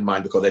he didn't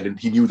mind because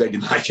he knew they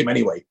didn't like him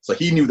anyway. So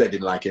he knew they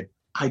didn't like him.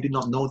 I did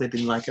not know they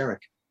didn't like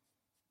Eric.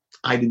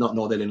 I did not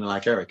know they didn't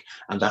like Eric.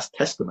 And that's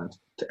testament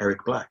to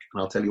Eric Black.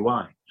 And I'll tell you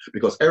why.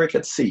 Because Eric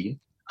had seen,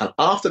 and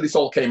after this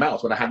all came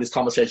out, when I had this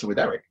conversation with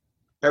Eric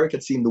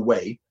had seen the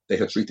way they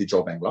had treated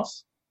Joe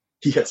Venglos.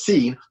 He had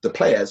seen the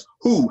players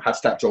who had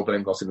stabbed Joe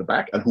Venglos in the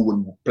back and who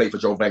wouldn't play for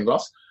Joe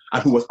Venglos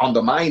and who was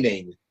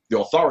undermining the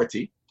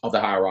authority of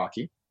the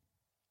hierarchy.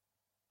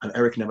 And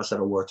Eric never said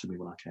a word to me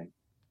when I came.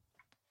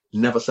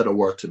 Never said a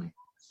word to me.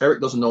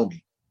 Eric doesn't know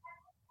me.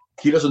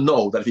 He doesn't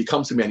know that if he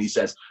comes to me and he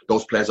says,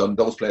 those players and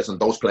those players and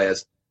those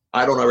players,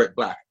 I don't know Eric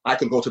Black. I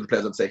could go to the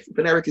players and say,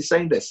 when Eric is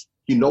saying this,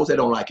 he knows they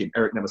don't like him.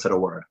 Eric never said a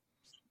word.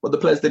 But the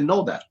players didn't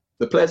know that.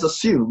 The players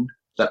assumed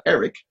that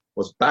Eric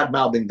was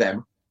bad-mouthing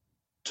them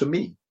to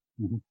me.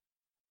 Mm-hmm.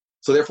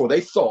 So therefore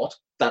they thought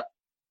that,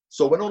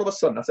 so when all of a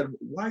sudden I said,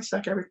 why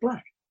sack Eric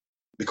Black?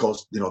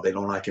 Because, they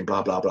don't like him,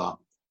 blah, blah, blah.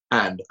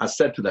 And I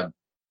said to them,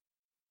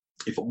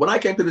 when I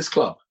came to this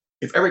club,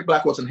 if Eric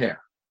Black wasn't here,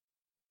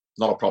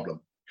 not a problem.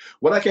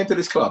 When I came to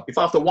this club, if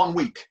after 1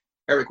 week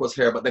Eric was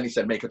here, but then he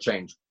said, make a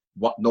change,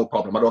 what? No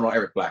problem. I don't know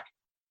Eric Black.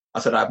 I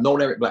said, I've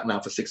known Eric Black now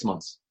for 6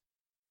 months.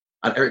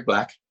 And Eric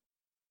Black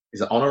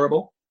is an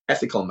honorable,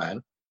 ethical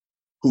man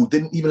who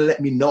didn't even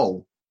let me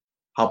know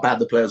how bad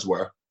the players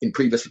were in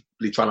previously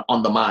trying to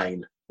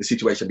undermine the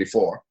situation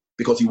before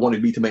because he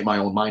wanted me to make my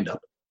own mind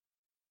up.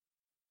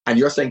 And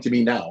you're saying to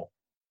me now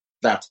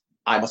that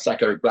I must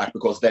sack Eric Black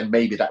because then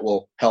maybe that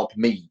will help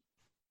me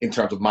in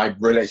terms of my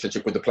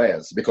relationship with the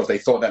players because they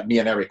thought that me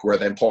and Eric were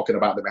then talking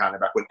about them behind their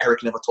back when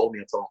Eric never told me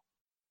at all.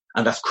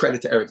 And that's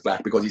credit to Eric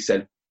Black because he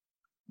said,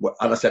 well,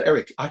 and I said,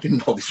 Eric, I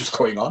didn't know this was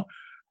going on.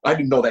 I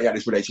didn't know that he had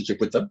this relationship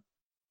with them.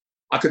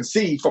 I could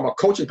see from a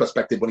coaching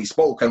perspective when he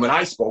spoke and when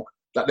I spoke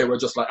that they were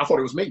just like, I thought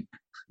it was me.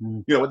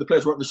 When the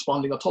players weren't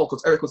responding at all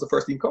because Eric was the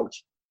first team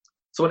coach.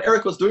 So when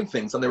Eric was doing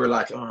things and they were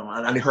like, oh,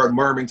 and he heard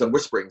murmurings and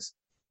whisperings,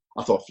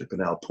 I thought, flipping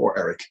hell, poor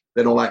Eric.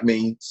 They don't like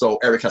me, so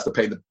Eric has to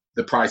pay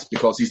the price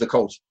because he's the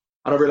coach.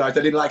 And I realized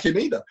they didn't like him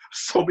either.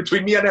 So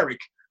between me and Eric,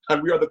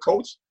 and we are the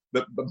coach,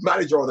 the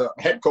manager or the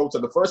head coach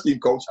and the first team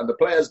coach, and the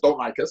players don't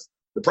like us,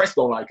 the press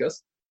don't like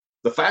us,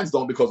 the fans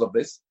don't because of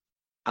this.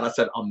 And I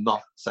said, I'm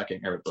not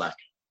sacking Eric Black.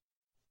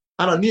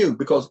 And I knew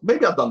because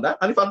maybe I've done that.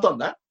 And if I've done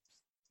that,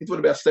 it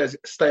would have been a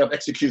stay of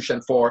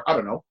execution for, I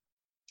don't know,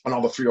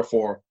 another 3 or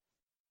 4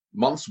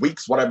 months,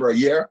 weeks, whatever, a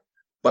year.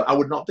 But I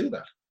would not do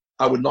that.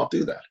 I would not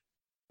do that.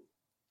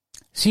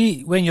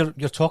 See, when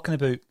you're talking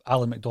about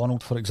Alan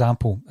McDonald, for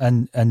example,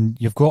 and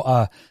you've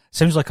got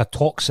sounds like a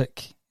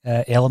toxic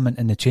element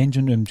in the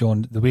changing room,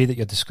 John, the way that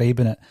you're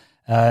describing it.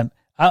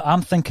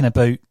 I'm thinking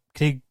about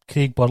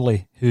Craig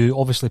Burley, who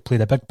obviously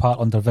played a big part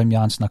under Wim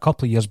Jansen a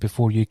couple of years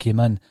before you came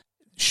in.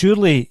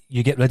 Surely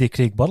you get rid of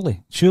Craig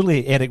Burley.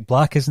 Surely Eric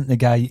Black isn't the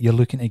guy you're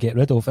looking to get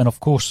rid of. And of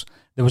course,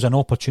 there was an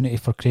opportunity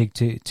for Craig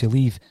to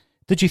leave.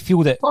 Did you feel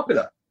that...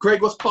 Popular.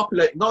 Craig was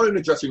popular, not in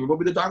the dressing room, but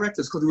with the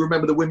directors, because we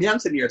remember the Wim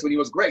Jansen years when he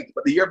was great.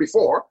 But the year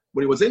before,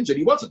 when he was injured,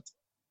 he wasn't.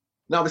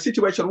 Now, the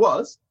situation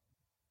was,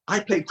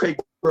 I played Craig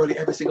Burley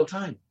every single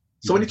time.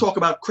 So when you talk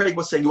about Craig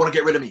was saying, you want to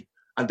get rid of me,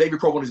 and David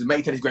Provan is his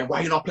mate, and he's going,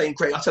 why are you not playing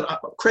Craig? I said,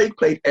 Craig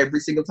played every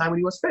single time when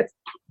he was fit.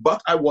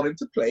 But I wanted him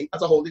to play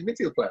as a holding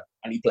midfield player.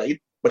 And he played,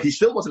 but he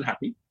still wasn't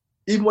happy.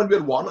 Even when we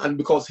had won, and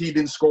because he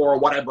didn't score or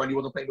whatever, and he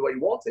wasn't playing the way he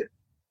wanted,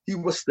 he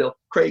was still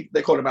Craig.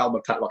 They call him Al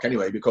McTatlock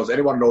anyway, because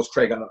anyone knows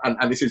Craig,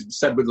 and this is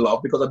said with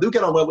love, because I do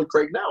get on well with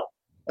Craig now.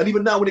 And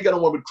even now, when you get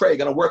on well with Craig,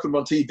 and I work with him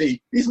on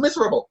TV, he's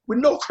miserable. We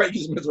know Craig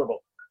is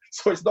miserable.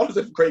 So it's not as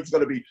if Craig's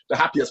going to be the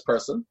happiest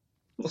person.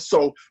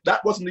 So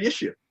that wasn't the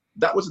issue.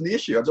 That wasn't the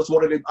issue. I just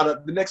wanted him, and I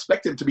didn't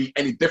expect him to be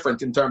any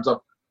different in terms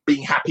of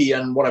being happy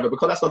and whatever,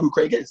 because that's not who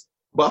Craig is.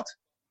 But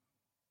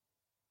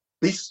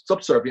be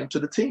subservient to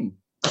the team,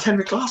 as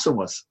Henrik Larsson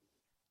was.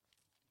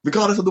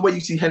 Regardless of the way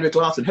you see Henrik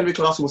Larsson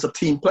was a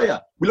team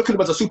player. We look at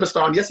him as a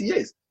superstar, and yes, he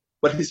is.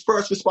 But his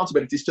first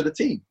responsibility is to the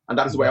team. And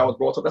that is the way I was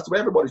brought up. That's the way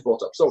everybody's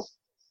brought up. So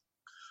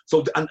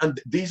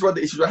these were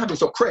the issues we're having.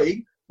 So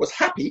Craig was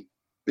happy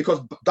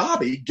because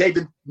Derby gave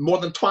him more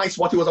than twice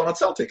what he was on at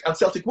Celtic, and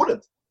Celtic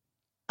wouldn't.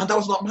 And that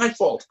was not my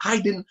fault.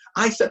 I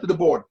said to the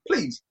board,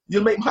 please,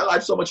 you'll make my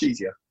life so much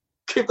easier.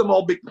 Give them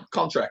all big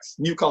contracts,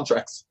 new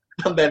contracts,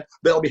 and then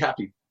they'll be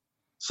happy.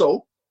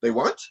 So they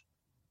weren't.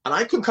 And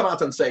I couldn't come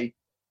out and say,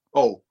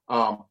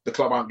 the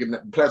club aren't giving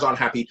it, the players aren't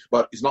happy,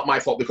 but it's not my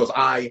fault because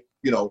I'm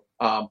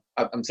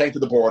saying to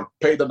the board,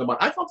 pay them the money.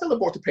 I can't tell the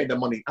board to pay them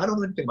money. I don't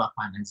know anything about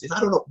finances.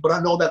 I don't know, but I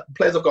know that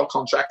players have got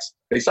contracts.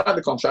 They sign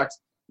the contracts.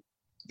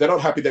 They're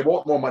not happy. They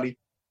want more money.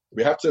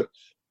 We have to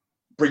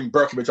bring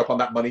Berkovich up on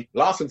that money.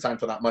 Larson signed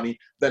for that money.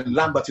 Then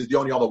Lambert is the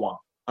only other one.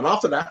 And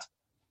after that,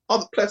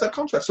 other players have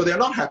contracts. So they're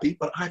not happy,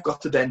 but I've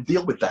got to then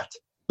deal with that.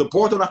 The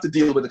board don't have to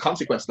deal with the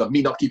consequences of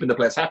me not keeping the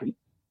players happy.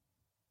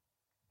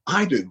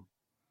 I do.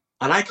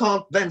 And I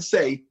can't then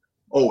say,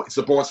 oh, it's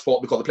the board's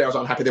fault because the players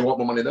aren't happy, they want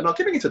more money, they're not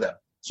giving it to them.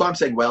 So I'm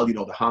saying, well,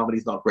 the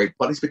harmony's not great,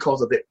 but it's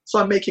because of it. So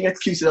I'm making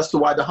excuses as to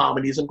why the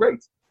harmony isn't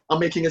great. I'm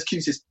making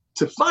excuses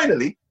to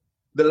finally,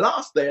 the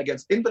last day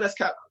against Inverness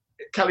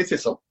Cali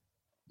Thistle,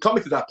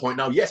 coming to that point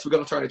now, yes, we're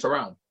going to turn it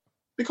around.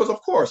 Because,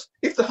 of course,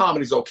 if the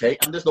harmony's okay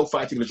and there's no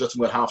fighting and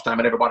adjustment at halftime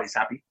and everybody's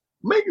happy,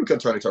 maybe we can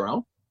turn it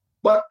around.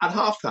 But at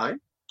halftime,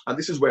 and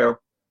this is where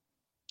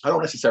I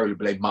don't necessarily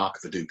blame Mark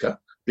Viduka,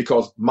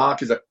 because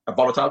Mark is a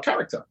volatile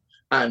character.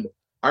 And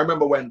I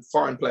remember when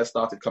foreign players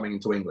started coming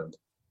into England,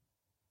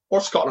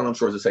 or Scotland, I'm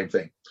sure is the same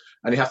thing.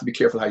 And you have to be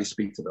careful how you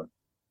speak to them.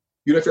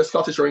 If you're a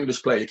Scottish or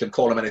English player, you can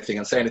call them anything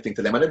and say anything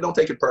to them. And they don't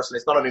take it personally.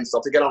 It's not an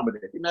insult. You get on with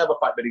it. You never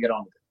fight, but you get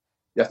on with it.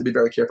 You have to be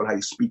very careful how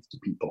you speak to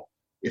people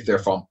if they're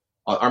from.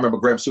 I remember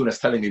Graham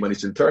Souness telling me when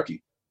he's in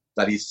Turkey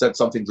that he said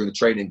something during the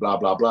training, blah,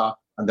 blah, blah.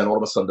 And then all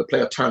of a sudden the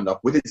player turned up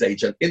with his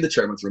agent in the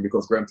chairman's room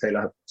because Graham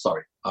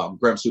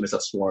Souness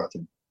had sworn at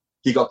him.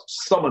 He got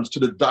summoned to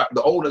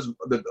the owner's,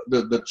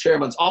 the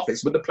chairman's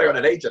office with the player and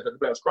an agent, and the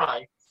player was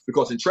crying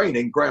because in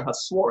training, Graham had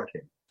sworn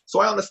at him.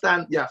 So I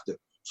understand you have to.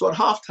 So at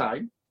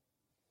halftime,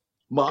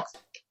 Mark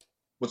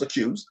was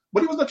accused,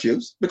 but he wasn't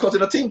accused because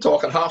in a team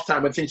talk at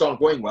halftime when things aren't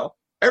going well,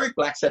 Eric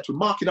Black said to him,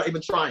 Mark, you're not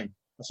even trying.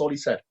 That's all he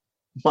said.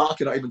 Mark,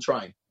 you're not even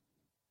trying.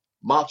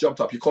 Mark jumped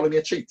up. You're calling me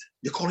a cheat.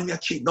 You're calling me a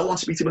cheat. No one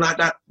speaks to me like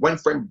that. Went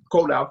for him,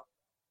 called out,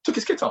 took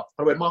his kit off.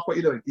 I went, Mark, what are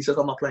you doing? He says,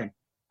 I'm not playing.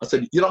 I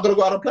said, you're not going to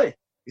go out and play?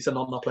 He said,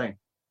 no, I'm not playing.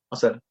 I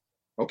said,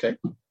 okay.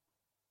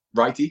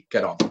 Righty,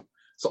 get on.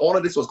 So all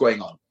of this was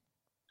going on.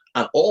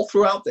 And all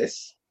throughout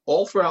this,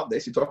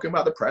 you're talking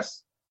about the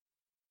press,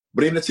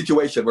 but in a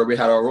situation where we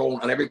had our own,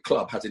 and every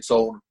club has its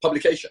own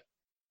publication,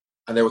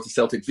 and there was the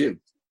Celtic View.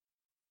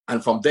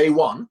 And from day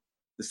one,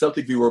 the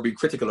Celtic View were being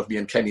critical of me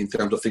and Kenny in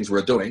terms of things we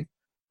were doing.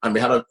 And we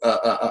had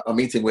a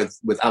meeting with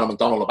Alan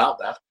McDonald about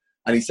that.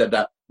 And he said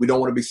that we don't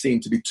want to be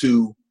seen to be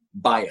too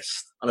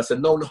biased. And I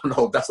said, no,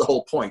 that's the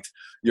whole point.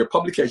 Your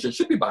publication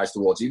should be biased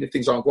towards you, even if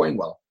things aren't going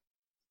well.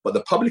 But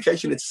the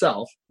publication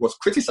itself was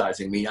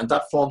criticizing me, and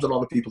that forms a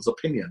lot of people's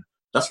opinion.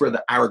 That's where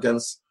the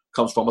arrogance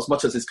comes from, as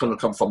much as it's going to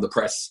come from the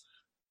press,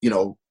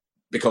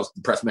 because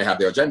the press may have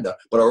their agenda.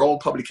 But our own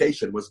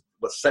publication was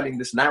selling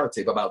this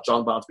narrative about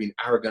John Barnes being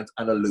arrogant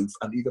and aloof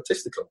and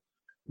egotistical,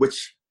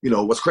 which,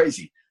 was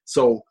crazy.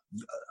 So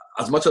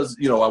as much as,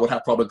 I would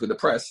have problems with the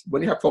press,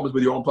 when you have problems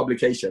with your own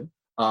publication,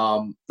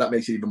 that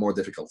makes it even more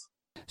difficult.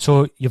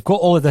 So you've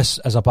got all of this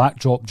as a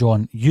backdrop,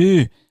 John.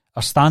 You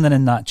are standing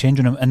in that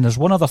changing room, and there's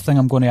one other thing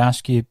I'm going to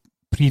ask you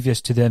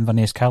previous to the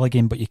Inverness Cali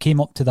game, but you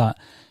came up to that.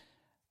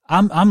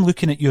 I'm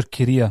looking at your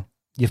career.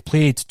 You've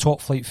played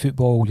top-flight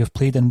football. You've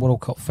played in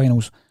World Cup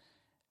finals.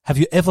 Have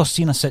you ever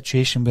seen a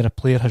situation where a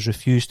player has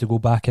refused to go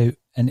back out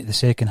into the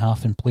second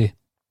half and play?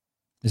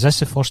 Is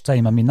this the first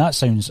time? I mean, that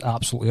sounds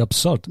absolutely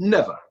absurd.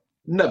 Never.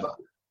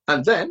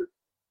 And then,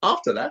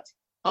 after that,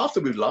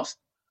 after we've lost,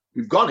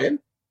 we've gone in,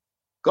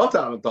 got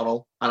down at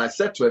McDonald, and I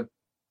said to him,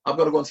 I'm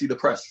going to go and see the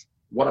press.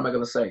 What am I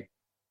going to say?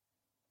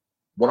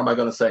 What am I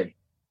going to say?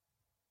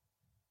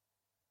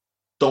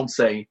 Don't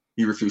say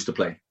he refused to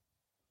play.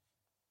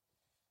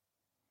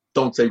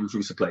 Don't say he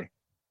refused to play.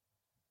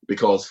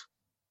 Because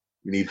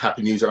we need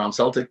happy news around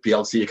Celtic.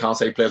 PLC, you can't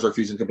say players are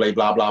refusing to play,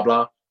 blah, blah,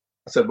 blah.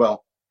 I said,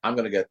 well, I'm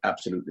going to get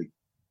absolutely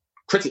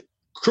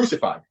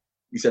crucified.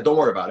 He said, don't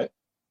worry about it.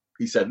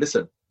 He said,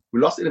 listen,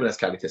 we lost the Inverness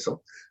Cali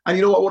Thistle. And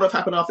you know what would have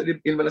happened after the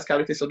Inverness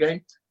Cali Thistle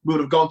game? We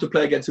would have gone to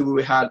play against who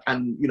we had,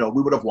 and, we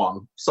would have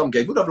won. Some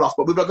games we would have lost,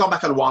 but we would have gone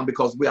back and won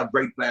because we have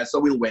great players, so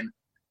we'll win.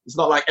 It's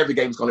not like every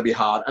game's going to be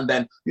hard. And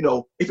then,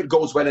 if it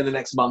goes well in the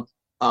next month,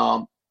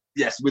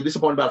 yes, we're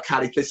disappointed about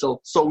Cali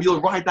Thistle, so we'll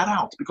ride that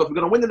out because we're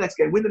going to win the next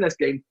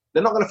game.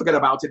 They're not going to forget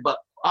about it, but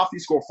after you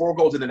score 4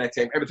 goals in the next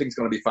game, everything's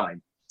going to be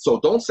fine. So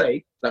don't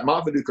say that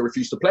Mark Viduka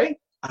refused to play,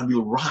 and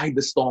we'll ride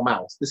the storm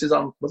out. This is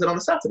was it on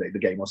a Saturday, the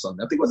game, or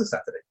Sunday? I think it was a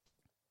Saturday.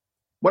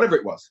 Whatever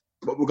it was.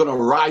 But we're going to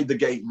ride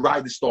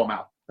the storm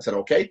out. I said,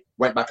 okay,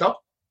 went back up.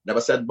 Never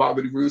said Mark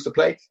Viduka refused to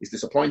play. It's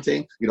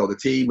disappointing. The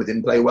team, we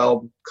didn't play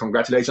well.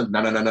 Congratulations.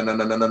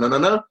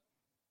 No.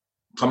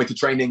 Coming to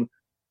training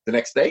the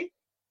next day.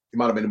 It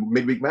might have been a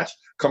midweek match.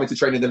 Coming to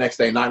training the next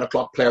day, 9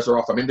 o'clock, players are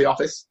off. I'm in the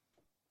office.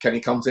 Kenny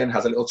comes in,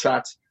 has a little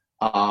chat.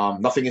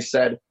 Nothing is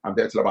said. I'm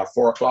there till about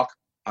 4 o'clock.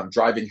 I'm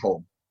driving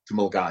home to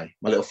Mulgai,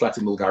 my little flat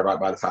in Mulgai right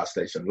by the fire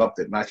station. Loved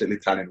it. Nice little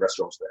Italian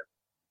restaurants there.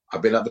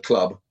 I've been at the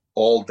club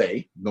all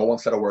day. No one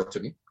said a word to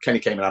me. Kenny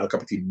came in, had a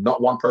cup of tea.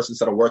 Not one person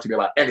said a word to me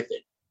about anything.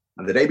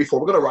 And the day before,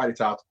 we're going to ride it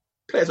out.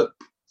 Fans are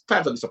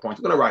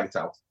disappointed. We're going to ride it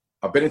out.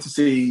 I've been in to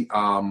see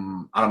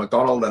Alan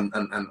McDonald and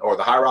or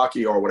the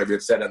hierarchy or whatever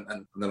you'd said, and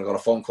then I got a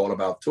phone call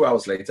about 2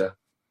 hours later.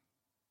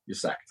 You're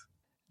sacked.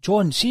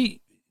 John,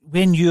 see,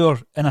 when you're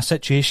in a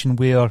situation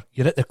where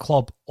you're at the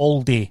club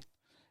all day,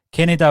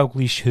 Kenny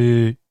Dalglish,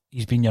 who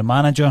He's been your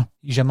manager.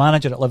 He's your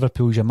manager at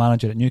Liverpool. He's your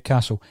manager at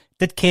Newcastle.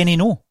 Did Kenny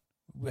know?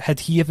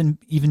 Had he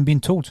even been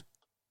told?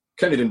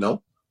 Kenny didn't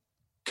know.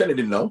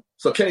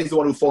 So Kenny's the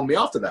one who phoned me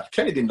after that.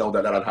 Kenny didn't know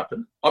that had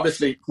happened.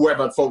 Obviously,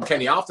 whoever had phoned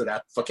Kenny after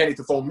that, for Kenny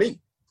to phone me.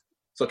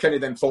 So Kenny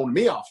then phoned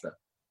me after.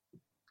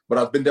 But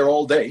I've been there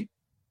all day.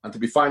 And to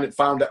be find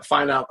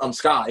out on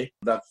Sky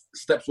that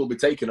steps will be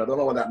taken. I don't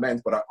know what that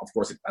meant, but of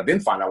course I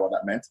didn't find out what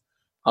that meant.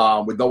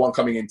 With no one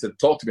coming in to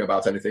talk to me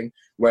about anything.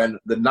 When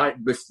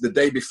the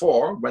day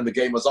before, when the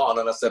game was on,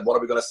 and I said, what are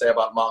we going to say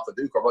about Mark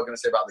Viduka? What are we going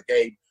to say about the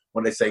game?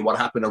 When they say what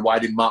happened and why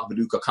did Mark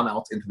Viduka come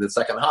out into the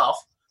second half?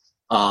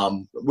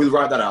 We'll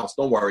write that out.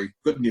 Don't worry.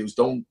 Good news.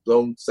 Don't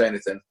say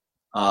anything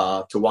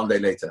to one day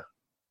later.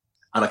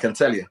 And I can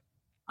tell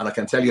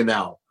you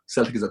now,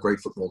 Celtic is a great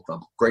football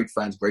club. Great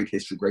fans, great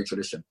history, great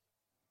tradition.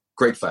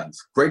 Great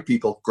fans, great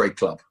people, great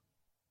club.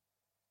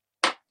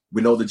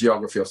 We know the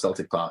geography of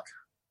Celtic Park.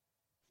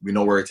 We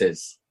know where it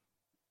is.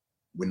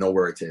 You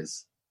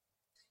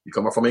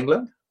come up from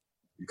England,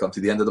 you come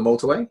to the end of the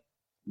motorway,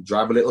 you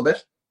drive a little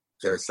bit,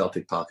 there's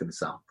Celtic Park in the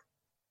south.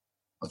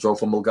 I drove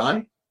from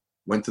Mulgai,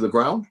 went to the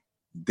ground,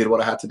 did what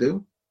I had to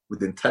do.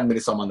 Within 10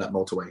 minutes, I'm on that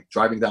motorway,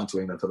 driving down to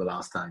England for the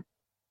last time.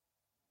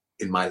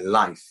 In my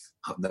life,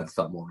 I've never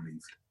felt more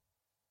relieved.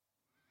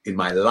 In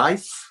my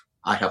life,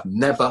 I have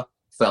never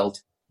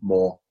felt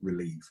more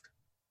relieved.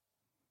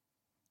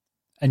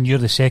 And you're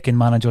the second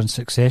manager in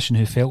succession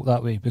who felt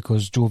that way,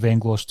 because Joe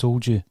Venglos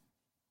told you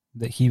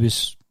that it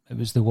was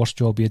the worst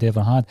job he had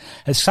ever had.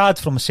 It's sad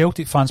from a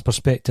Celtic fan's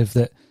perspective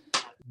that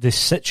the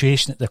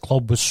situation at the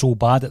club was so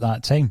bad at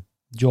that time,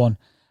 John.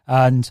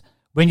 And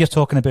when you're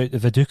talking about the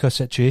Viduka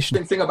situation...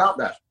 The thing about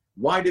that,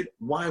 why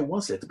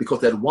was it? Because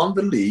they had won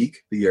the league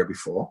the year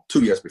before,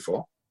 2 years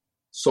before.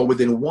 So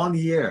within 1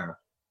 year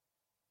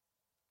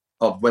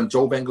of when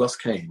Joe Venglos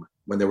came,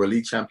 when they were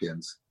league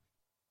champions,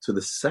 to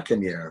the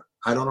second year,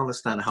 I don't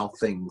understand how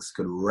things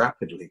could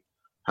rapidly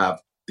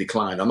have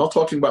declined. I'm not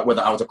talking about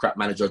whether I was a crap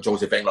manager or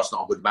Jose Venglos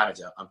not a good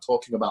manager. I'm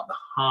talking about the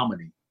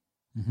harmony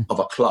of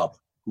a club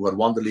who had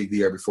won the league the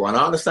year before. And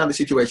I understand the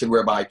situation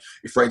whereby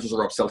if Rangers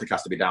are up, Celtic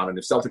has to be down, and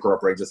if Celtic are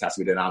up, Rangers has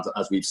to be down,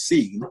 as we've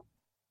seen.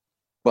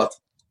 But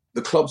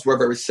the clubs were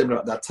very similar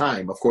at that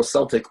time. Of course,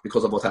 Celtic,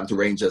 because of what happened to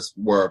Rangers,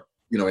 were,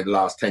 in the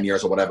last 10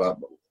 years or whatever,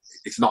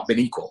 it's not been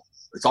equal.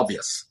 It's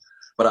obvious.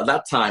 But at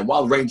that time,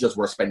 while Rangers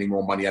were spending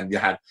more money, and you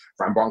had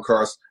Van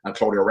Bronckhorst and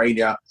Claudio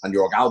Reyna and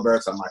Jörg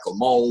Alberts and Michael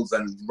Moles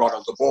and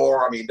Ronald de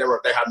Boer,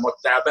 they had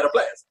better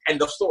players.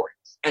 End of story.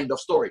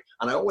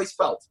 And I always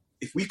felt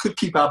if we could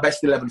keep our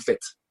best 11 fit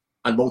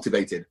and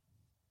motivated,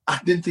 I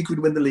didn't think we'd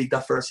win the league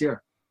that first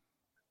year.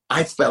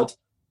 I felt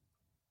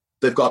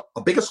they've got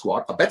a bigger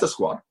squad, a better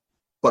squad,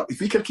 but if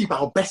we can keep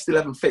our best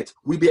 11 fit,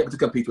 we'd be able to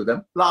compete with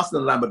them. Larson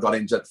and Lambert got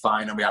injured,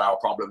 fine, and we had our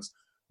problems.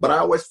 But I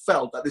always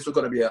felt that this was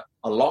going to be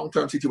a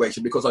long-term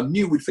situation, because I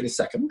knew we'd finish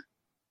second.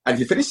 And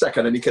if you finish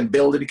second and you can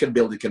build it, you can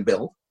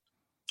build.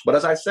 But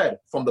as I said,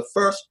 from the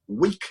first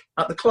week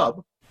at the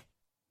club,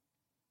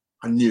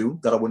 I knew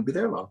that I wouldn't be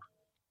there long.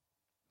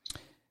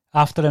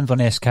 After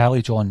Inverness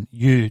Cali, John,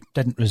 you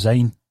didn't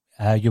resign.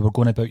 You were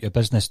going about your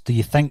business. Do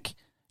you think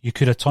you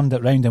could have turned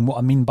it round? And what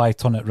I mean by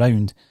turn it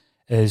round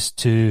is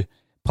to,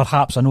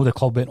 perhaps, I know the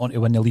club went on to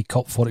win the League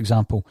Cup, for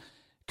example.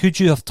 Could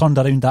you have turned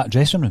around that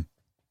dressing room?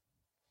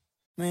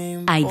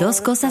 Hay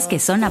dos cosas que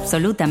son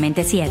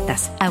absolutamente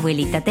ciertas.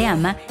 Abuelita te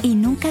ama y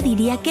nunca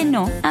diría que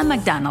no a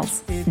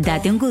McDonald's.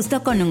 Date un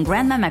gusto con un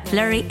Grandma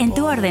McFlurry en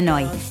tu orden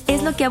hoy.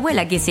 Es lo que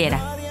abuela quisiera.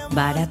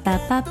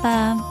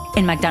 Ba-da-pa-pa-pa.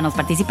 En McDonald's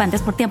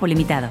participantes por tiempo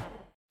limitado.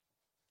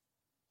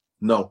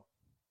 No.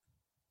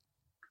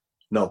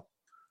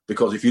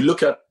 Because if you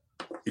look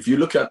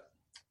at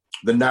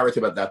the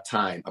narrative at that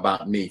time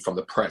about me from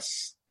the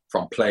press,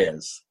 from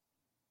players,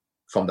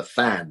 from the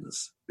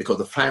fans, because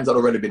the fans had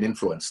already been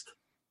influenced.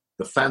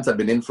 The fans had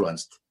been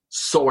influenced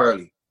so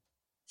early.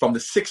 From the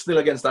 6-0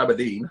 against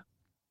Aberdeen,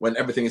 when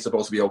everything is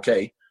supposed to be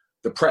okay,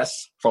 the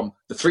press, from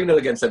the 3-0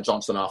 against St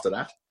Johnstone after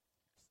that,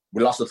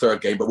 we lost the third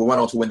game, but we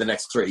went on to win the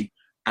next 3.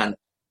 And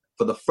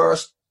for the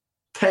first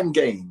 10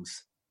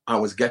 games, I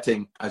was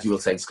getting, as you will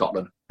say in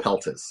Scotland,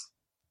 pelters.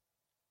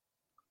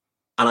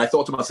 And I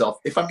thought to myself,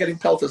 if I'm getting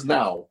pelters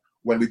now,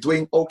 when we're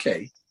doing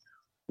okay,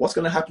 what's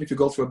going to happen if you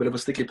go through a bit of a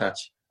sticky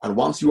patch? And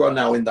once you are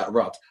now in that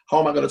rut, how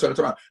am I going to turn it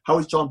around? How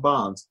is John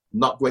Barnes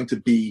not going to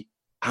be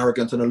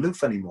arrogant and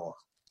aloof anymore?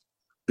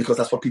 Because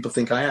that's what people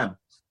think I am.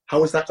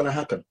 How is that going to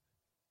happen?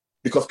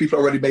 Because people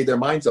already made their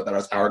minds up that I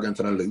was arrogant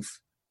and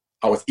aloof.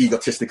 I was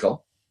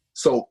egotistical.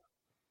 So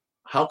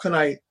how can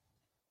I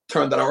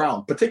turn that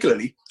around?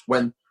 Particularly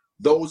when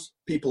those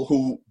people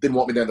who didn't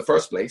want me there in the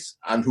first place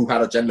and who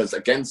had agendas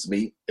against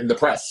me in the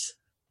press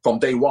from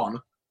day one,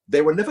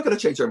 they were never going to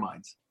change their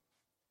minds.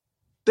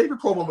 David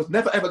Provan was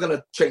never, ever going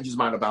to change his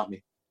mind about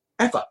me.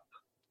 Ever.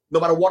 No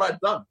matter what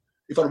I'd done.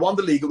 If I'd won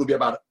the league, it would be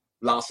about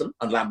Larson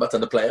and Lambert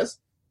and the players.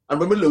 And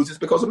when we lose, it's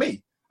because of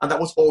me. And that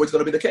was always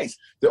going to be the case.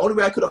 The only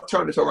way I could have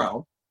turned it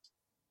around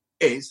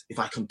is if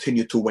I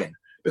continued to win.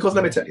 Because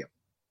let me tell you,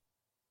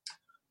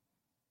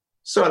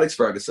 Sir Alex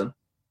Ferguson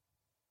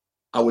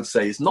I would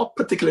say, is not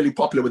particularly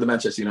popular with the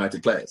Manchester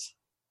United players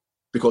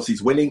because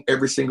he's winning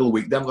every single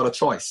week. They haven't got a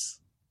choice.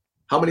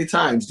 How many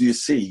times do you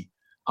see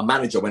a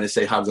manager when they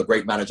say how he's a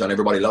great manager and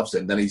everybody loves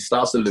him, then he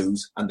starts to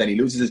lose and then he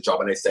loses his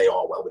job and they say,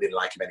 oh, well, we didn't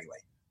like him anyway,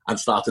 and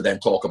start to then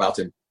talk about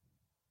him.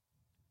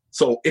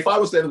 So if I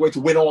was then going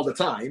to win all the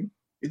time,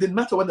 it didn't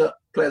matter whether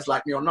players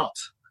liked me or not.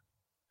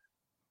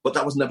 But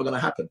that was never going to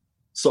happen.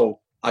 So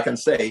I can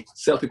say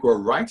Celtic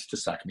were right to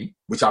sack me,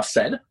 which I've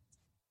said.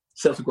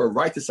 Celtic were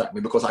right to sack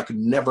me because I could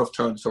never have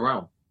turned it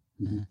around.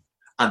 Mm-hmm.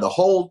 And the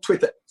whole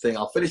Twitter thing,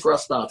 I'll finish where I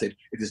started.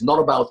 It is not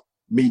about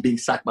me being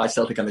sacked by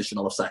Celtic and they should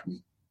not have sacked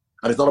me.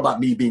 And it's not about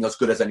me being as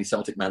good as any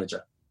Celtic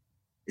manager.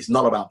 It's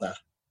not about that.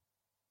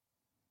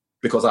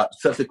 Because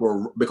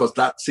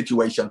that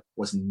situation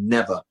was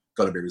never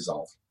going to be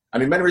resolved.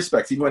 And in many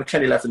respects, even when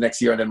Kenny left the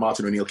next year and then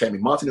Martin O'Neill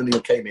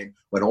came in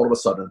when all of a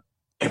sudden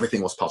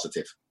everything was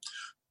positive.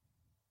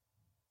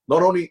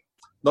 Not only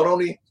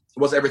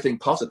was everything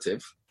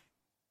positive,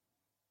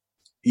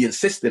 he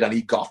insisted and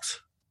he got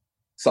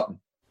something.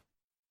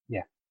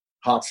 Yeah.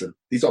 Hartson.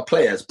 These are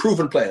players,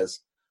 proven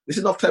players. This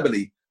is not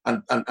Cleverley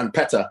and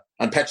Petter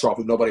and Petrov,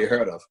 who nobody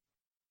heard of.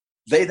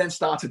 They then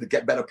started to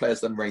get better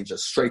players than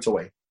Rangers straight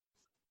away.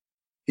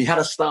 He had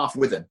a staff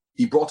with him.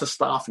 He brought a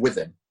staff with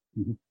him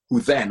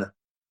who then,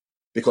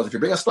 because if you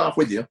bring a staff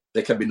with you,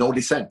 there can be no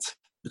dissent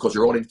because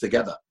you're all in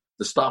together.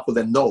 The staff will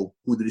then know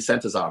who the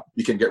dissenters are.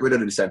 You can get rid of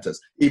the dissenters,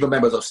 even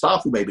members of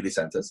staff who may be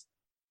dissenters.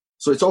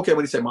 So it's okay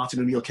when you say Martin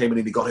O'Neill came in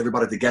and he got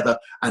everybody together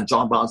and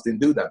John Barnes didn't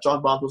do that.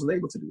 John Barnes wasn't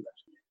able to do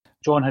that.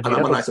 John,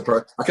 I'm a nicer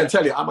person. I can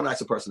tell you, I'm a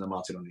nicer person than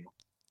Martin O'Neill.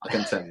 I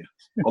can tell you.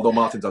 Although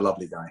Martin's a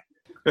lovely guy.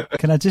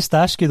 Can I just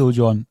ask you though,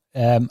 John,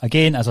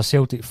 again, as a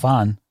Celtic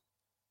fan,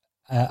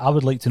 I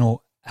would like to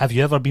know, have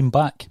you ever been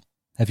back?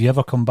 Have you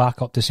ever come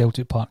back up to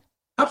Celtic Park?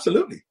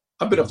 Absolutely.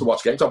 I've been up to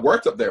watch games. I've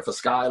worked up there for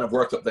Sky and I've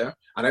worked up there.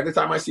 And every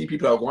time I see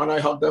people, I go and I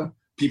hug them,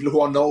 people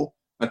who I know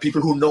and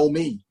people who know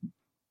me.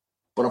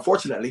 But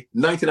unfortunately,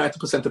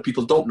 99% of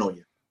people don't know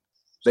you.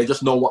 They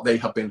just know what they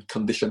have been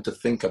conditioned to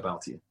think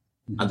about you.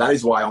 And that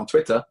is why on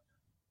Twitter,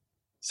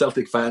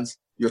 Celtic fans,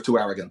 you're too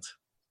arrogant.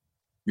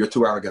 You're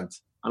too arrogant.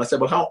 And I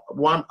said, well,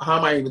 how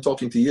am I even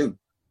talking to you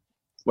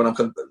when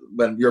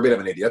you're a bit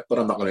of an idiot, but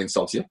I'm not going to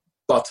insult you.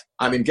 But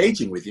I'm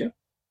engaging with you.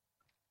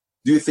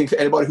 Do you think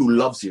anybody who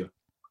loves you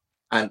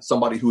and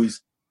somebody who is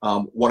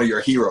one of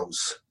your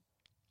heroes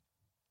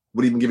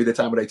would even give you the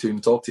time of day to even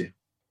talk to you?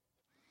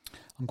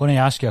 I'm going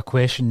to ask you a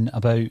question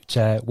about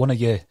one of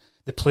the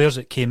players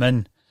that came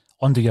in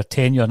under your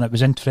tenure, and it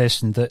was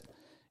interesting that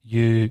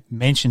you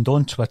mentioned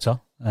on Twitter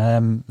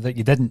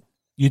that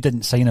you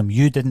didn't sign him.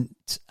 You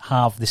didn't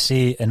have the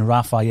say in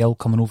Rafael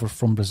coming over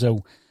from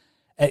Brazil.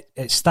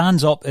 It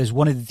stands up as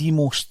one of the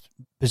most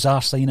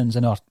bizarre signings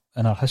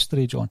in our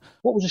history, John.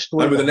 What was the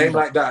story? And with a name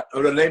like that,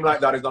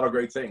 is not a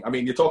great thing. I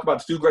mean, you talk about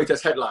the two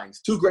greatest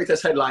headlines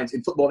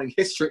in footballing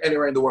history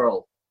anywhere in the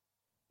world.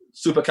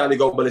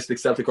 Supercalifragilistic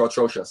Celtic are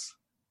atrocious.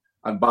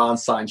 And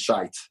Barnes signed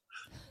shite.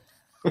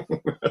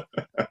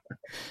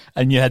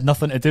 And you had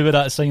nothing to do with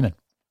that signing.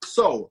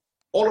 So,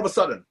 all of a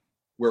sudden,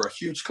 we're a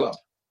huge club.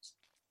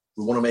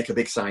 We want to make a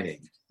big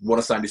signing. We want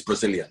to sign this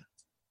Brazilian.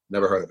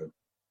 Never heard of him.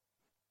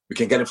 We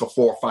can get him for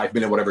 4 or 5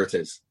 million, whatever it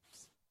is.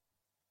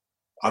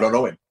 I don't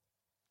know him.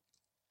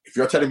 If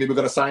you're telling me we're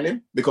going to sign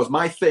him, because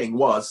my thing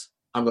was,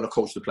 I'm going to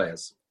coach the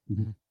players.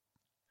 Mm-hmm.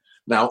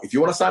 Now, if you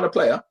want to sign a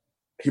player,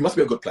 he must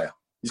be a good player.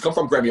 He's come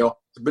from Grêmio,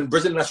 been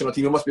Brazilian national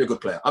team, he must be a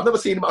good player. I've never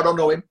seen him, I don't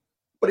know him,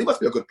 but he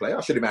must be a good player,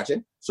 I should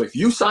imagine. So if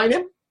you sign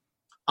him,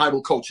 I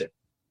will coach him.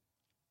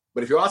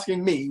 But if you're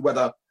asking me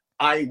whether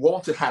I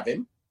want to have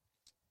him,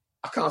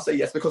 I can't say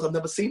yes because I've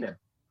never seen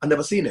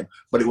him.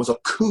 But it was a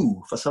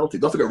coup for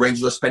Celtic. Don't forget,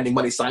 Rangers are spending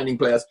money signing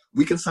players.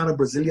 We can sign a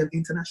Brazilian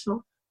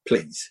international?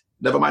 Please.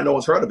 Never mind no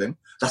one's heard of him.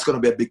 That's going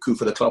to be a big coup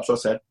for the club. So I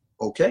said,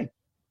 okay,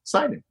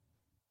 sign him.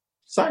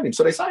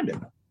 So they signed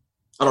him.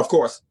 And of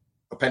course,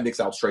 appendix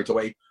out straight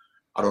away.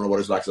 I don't know what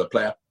he's like as a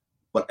player.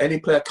 But any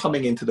player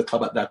coming into the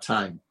club at that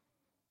time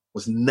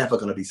was never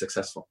going to be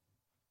successful.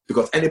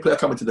 Because any player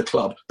coming to the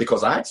club,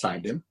 because I had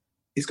signed him,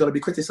 is going to be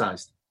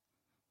criticised.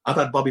 I've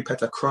had Bobby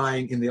Petter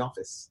crying tears in the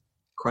office.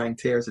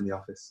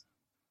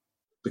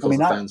 Because the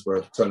fans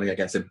were turning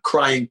against him.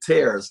 Crying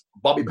tears,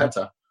 Bobby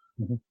Petter.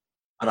 Mm-hmm.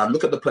 And I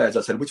look at the players,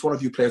 I said, which one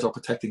of you players are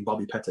protecting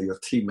Bobby Petter, your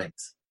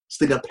teammates?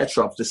 Stigan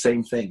Petrov, the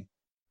same thing.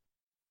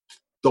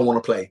 Don't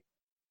want to play.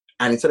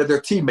 And instead of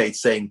their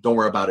teammates saying, don't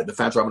worry about it, the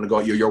fans are going to go,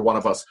 you're one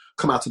of us,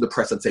 come out to the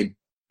press and say,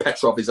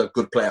 Petrov is a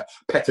good player,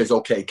 Petter is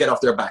okay, get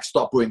off their back,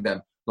 stop booing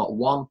them. Not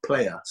one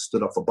player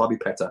stood up for Bobby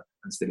Petter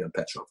and Stigan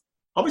Petrov.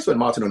 Obviously, when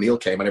Martin O'Neill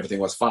came and everything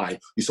was fine,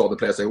 you saw the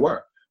players they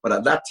were. But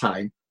at that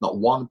time, not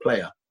one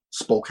player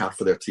spoke out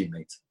for their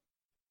teammates.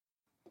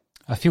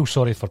 I feel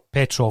sorry for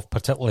Petrov,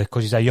 particularly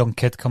because he's a young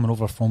kid coming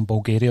over from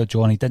Bulgaria,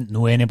 John. He didn't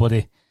know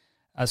anybody.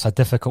 That's a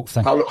difficult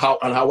thing. How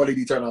well did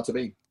he turn out to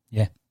be?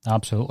 Yeah,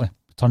 absolutely.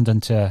 Turned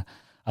into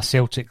a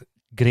Celtic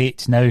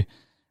great now.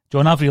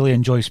 John, I've really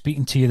enjoyed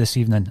speaking to you this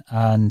evening,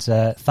 and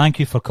thank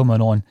you for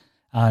coming on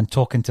and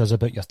talking to us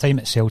about your time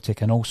at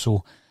Celtic and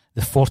also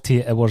the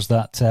 48 hours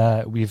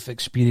that we've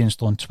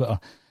experienced on Twitter.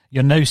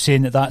 You're now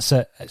saying that that's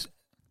it.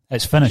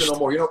 It's finished. No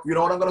more. You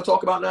know what I'm going to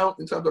talk about now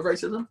in terms of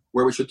racism?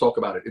 Where we should talk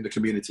about it in the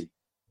community.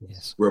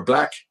 Yes. Where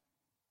black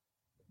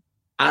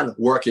and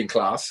working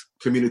class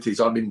communities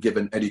are being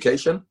given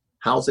education,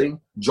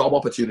 housing, job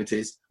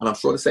opportunities, and I'm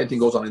sure the same thing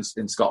goes on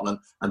in Scotland,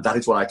 and that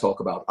is what I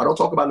talk about. I don't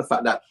talk about the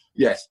fact that,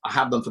 yes, I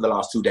have them for the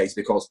last 2 days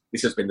because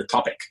this has been the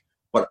topic.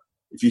 But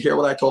if you hear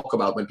what I talk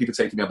about, when people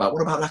say to me about,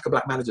 what about lack of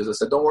black managers? I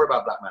said, don't worry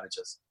about black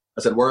managers.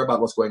 I said, worry about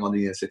what's going on in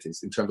the inner cities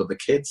in terms of the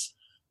kids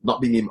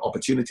not being given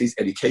opportunities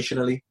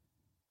educationally,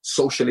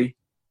 socially,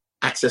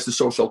 access to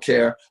social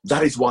care.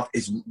 That is what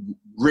is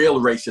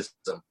real racism.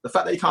 The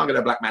fact that you can't get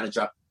a black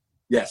manager,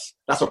 yes,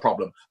 that's a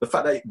problem. The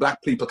fact that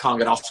black people can't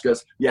get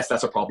Oscars, yes,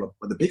 that's a problem.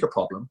 But the bigger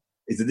problem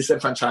is the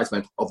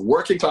disenfranchisement of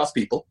working class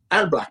people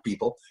and black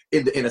people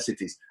in the inner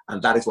cities.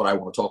 And that is what I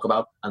want to talk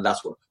about. And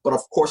that's what. But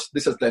of course,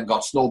 this has then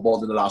got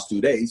snowballed in the last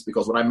 2 days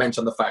because when I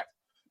mentioned the fact,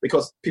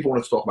 because people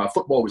wanted to talk about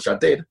football, which I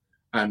did,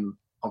 and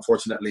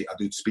unfortunately, I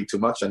do speak too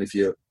much. And if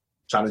you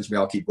challenge me,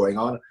 I'll keep going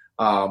on.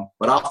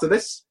 But after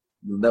this,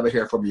 you'll never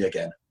hear from me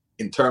again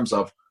in terms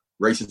of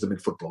racism in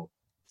football.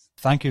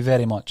 Thank you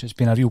very much. It's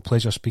been a real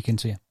pleasure speaking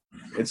to you.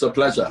 It's a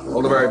pleasure.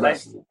 All the very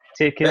best.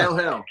 Take care. Hail,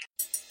 hail.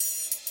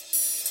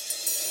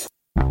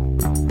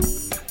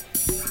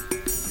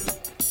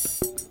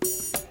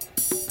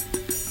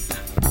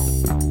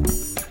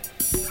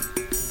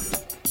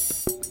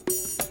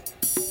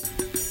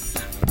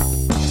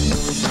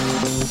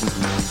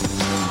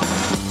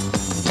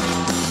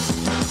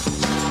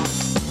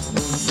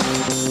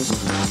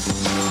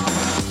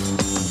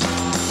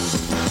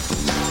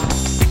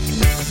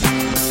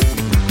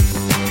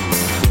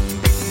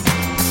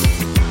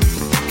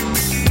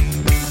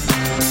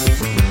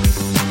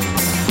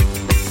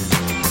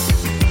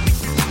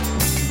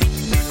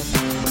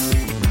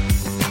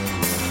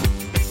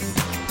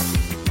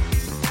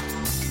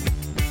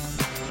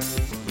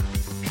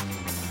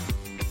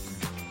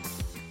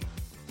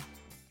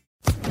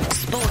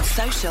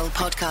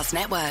 Podcast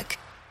Network.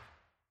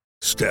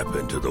 Step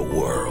into the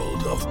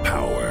world of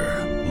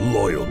power,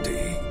 loyalty,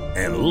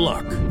 and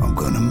luck. I'm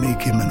gonna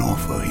make him an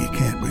offer he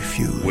can't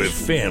refuse. With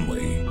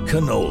family,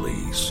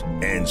 cannolis,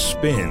 and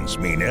spins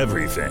mean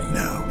everything.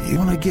 Now, you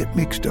wanna get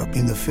mixed up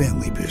in the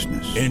family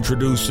business.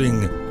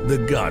 Introducing The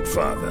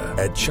Godfather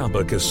at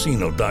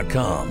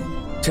ChumbaCasino.com.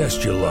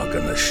 Test your luck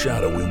in the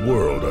shadowy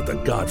world of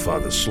The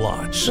Godfather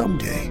slot.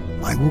 Someday,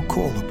 I will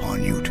call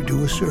upon you to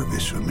do a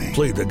service for me.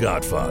 Play The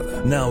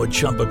Godfather, now at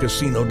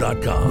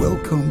ChumbaCasino.com.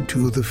 Welcome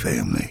to the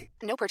family.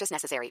 No purchase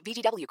necessary.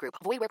 VGW Group.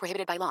 Void where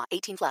prohibited by law.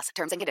 18+.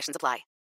 Terms and conditions apply.